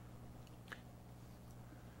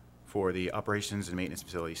 For the operations and maintenance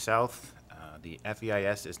facility south, the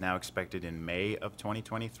FEIS is now expected in May of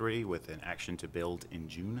 2023 with an action to build in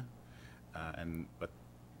June. but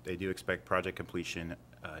they do expect project completion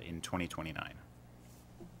in 2029.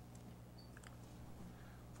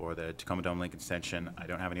 For the Tacoma Dome Link extension, I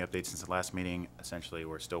don't have any updates since the last meeting. Essentially,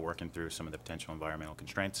 we're still working through some of the potential environmental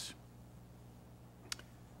constraints,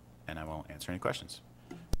 and I won't answer any questions.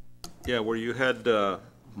 Yeah, where you had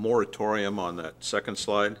moratorium on that second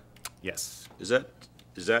slide, Yes. is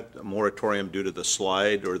that a moratorium due to the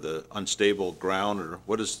slide or the unstable ground, or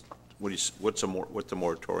what's a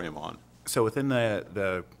moratorium on? So within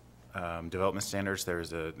the development standards,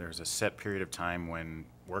 there's a set period of time when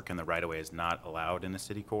work in the right-of-way is not allowed in the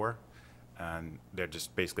city core, and they're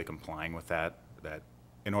just basically complying with that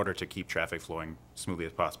in order to keep traffic flowing smoothly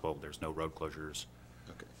as possible, there's no road closures.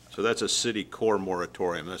 Okay, so that's a city core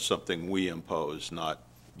moratorium. That's something we impose, not.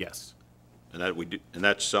 Yes. And that we do, and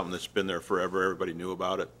that's something that's been there forever. Everybody knew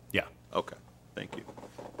about it. Yeah. Okay. Thank you.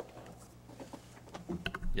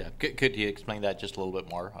 Yeah, could you explain that just a little bit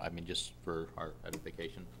more? I mean, just for our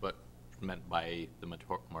edification, what meant by the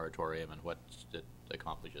moratorium and what it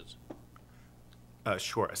accomplishes?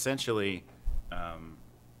 Sure. Essentially,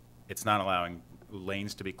 it's not allowing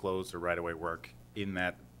lanes to be closed or right-of-way work in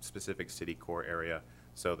that specific city core area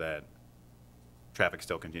so that traffic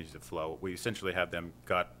still continues to flow. We essentially have them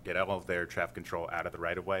get all of their traffic control out of the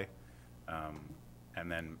right-of-way, and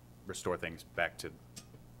then restore things back to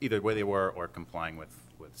either where they were or complying with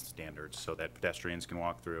standards so that pedestrians can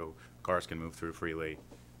walk through, cars can move through freely.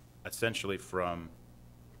 Essentially from,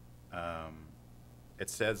 it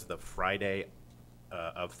says the Friday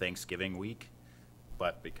of Thanksgiving week,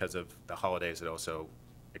 but because of the holidays,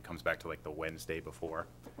 it comes back to like the Wednesday before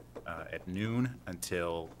at noon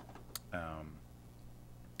until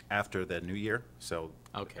after the New Year. So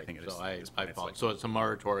okay, I think it so is, I follow. So it's a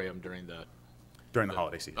moratorium during the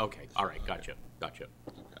holiday season. Okay, all right, gotcha.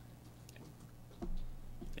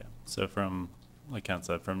 Yeah, so from, like Ken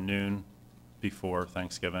said, from noon before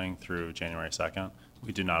Thanksgiving through January 2nd,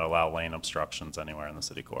 we do not allow lane obstructions anywhere in the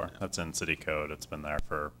city core. That's in city code. It's been there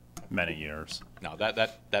for many years. No,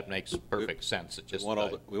 that makes perfect sense. It just,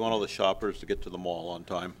 we want all the shoppers to get to the mall on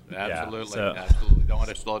time. Absolutely, so- absolutely. Don't want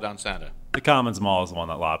to slow down Santa. The Commons Mall is the one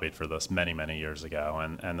that lobbied for this many, many years ago,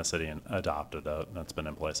 and the city adopted it, and it's been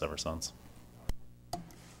in place ever since.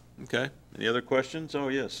 Okay. Any other questions? Oh,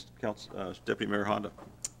 yes. Deputy Mayor Honda.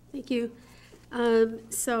 Thank you.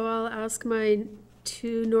 So I'll ask my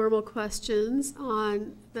two normal questions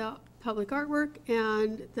on the public artwork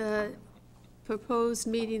and the proposed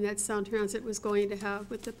meeting that Sound Transit was going to have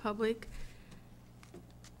with the public.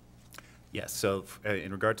 Yes, so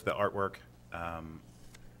in regard to the artwork,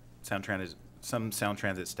 some Sound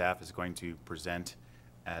Transit staff is going to present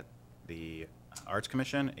at the Arts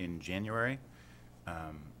Commission in January.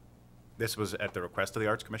 This was at the request of the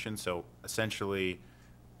Arts Commission, so essentially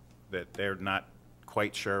that they're not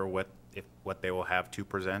quite sure what they will have to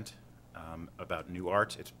present about new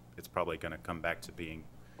art. It's probably going to come back to being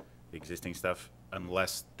the existing stuff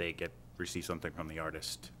unless they receive something from the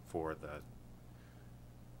artist for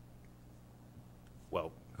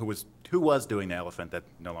who was doing the elephant that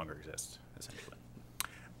no longer exists, essentially.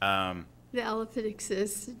 The elephant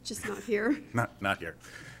exists, just not here. Not here.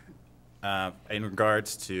 In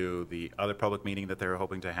regards to the other public meeting that they're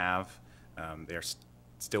hoping to have, they're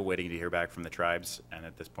still waiting to hear back from the tribes, and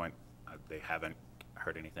at this point, they haven't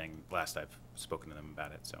heard anything last I've spoken to them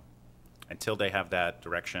about it. So until they have that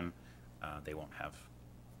direction, they won't have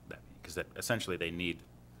that, because essentially they need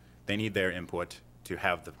their input to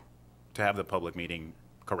have the public meeting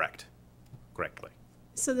correctly.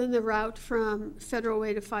 So then the route from Federal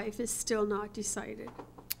Way to Fife is still not decided?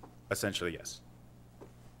 Essentially, yes.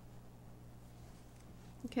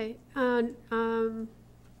 Okay, and, all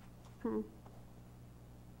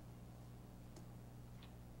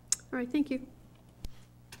right, thank you.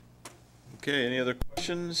 Okay, any other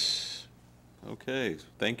questions? Okay,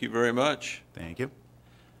 thank you very much. Thank you.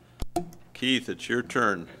 Keith, it's your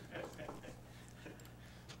turn.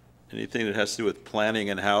 Anything that has to do with planning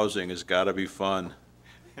and housing has got to be fun,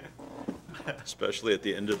 especially at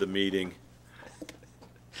the end of the meeting.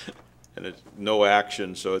 And it's no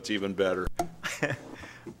action, so it's even better.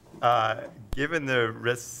 Given the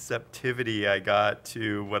receptivity I got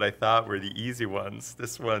to what I thought were the easy ones,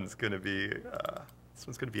 this one's going to be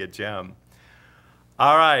a gem.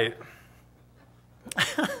 All right.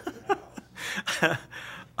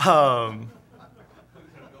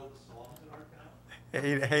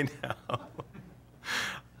 Hey now.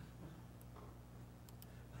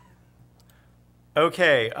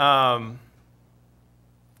 Okay. I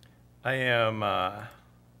am.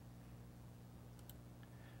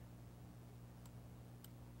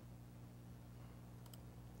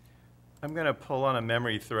 I'm going to pull on a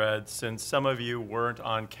memory thread since some of you weren't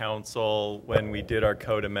on council when we did our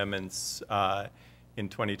code amendments in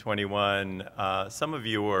 2021. Some of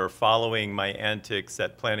you were following my antics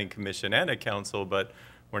at Planning Commission and at council, but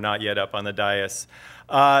we're not yet up on the dais.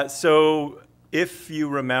 So if you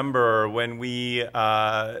remember, when we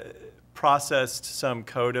processed some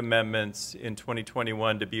code amendments in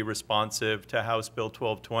 2021 to be responsive to House Bill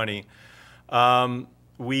 1220,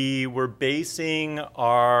 we were basing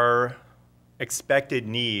our expected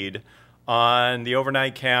need on the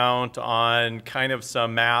overnight count, on kind of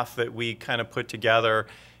some math that we kind of put together.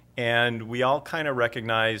 And we all kind of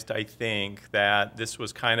recognized, I think, that this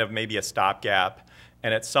was kind of maybe a stopgap.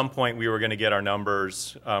 And at some point, we were going to get our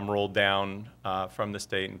numbers rolled down from the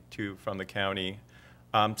state to from the county.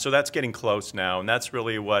 So that's getting close now. And that's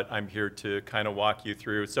really what I'm here to kind of walk you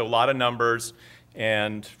through. So a lot of numbers.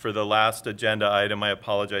 And for the last agenda item, I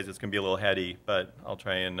apologize, it's going to be a little heady, but I'll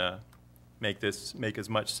try and make as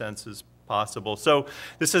much sense as possible. So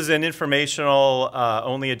this is an informational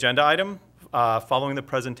only agenda item. Following the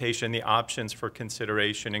presentation, the options for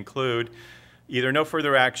consideration include either no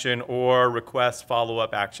further action or request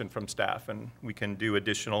follow-up action from staff, and we can do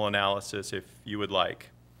additional analysis if you would like.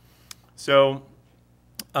 So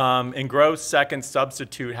engross second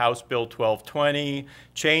substitute House Bill 1220,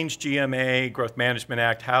 change GMA, Growth Management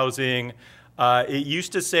Act housing. It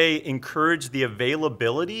used to say encourage the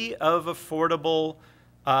availability of affordable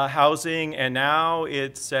housing, and now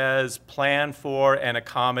it says plan for and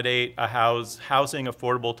accommodate a housing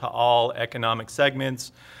affordable to all economic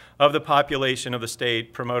segments of the population of the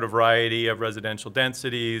state, promote a variety of residential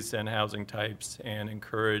densities and housing types, and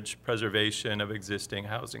encourage preservation of existing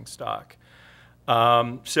housing stock.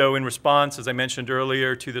 So in response, as I mentioned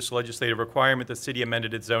earlier, to this legislative requirement, the city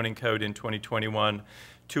amended its zoning code in 2021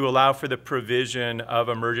 to allow for the provision of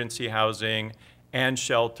emergency housing and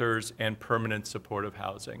shelters and permanent supportive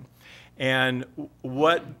housing. And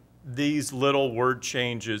what these little word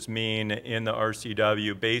changes mean in the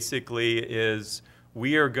RCW basically is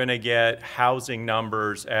we are going to get housing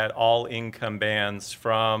numbers at all income bands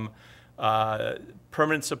from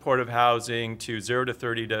permanent supportive housing to 0 to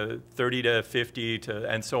 30 to 30 to 50 to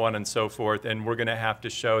and so on and so forth. And we're going to have to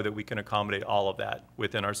show that we can accommodate all of that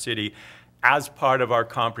within our city as part of our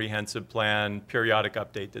comprehensive plan periodic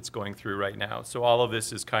update that's going through right now. So all of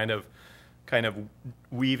this is kind of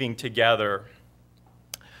weaving together.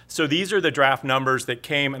 So these are the draft numbers that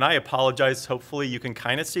came, and I apologize. Hopefully you can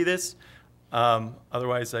kind of see this.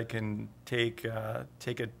 Otherwise, I can take a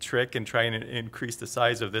trick and try and increase the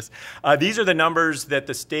size of this. These are the numbers that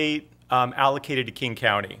the state allocated to King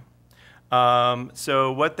County.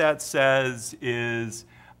 So what that says is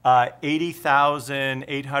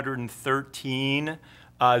 80,813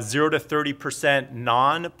 0 to 30%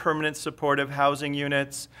 non-permanent supportive housing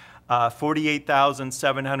units,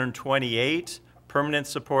 48,728 permanent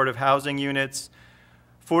supportive housing units,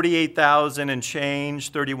 48,000 and change,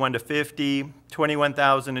 31 to 50,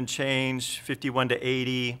 21,000 and change, 51 to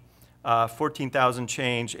 80, 14,000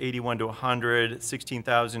 change, 81 to 100,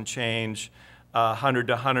 16,000 change, 100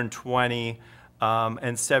 to 120,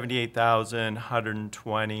 and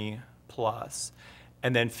 78,120 plus.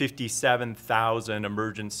 And then 57,000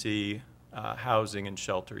 emergency housing and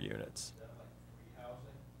shelter units.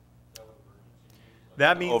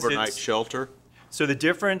 That means overnight shelter? So the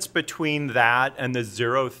difference between that and the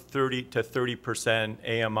 0 to 30%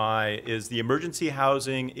 AMI is the emergency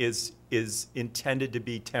housing is intended to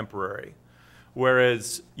be temporary,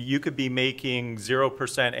 whereas you could be making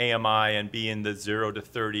 0% AMI and be in the 0 to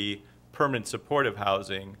 30 permanent supportive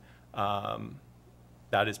housing.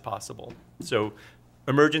 That is possible. So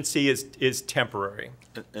emergency is temporary.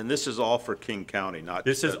 And this is all for King County, not...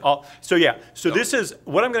 This is all, so yeah. So this is,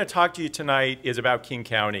 what I'm going to talk to you tonight is about King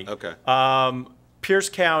County. Okay. Pierce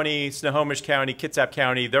County, Snohomish County, Kitsap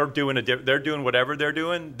County, they're doing whatever they're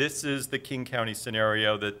doing. This is the King County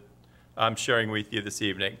scenario that I'm sharing with you this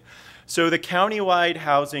evening. So the countywide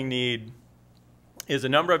housing need is a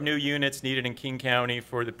number of new units needed in King County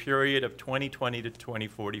for the period of 2020 to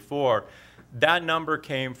 2044. That number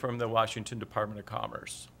came from the Washington Department of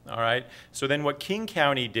Commerce, all right? So then what King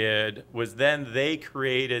County did was then they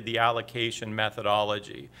created the allocation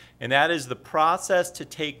methodology. And that is the process to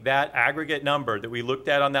take that aggregate number that we looked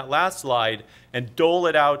at on that last slide and dole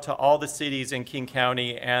it out to all the cities in King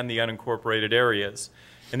County and the unincorporated areas.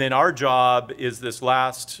 And then our job is this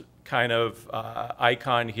last kind of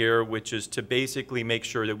icon here, which is to basically make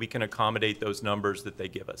sure that we can accommodate those numbers that they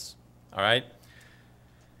give us, all right?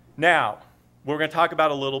 Now, what we're going to talk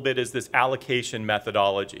about a little bit is this allocation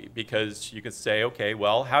methodology, because you can say, okay,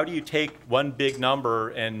 well, how do you take one big number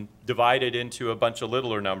and divide it into a bunch of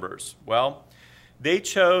littler numbers? Well, they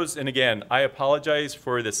chose, and again, I apologize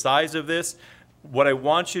for the size of this. What I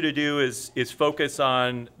want you to do is focus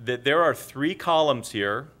on that there are 3 columns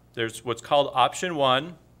here. There's what's called option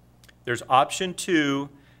 1, there's option 2,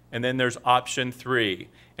 and then there's option 3.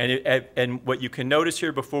 And what you can notice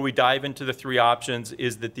here before we dive into the 3 options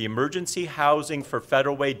is that the emergency housing for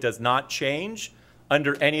Federal Way does not change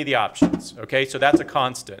under any of the options, okay? So that's a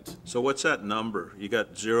constant. So what's that number? You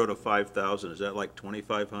got 0 to 5,000, is that like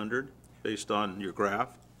 2,500 based on your graph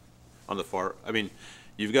on the far, I mean,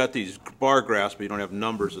 you've got these bar graphs, but you don't have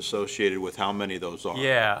numbers associated with how many those are.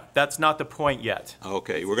 Yeah, that's not the point yet.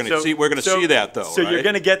 Okay, we're gonna see that though, So right? we're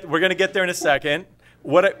gonna get there in a second.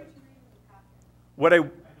 What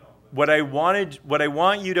I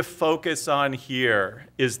want you to focus on here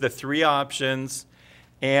is the 3 options,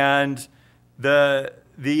 and the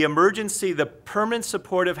emergency, the permanent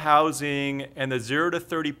supportive housing, and the 0 to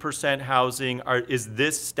 30% housing is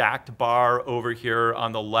this stacked bar over here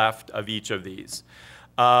on the left of each of these.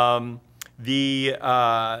 And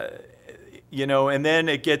then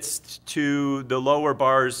it gets to the lower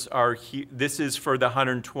bars this is for the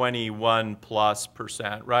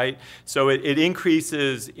 121+%, right? So it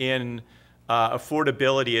increases in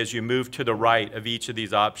affordability as you move to the right of each of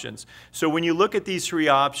these options. So when you look at these 3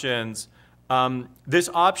 options, this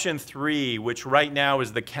option 3, which right now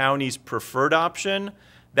is the county's preferred option,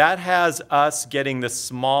 that has us getting the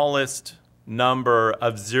smallest number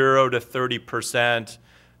of 0 to 30%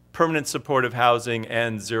 permanent supportive housing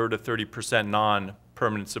and 0 to 30%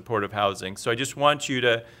 non-permanent supportive housing. So I just want you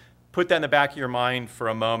to put that in the back of your mind for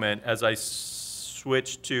a moment as I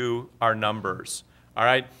switch to our numbers. All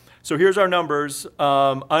right, so here's our numbers.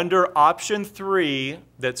 Under option 3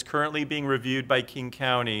 that's currently being reviewed by King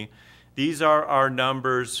County, these are our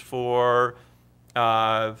numbers for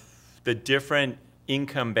the different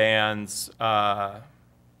income bands. And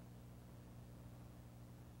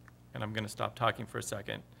I'm going to stop talking for a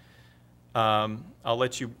second.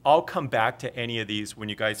 I'll come back to any of these when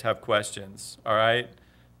you guys have questions, all right?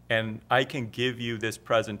 And I can give you this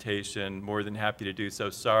presentation, more than happy to do so.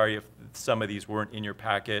 Sorry if some of these weren't in your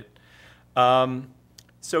packet.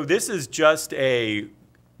 So this is just a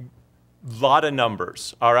lot of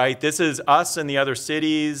numbers, all right? This is us and the other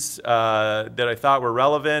cities that I thought were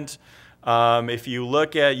relevant. If you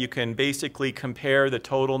look at, you can basically compare the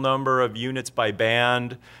total number of units by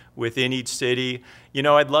band within each city. You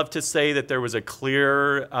know, I'd love to say that there was a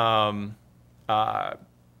clear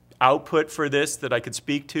output for this that I could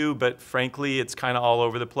speak to, but frankly, it's kind of all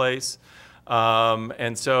over the place.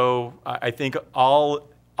 And so I think all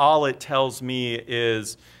it tells me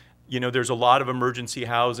is, you know, there's a lot of emergency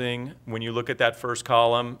housing when you look at that first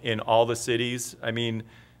column in all the cities. I mean,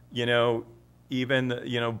 you know, even,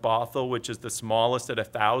 you know, Bothell, which is the smallest at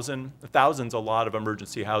 1,000, 1,000's a lot of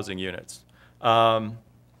emergency housing units.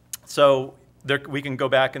 So we can go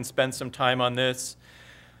back and spend some time on this.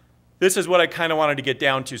 This is what I kind of wanted to get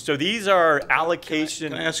down to. So these are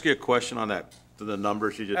allocation. Can I ask you a question on that, the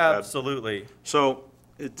numbers you just had? Absolutely. So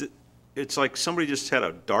it's like somebody just had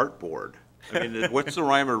a dartboard. I mean, what's the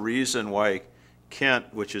rhyme or reason why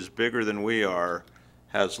Kent, which is bigger than we are,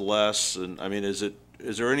 has less? And I mean, is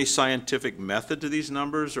there any scientific method to these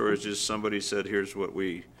numbers, or is just somebody said, here's what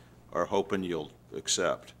we are hoping you'll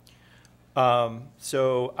accept?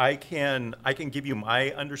 So I can give you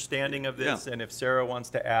my understanding of this, yeah. And if Sarah wants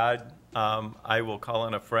to add, I will call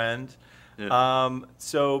in a friend. Yeah.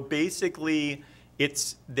 So basically,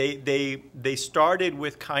 they started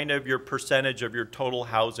with kind of your percentage of your total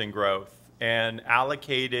housing growth and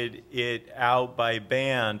allocated it out by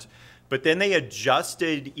band, but then they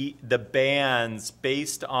adjusted the bands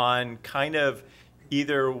based on kind of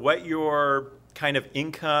either what your kind of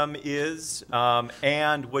income is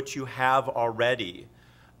and what you have already.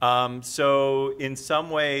 So in some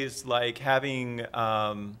ways, like having,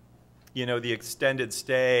 you know, the extended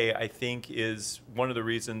stay, I think is one of the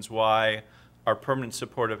reasons why our permanent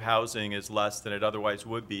supportive housing is less than it otherwise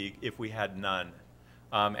would be if we had none,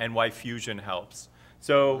 and why fusion helps.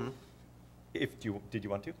 So did you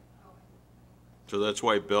want to? So that's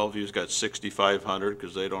why Bellevue's got 6,500,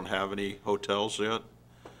 because they don't have any hotels yet?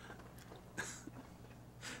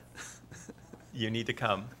 You need to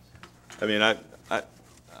come. I mean,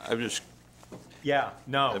 I'm just. Yeah,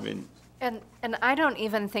 no. I mean. And I don't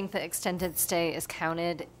even think the extended stay is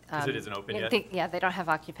counted. Because it isn't open yet? Yeah, they don't have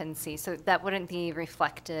occupancy, so that wouldn't be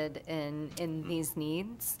reflected in these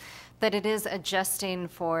needs. That it is adjusting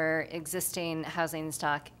for existing housing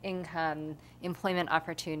stock, income, employment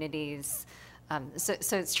opportunities, So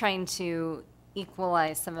it's trying to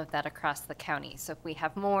equalize some of that across the county. So if we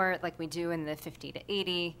have more, like we do in the 50 to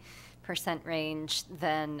 80% range,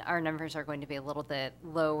 then our numbers are going to be a little bit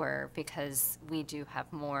lower because we do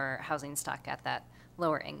have more housing stock at that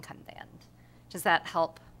lower income band. Does that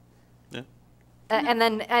help? Yeah. And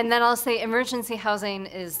then I'll say emergency housing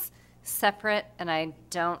is separate, and I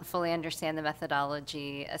don't fully understand the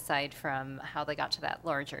methodology aside from how they got to that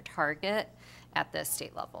larger target at the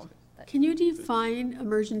state level. But Can you define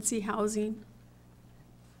emergency housing?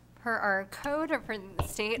 per our code or for the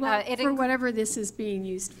state? Well, It for inc- whatever this is being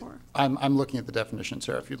used for. I'm looking at the definition,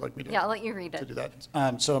 Sarah, if you'd like me to. Yeah, I'll let you read To it. do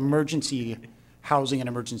that. So emergency housing and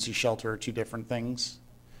emergency shelter are two different things.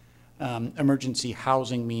 Emergency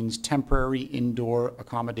housing means temporary indoor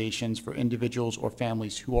accommodations for individuals or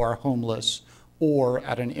families who are homeless or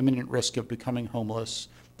at an imminent risk of becoming homeless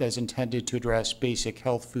that is intended to address basic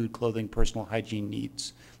health, food, clothing, personal hygiene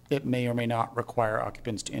needs. It may or may not require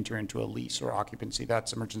occupants to enter into a lease or occupancy.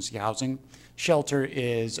 That's emergency housing. Shelter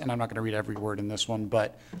is, and I'm not going to read every word in this one,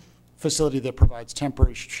 but facility that provides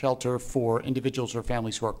temporary shelter for individuals or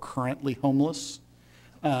families who are currently homeless.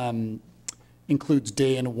 Includes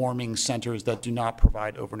day and warming centers that do not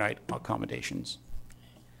provide overnight accommodations.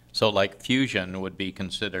 So like Fusion would be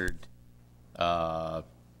considered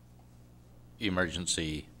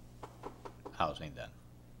emergency housing then?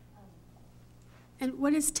 And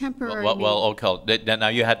what is temporary Well, mean? okay, now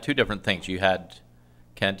you had two different things. You had,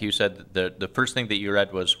 Kent, you said that the first thing that you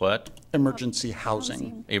read was what? Emergency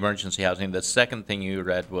housing. Emergency housing. The second thing you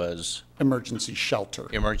read was? Emergency shelter.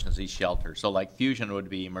 Emergency shelter. So like Fusion would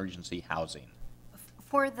be emergency housing.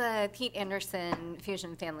 For the Pete Anderson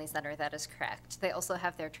Fusion Family Center, that is correct. They also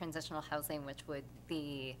have their transitional housing, which would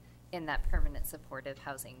be in that permanent supportive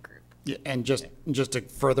housing group. Yeah, and just to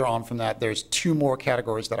further on from that, there's two more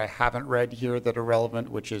categories that I haven't read here that are relevant,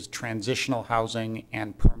 which is transitional housing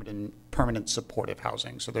and permanent supportive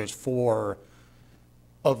housing. So there's 4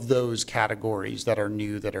 of those categories that are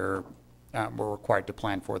new that are we're required to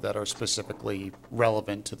plan for that are specifically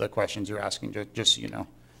relevant to the questions you're asking, just so you know.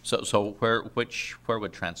 So where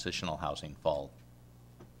would transitional housing fall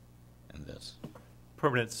in this?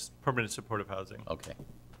 Permanent supportive housing. Okay,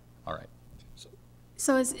 all right.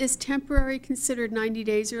 So is temporary considered 90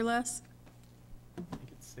 days or less? I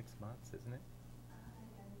think it's 6 months, isn't it?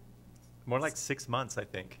 More like 6 months, I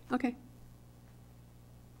think. Okay.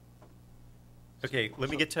 Okay, let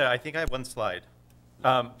me get to, I think I have one slide.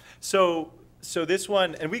 So this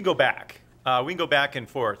one, and we can go back. We can go back and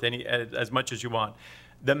forth as much as you want.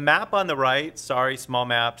 The map on the right, sorry, small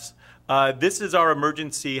maps, this is our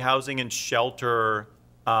emergency housing and shelter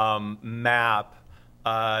map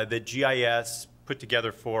that GIS put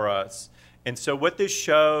together for us. And so what this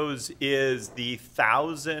shows is the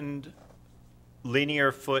 1,000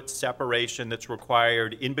 linear foot separation that's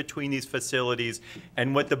required in between these facilities.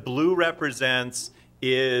 And what the blue represents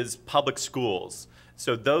is public schools.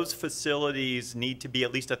 So those facilities need to be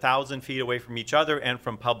at least 1,000 feet away from each other and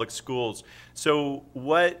from public schools. So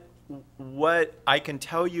what I can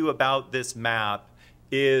tell you about this map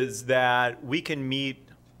is that we can meet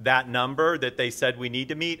that number that they said we need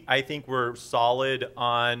to meet. I think we're solid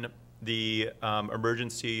on the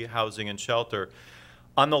emergency housing and shelter.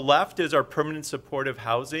 On the left is our permanent supportive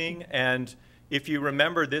housing. And if you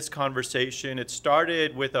remember this conversation, it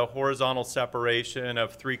started with a horizontal separation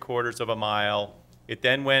of 3/4 of a mile. It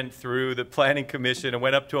then went through the Planning Commission and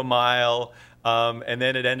went up to a mile, and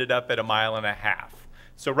then it ended up at 1.5 miles.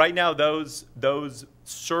 So right now, those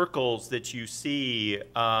circles that you see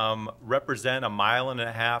represent 1.5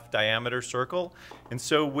 mile diameter circle. And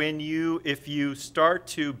so if you start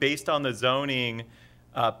to, based on the zoning,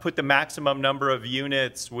 put the maximum number of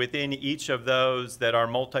units within each of those that are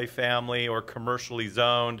multifamily or commercially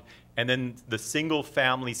zoned, and then the single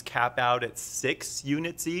families cap out at 6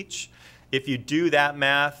 units each, if you do that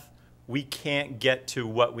math, we can't get to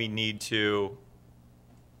what we need to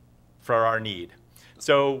for our need.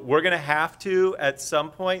 So we're going to have to, at some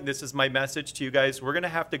point, this is my message to you guys, we're going to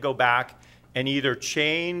have to go back and either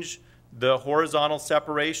change the horizontal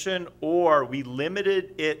separation, or we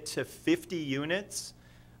limited it to 50 units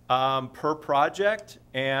per project,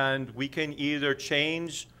 and we can either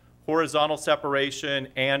change horizontal separation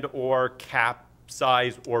and or cap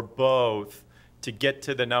size or both to get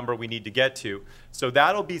to the number we need to get to. So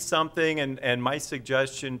that'll be something, and my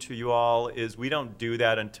suggestion to you all is we don't do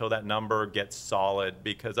that until that number gets solid,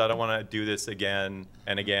 because I don't want to do this again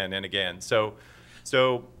and again and again. So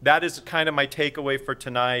that is kind of my takeaway for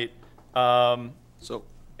tonight. And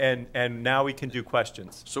now we can do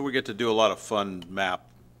questions. So we get to do a lot of fun map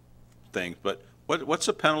things, but what's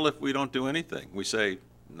the penalty if we don't do anything? We say,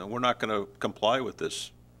 no, we're not going to comply with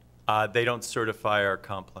this. They don't certify our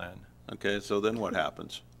comp plan. Okay, so then what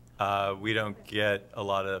happens? We don't get a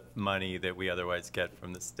lot of money that we otherwise get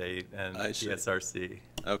from the state and I see. ESRC.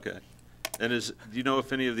 Okay. And do you know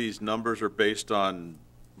if any of these numbers are based on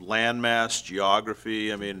landmass,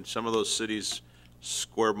 geography? I mean, some of those cities,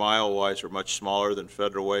 square mile wise, are much smaller than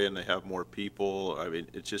Federal Way and they have more people. I mean,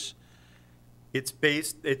 it's just. It's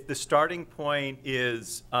based, the starting point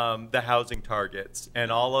is the housing targets. And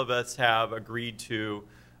all of us have agreed to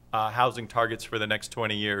housing targets for the next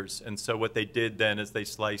 20 years. And so what they did then is they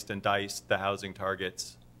sliced and diced the housing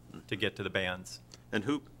targets to get to the bands. And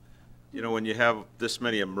who, when you have this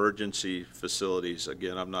many emergency facilities,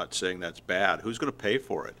 again, I'm not saying that's bad, who's going to pay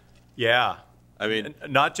for it? Yeah. I mean,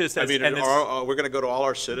 not just as, we're going to go to all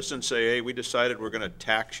our citizens, say, hey, we decided we're going to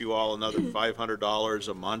tax you all another $500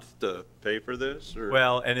 a month to pay for this? Or?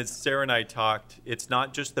 Well, and as Sarah and I talked, it's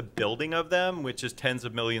not just the building of them, which is tens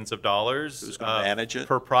of millions of dollars. Who's going to manage it?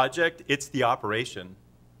 Per project. It's the operation.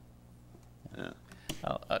 Yeah.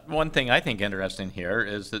 One thing I think interesting here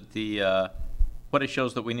is that what it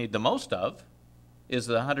shows that we need the most of is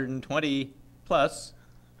the 120 plus.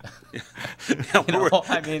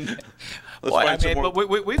 I mean,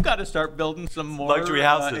 but we've got to start building some more luxury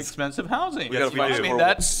houses, expensive housing. Yes, I mean,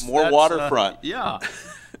 that's waterfront. Yeah,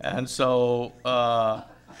 and so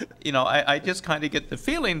I just kind of get the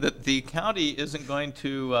feeling that the county isn't going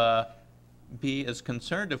to be as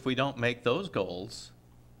concerned if we don't make those goals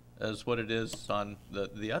as what it is on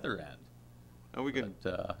the other end. And we can.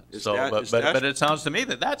 But it sounds to me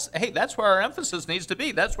that that's where our emphasis needs to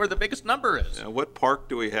be. That's where the biggest number is. What park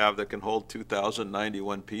do we have that can hold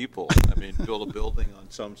 2,091 people? I mean, build a building on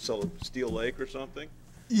some steel lake or something?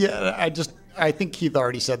 Yeah, I think Keith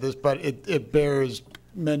already said this, but it bears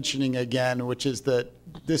mentioning again, which is that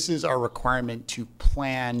this is our requirement to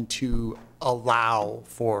plan to allow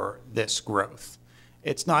for this growth.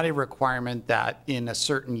 It's not a requirement that in a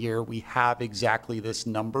certain year we have exactly this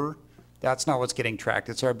number. That's not what's getting tracked.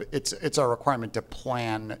 It's our requirement to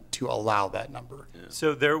plan to allow that number. Yeah.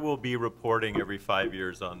 So there will be reporting every 5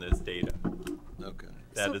 years on this data. Okay.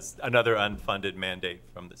 That is another unfunded mandate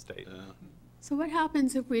from the state. Yeah. So what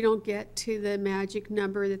happens if we don't get to the magic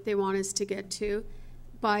number that they want us to get to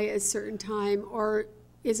by a certain time? Or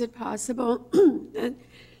is it possible that,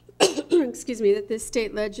 excuse me, that the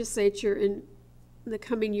state legislature in the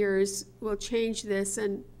coming years will change this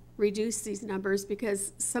and reduce these numbers,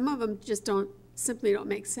 because some of them just simply don't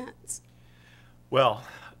make sense? Well,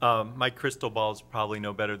 my crystal ball is probably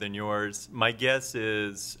no better than yours. My guess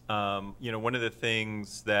is, one of the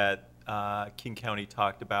things that King County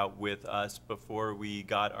talked about with us before we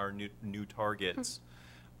got our new targets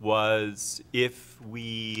was if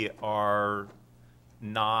we are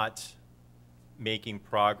not making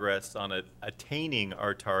progress on attaining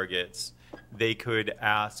our targets, they could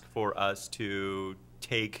ask for us to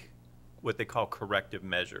take what they call corrective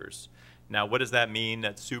measures. Now, what does that mean?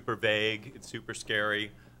 That's super vague. It's super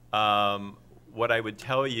scary. What I would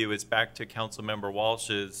tell you is, back to Councilmember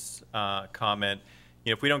Walsh's comment,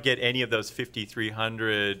 if we don't get any of those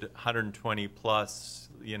 5,300, 120 plus,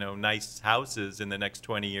 nice houses in the next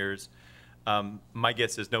 20 years, my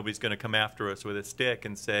guess is nobody's going to come after us with a stick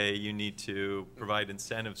and say, you need to provide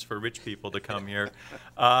incentives for rich people to come here.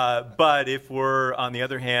 But if we're, on the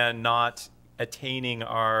other hand, not attaining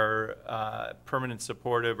our permanent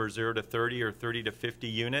supportive or 0 to 30 or 30 to 50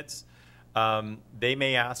 units, they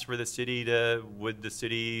may ask for the city would the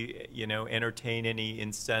city, entertain any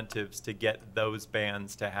incentives to get those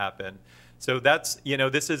bans to happen. So that's,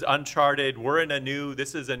 this is uncharted.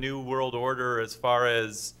 This is a new world order as far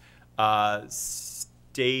as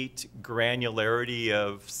state granularity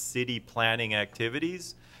of city planning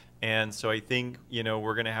activities. And so I think,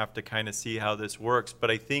 we're going to have to kind of see how this works.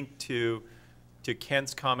 But I think to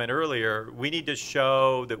Kent's comment earlier, we need to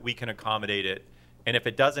show that we can accommodate it. And if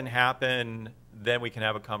it doesn't happen, then we can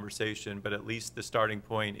have a conversation. But at least the starting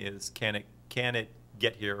point is, can it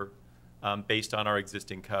get here based on our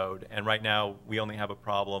existing code? And right now, we only have a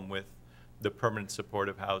problem with the permanent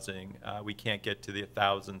supportive housing. We can't get to the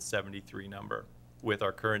 1,073 number with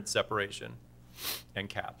our current separation and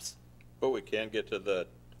caps. But we can get to the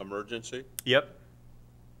emergency? Yep.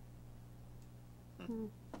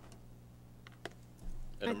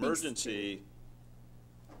 An emergency,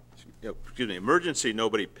 emergency,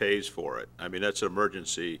 nobody pays for it. I mean, that's an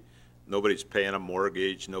emergency. Nobody's paying a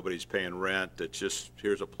mortgage, nobody's paying rent. It's just,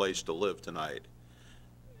 here's a place to live tonight.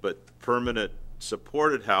 But permanent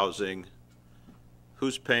supported housing,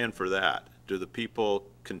 who's paying for that? Do the people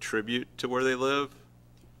contribute to where they live?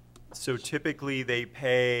 So typically, they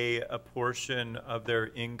pay a portion of their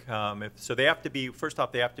income. So they have to be, first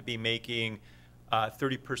off, they have to be making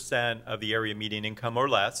 30% of the area median income or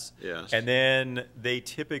less. Yes. And then they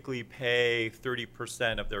typically pay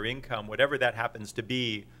 30% of their income, whatever that happens to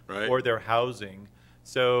be, Right. for their housing.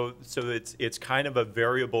 So it's kind of a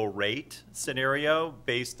variable rate scenario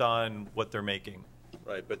based on what they're making.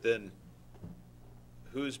 Right, but then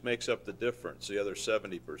whose makes up the difference, the other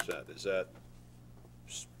 70%? Is that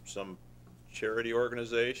some charity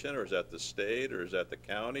organization, or is that the state, or is that the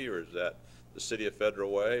county, or is that the city of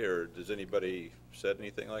Federal Way, or does anybody said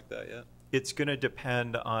anything like that yet? It's going to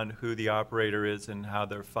depend on who the operator is and how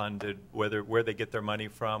they're funded, where they get their money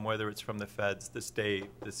from, whether it's from the feds, the state,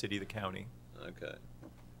 the city, the county. Okay.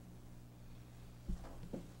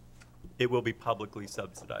 It will be publicly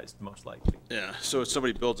subsidized, most likely. Yeah, so if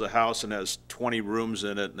somebody builds a house and has 20 rooms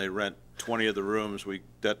in it, and they rent 20 of the rooms,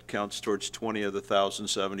 that counts towards 20 of the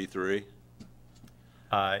 1,073?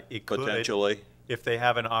 It could. Potentially? If they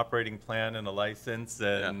have an operating plan and a license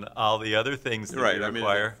and all the other things that Right, we I mean,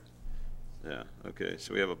 require. Yeah, okay,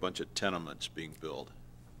 so we have a bunch of tenements being built.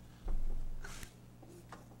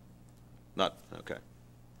 Not, okay,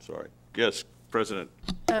 sorry. Yes, President.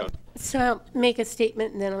 So I'll make a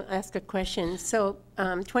statement and then I'll ask a question. So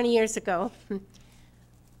 20 years ago,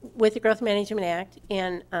 with the Growth Management Act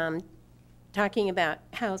and talking about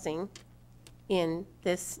housing in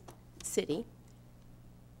this city,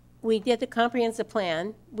 we did the comprehensive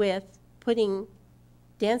plan with putting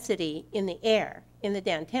density in the air in the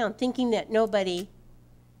downtown, thinking that nobody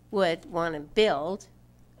would want to build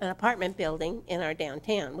an apartment building in our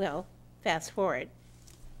downtown. Well, fast forward.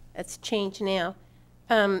 That's changed now.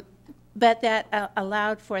 But that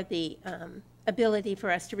allowed for the ability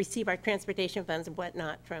for us to receive our transportation funds and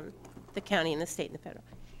whatnot from the county and the state and the federal.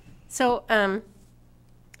 So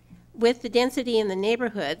with the density in the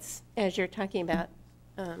neighborhoods, as you're talking about,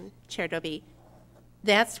 Chair Dobie,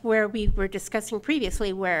 that's where we were discussing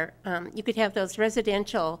previously, where you could have those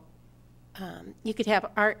residential, you could have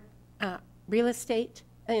real estate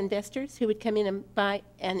investors who would come in and buy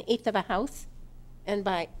an eighth of a house and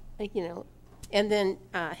buy, and then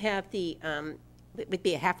have the, it would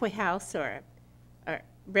be a halfway house or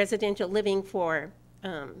residential living for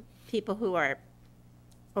people who are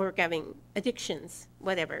having addictions,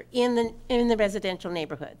 whatever, in the residential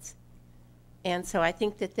neighborhoods. And so I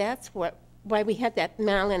think that's why we had that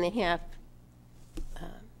mile and a half.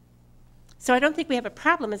 So I don't think we have a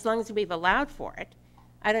problem as long as we've allowed for it.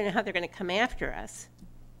 I don't know how they're going to come after us.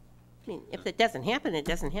 I mean, if it doesn't happen, it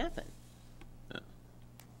doesn't happen.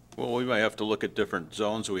 Well, we might have to look at different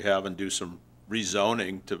zones we have and do some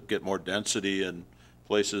rezoning to get more density in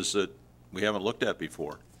places that we haven't looked at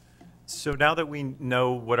before. So now that we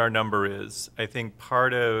know what our number is, I think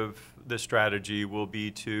part of the strategy will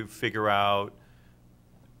be to figure out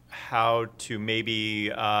how to maybe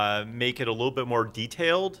make it a little bit more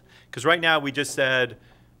detailed. Because right now we just said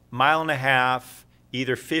mile and a half,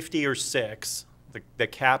 either 50 or 6. The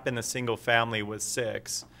cap in the single family was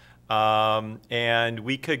 6. And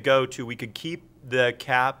we could keep the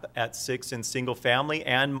cap at 6 in single family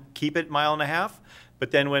and keep it mile and a half. But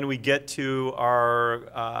then when we get to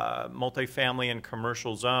our multifamily and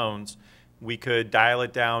commercial zones, we could dial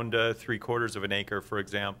it down to 3/4 of an acre, for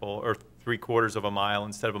example, or 3/4 of a mile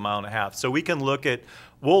instead of a mile and a half. So we can look at,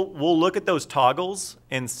 we'll look at those toggles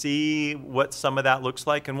and see what some of that looks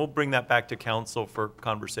like, and we'll bring that back to council for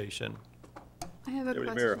conversation. I have a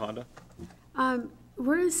question. Mayor Honda?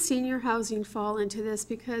 Where does senior housing fall into this?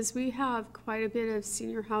 Because we have quite a bit of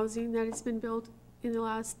senior housing that has been built in the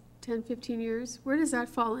last 10, 15 years. Where does that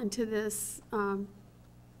fall into this?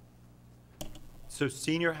 So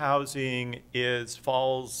senior housing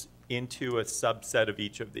falls into a subset of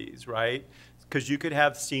each of these, right? Because you could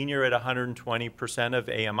have senior at 120% of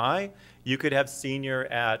AMI. You could have senior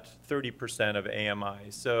at 30% of AMI.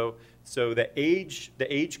 So the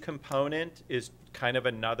age component is kind of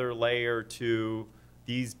another layer to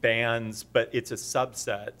these bands, but it's a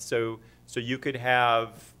subset. So you could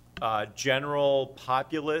have general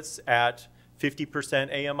populace at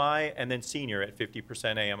 50% AMI and then senior at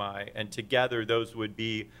 50% AMI. And together, those would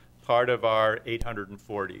be part of our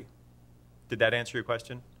 840. Did that answer your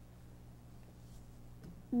question?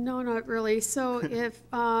 No, not really. So if,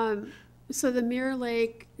 so the Mirror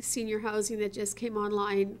Lake senior housing that just came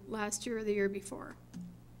online last year or the year before,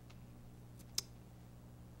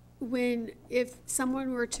 if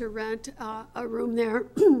someone were to rent a room there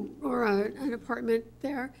or an apartment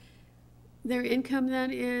there, their income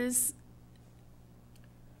then is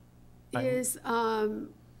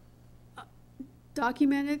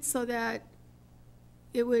documented so that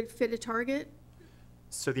it would fit a target?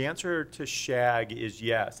 So the answer to SHAG is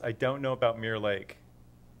yes. I don't know about Mirror Lake.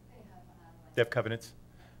 They have covenants?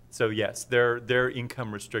 So yes, they're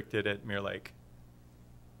income restricted at Mirror Lake,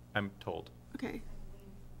 I'm told. Okay.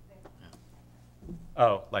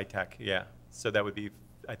 Oh, Light Tech, yeah. So that would be,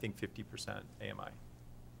 I think, 50% AMI.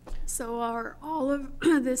 So are all of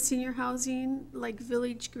the senior housing, like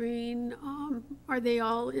Village Green, are they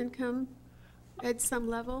all income at some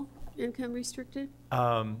level, income restricted?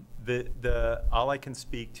 All I can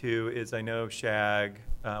speak to is I know SHAG,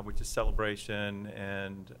 which is Celebration,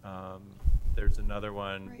 and there's another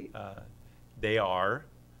one. Right. They are,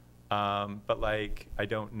 but like I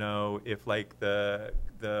don't know if like the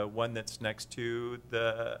one that's next to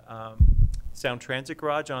the Sound Transit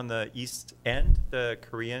Garage on the east end, the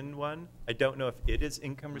Korean one, I don't know if it is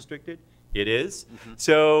income restricted. It is.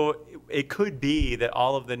 So it could be that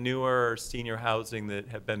all of the newer senior housing that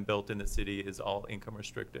have been built in the city is all income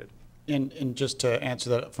restricted. And just to answer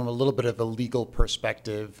that from a little bit of a legal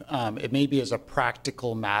perspective, it may be as a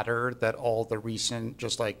practical matter that all the recent,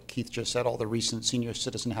 just like Keith just said, all the recent senior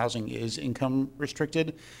citizen housing is income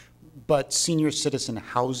restricted. But senior citizen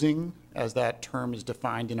housing, as that term is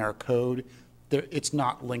defined in our code, it's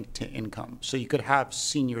not linked to income. So you could have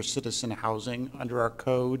senior citizen housing under our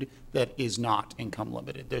code that is not income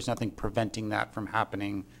limited. There's nothing preventing that from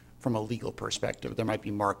happening from a legal perspective. There might be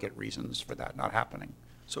market reasons for that not happening.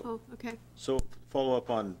 Oh, okay. So follow up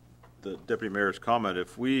on the Deputy Mayor's comment,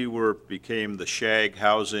 if we became the SHAG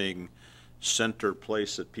housing center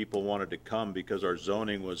place that people wanted to come because our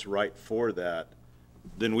zoning was right for that,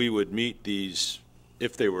 then we would meet these,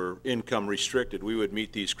 if they were income restricted, we would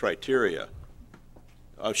meet these criteria.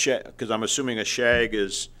 Because I'm assuming a SHAG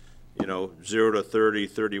is, 0 to 30,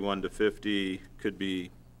 31 to 50, could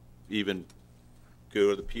be even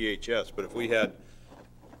go to the PHS. But if we had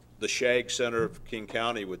the SHAG Center of King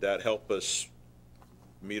County, would that help us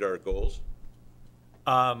meet our goals?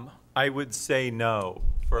 I would say no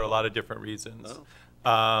for a lot of different reasons.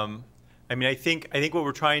 I mean, I think what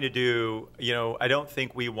we're trying to do, I don't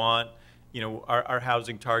think we want, our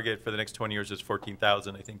housing target for the next 20 years is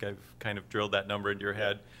 14,000. I think I've kind of drilled that number into your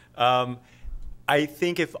head. I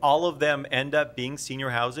think if all of them end up being senior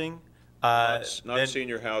housing, Not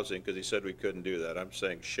senior housing, because he said we couldn't do that. I'm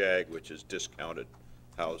saying SHAG, which is discounted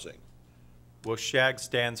housing. Well, SHAG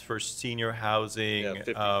stands for senior housing. Yeah,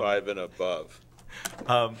 55 and above.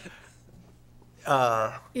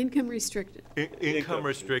 Income restricted. Income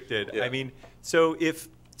restricted. Yeah. I mean, so if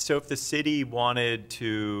the city wanted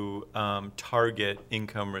to target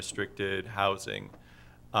income restricted housing,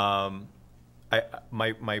 my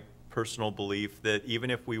personal belief that even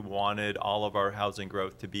if we wanted all of our housing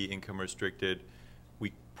growth to be income restricted,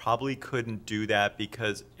 we probably couldn't do that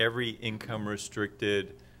because every income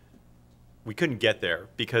restricted, we couldn't get there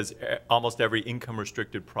because almost every income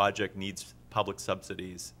restricted project needs public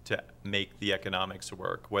subsidies to make the economics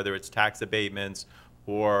work, whether it's tax abatements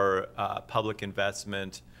or public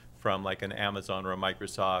investment from like an Amazon or a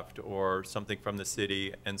Microsoft or something from the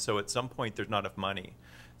city. And so at some point there's not enough money.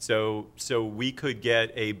 So we could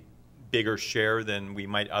get a bigger share than we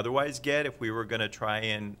might otherwise get if we were going to try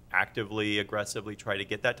and actively, aggressively try to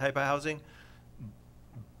get that type of housing.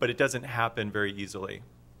 But it doesn't happen very easily.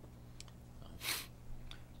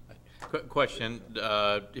 Question,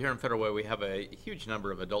 here in Federal Way, we have a huge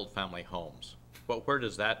number of adult family homes. But where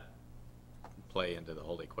does that play into the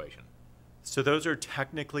whole equation? So those are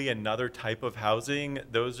technically another type of housing.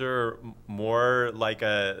 Those are more like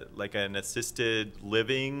an assisted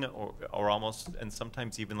living or almost, and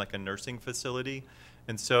sometimes even like a nursing facility.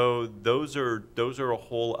 And so those are a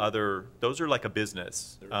whole other, those are like a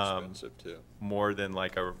business. They're expensive too. More than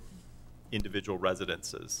like a individual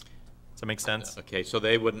residences. Does that make sense? Okay, so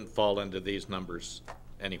they wouldn't fall into these numbers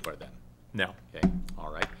anywhere then? No. Okay,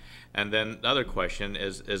 all right. And then the other question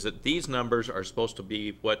is that these numbers are supposed to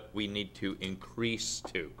be what we need to increase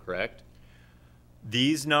to, correct?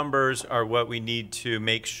 These numbers are what we need to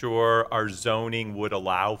make sure our zoning would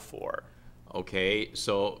allow for. Okay,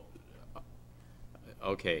 so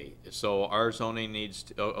our zoning needs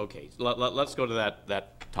to, let's go to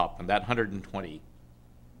that top one, that 120.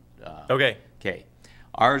 Okay. Okay.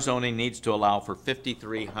 Our zoning needs to allow for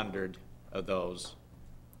 5,300 of those.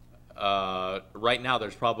 Right now,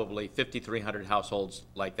 there's probably 5,300 households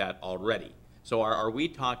like that already. So are we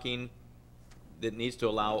talking that needs to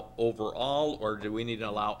allow overall, or do we need to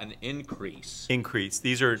allow an increase? Increase.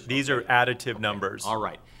 These are additive numbers. All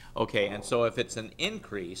right. Okay, and so if it's an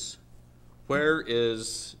increase, where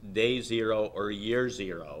is day zero or year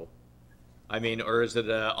zero? I mean, or is it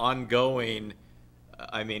an ongoing?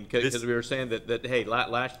 I mean, because we were saying that hey,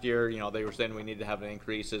 last year, they were saying we need to have an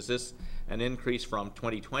increase. Is this, An increase from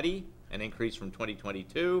 2020, an increase from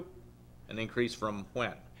 2022, an increase from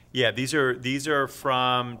when? Yeah, these are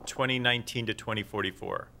from 2019 to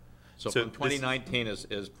 2044. So from 2019 is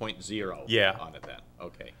 0.0 Yeah. on it then,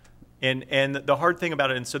 okay. And the hard thing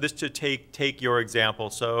about it, and so this to take your example,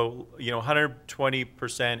 so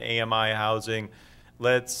 120% AMI housing,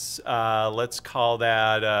 let's call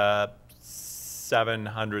that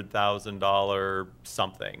 $700,000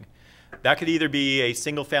 something. That could either be a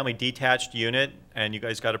single-family detached unit, and you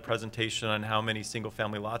guys got a presentation on how many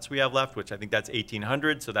single-family lots we have left, which I think that's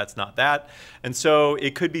 1,800, so that's not that. And so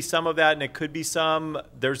it could be some of that, and it could be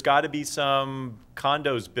there's got to be some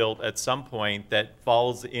condos built at some point that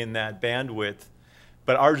falls in that bandwidth.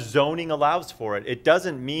 But our zoning allows for it. It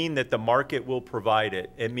doesn't mean that the market will provide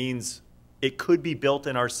it. It means it could be built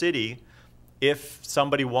in our city if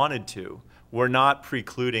somebody wanted to. We're not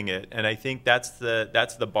precluding it, and I think that's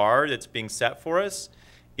the bar that's being set for us,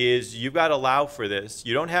 is you've got to allow for this.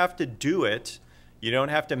 You don't have to do it. You don't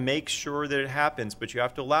have to make sure that it happens, but you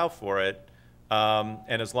have to allow for it.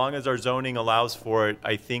 And as long as our zoning allows for it,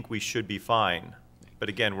 I think we should be fine. But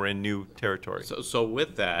again, we're in new territory. So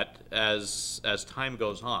with that, as time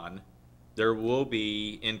goes on, there will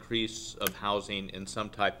be increase of housing in some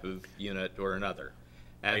type of unit or another.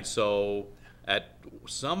 And so at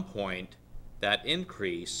some point, that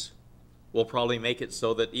increase will probably make it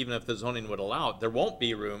so that even if the zoning would allow it, there won't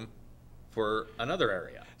be room for another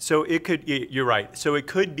area. So it could, you're right. So it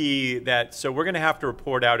could be that, so we're going to have to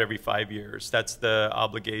report out every 5 years. That's the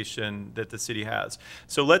obligation that the city has.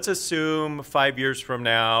 So let's assume 5 years from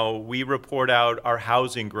now, we report out our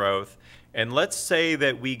housing growth. And let's say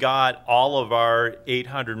that we got all of our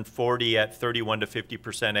 840 at 31 to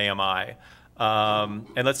 50% AMI.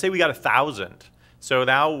 And let's say we got 1,000. So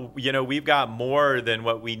now, we've got more than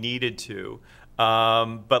what we needed to.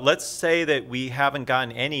 But let's say that we haven't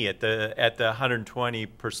gotten any at the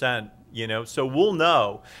 120%, so we'll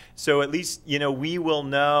know. So at least, we will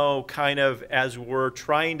know kind of as we're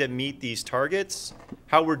trying to meet these targets,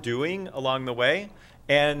 how we're doing along the way.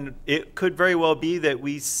 And it could very well be that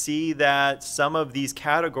we see that some of these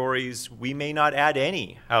categories, we may not add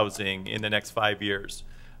any housing in the next 5 years.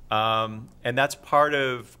 And that's part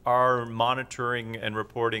of our monitoring and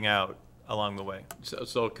reporting out along the way.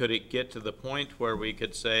 So could it get to the point where we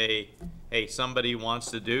could say, hey, somebody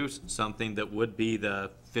wants to do something that would be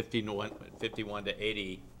the 51 to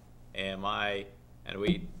 80 AMI,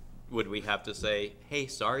 and would we have to say, hey,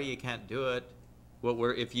 sorry, you can't do it.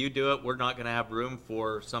 If you do it, we're not going to have room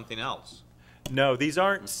for something else. No, these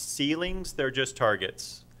aren't ceilings, they're just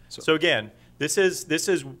targets. So again, this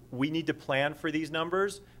is we need to plan for these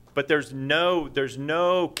numbers. But there's no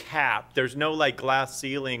cap. There's no like glass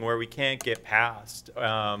ceiling where we can't get past.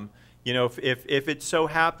 If it so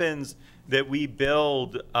happens that we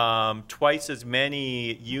build twice as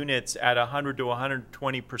many units at 100 to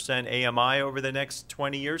 120% AMI over the next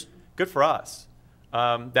 20 years, good for us.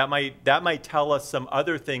 That might tell us some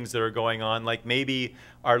other things that are going on, like maybe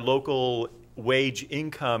our local wage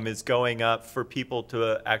income is going up for people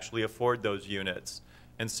to actually afford those units.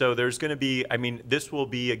 And so there's going to be, this will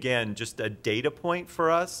be, again, just a data point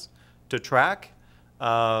for us to track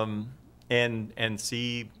and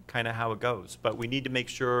see kind of how it goes. But we need to make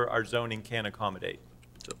sure our zoning can accommodate.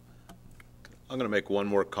 So I'm going to make one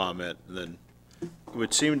more comment. And then it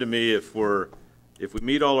would seem to me if we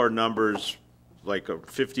meet all our numbers, like a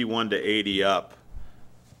 51 to 80 up,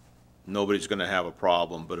 nobody's going to have a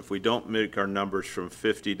problem. But if we don't make our numbers from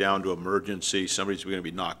 50 down to emergency, somebody's going to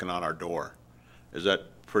be knocking on our door. Is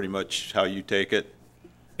that pretty much how you take it?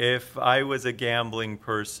 If I was a gambling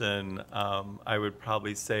person, I would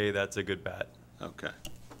probably say that's a good bet. Okay.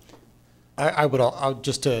 I'll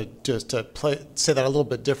just to say that a little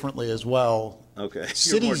bit differently as well. Okay.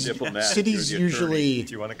 Cities usually.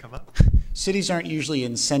 Do you want to come up? Cities aren't usually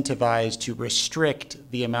incentivized to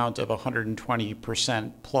restrict the amount of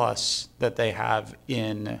 120% plus that they have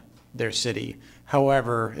in their city.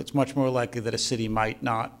 However, it's much more likely that a city might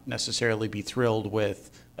not necessarily be thrilled with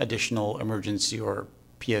additional emergency or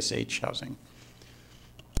PSH housing.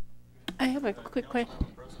 I have a quick question.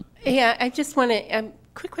 Yeah, I just want to,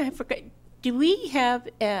 quick question. I forgot. Do we have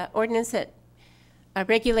an ordinance that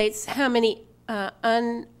regulates how many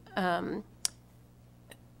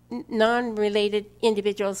non-related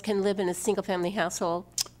individuals can live in a single-family household?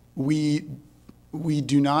 We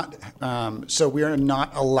do not, so we are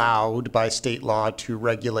not allowed by state law to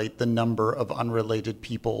regulate the number of unrelated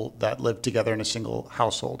people that live together in a single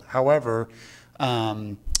household. However,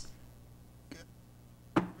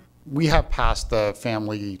 we have passed the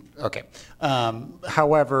family, okay.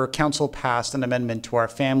 However, council passed an amendment to our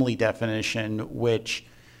family definition, which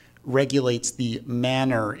regulates the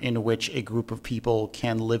manner in which a group of people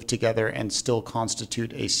can live together and still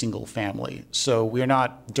constitute a single family. So we're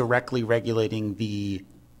not directly regulating the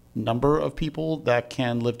number of people that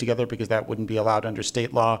can live together because that wouldn't be allowed under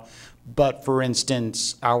state law. But for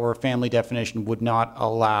instance, our family definition would not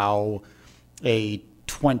allow a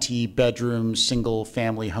 20-bedroom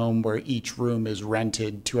single-family home where each room is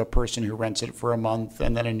rented to a person who rents it for a month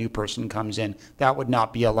and then a new person comes in. That would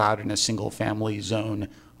not be allowed in a single-family zone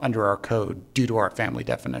under our code due to our family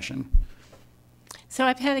definition. So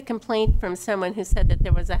I've had a complaint from someone who said that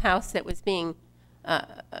there was a house that was being a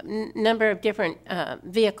number of different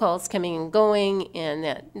vehicles coming and going, and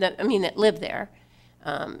that lived there,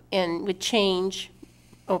 and would change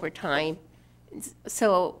over time.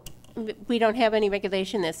 So we don't have any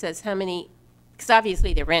regulation that says how many, because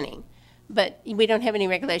obviously they're renting, but we don't have any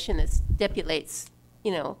regulation that stipulates,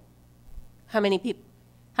 how many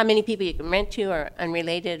people you can rent to, or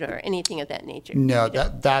unrelated, or anything of that nature. No,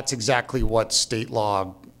 that's exactly what state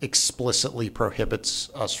law explicitly prohibits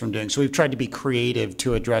us from doing. So we've tried to be creative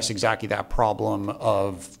to address exactly that problem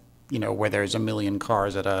of, where there's a million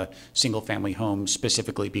cars at a single-family home,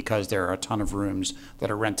 specifically because there are a ton of rooms that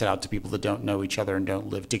are rented out to people that don't know each other and don't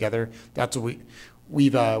live together. That's what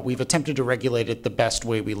we've attempted to regulate it the best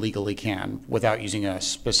way we legally can without using a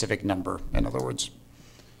specific number, in other words.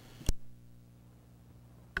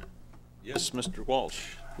 Yes, Mr.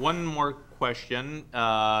 Walsh. One more question,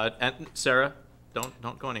 and Sarah,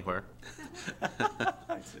 don't go anywhere,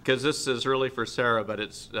 because this is really for Sarah, but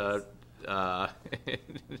it's.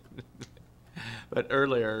 But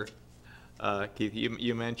earlier, Keith,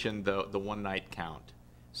 you mentioned the one-night count.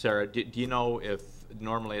 Sarah, do you know if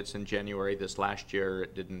normally it's in January? This last year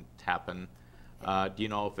it didn't happen. Do you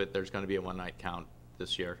know if there's going to be a one-night count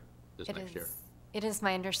this year, next year? It is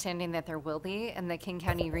my understanding that there will be, and the King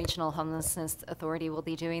County Regional Homelessness Authority will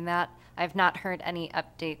be doing that. I've not heard any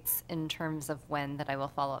updates in terms of when that I will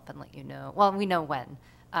follow up and let you know. Well, we know when.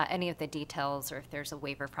 Any of the details, or if there's a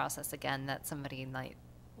waiver process again that somebody might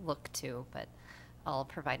look to, but I'll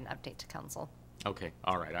provide an update to council. Okay,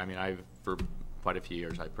 all right. I mean, for quite a few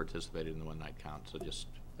years I participated in the one-night count, so that's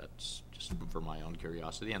just for my own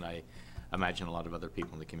curiosity, and I imagine a lot of other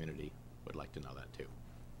people in the community would like to know that too.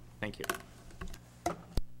 Thank you.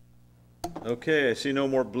 Okay, I see no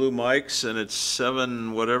more blue mics, and it's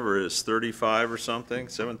 7:35 or something,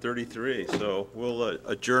 7:33. So we'll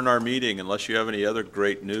adjourn our meeting unless you have any other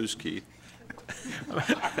great news, Keith.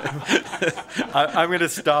 I'm going to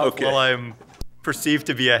stop while I'm perceived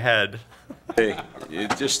to be ahead. Hey, you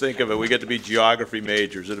just think of it. We get to be geography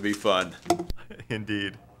majors. It'll be fun.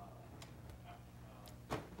 Indeed.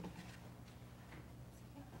 Good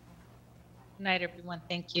night, everyone.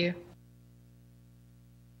 Thank you.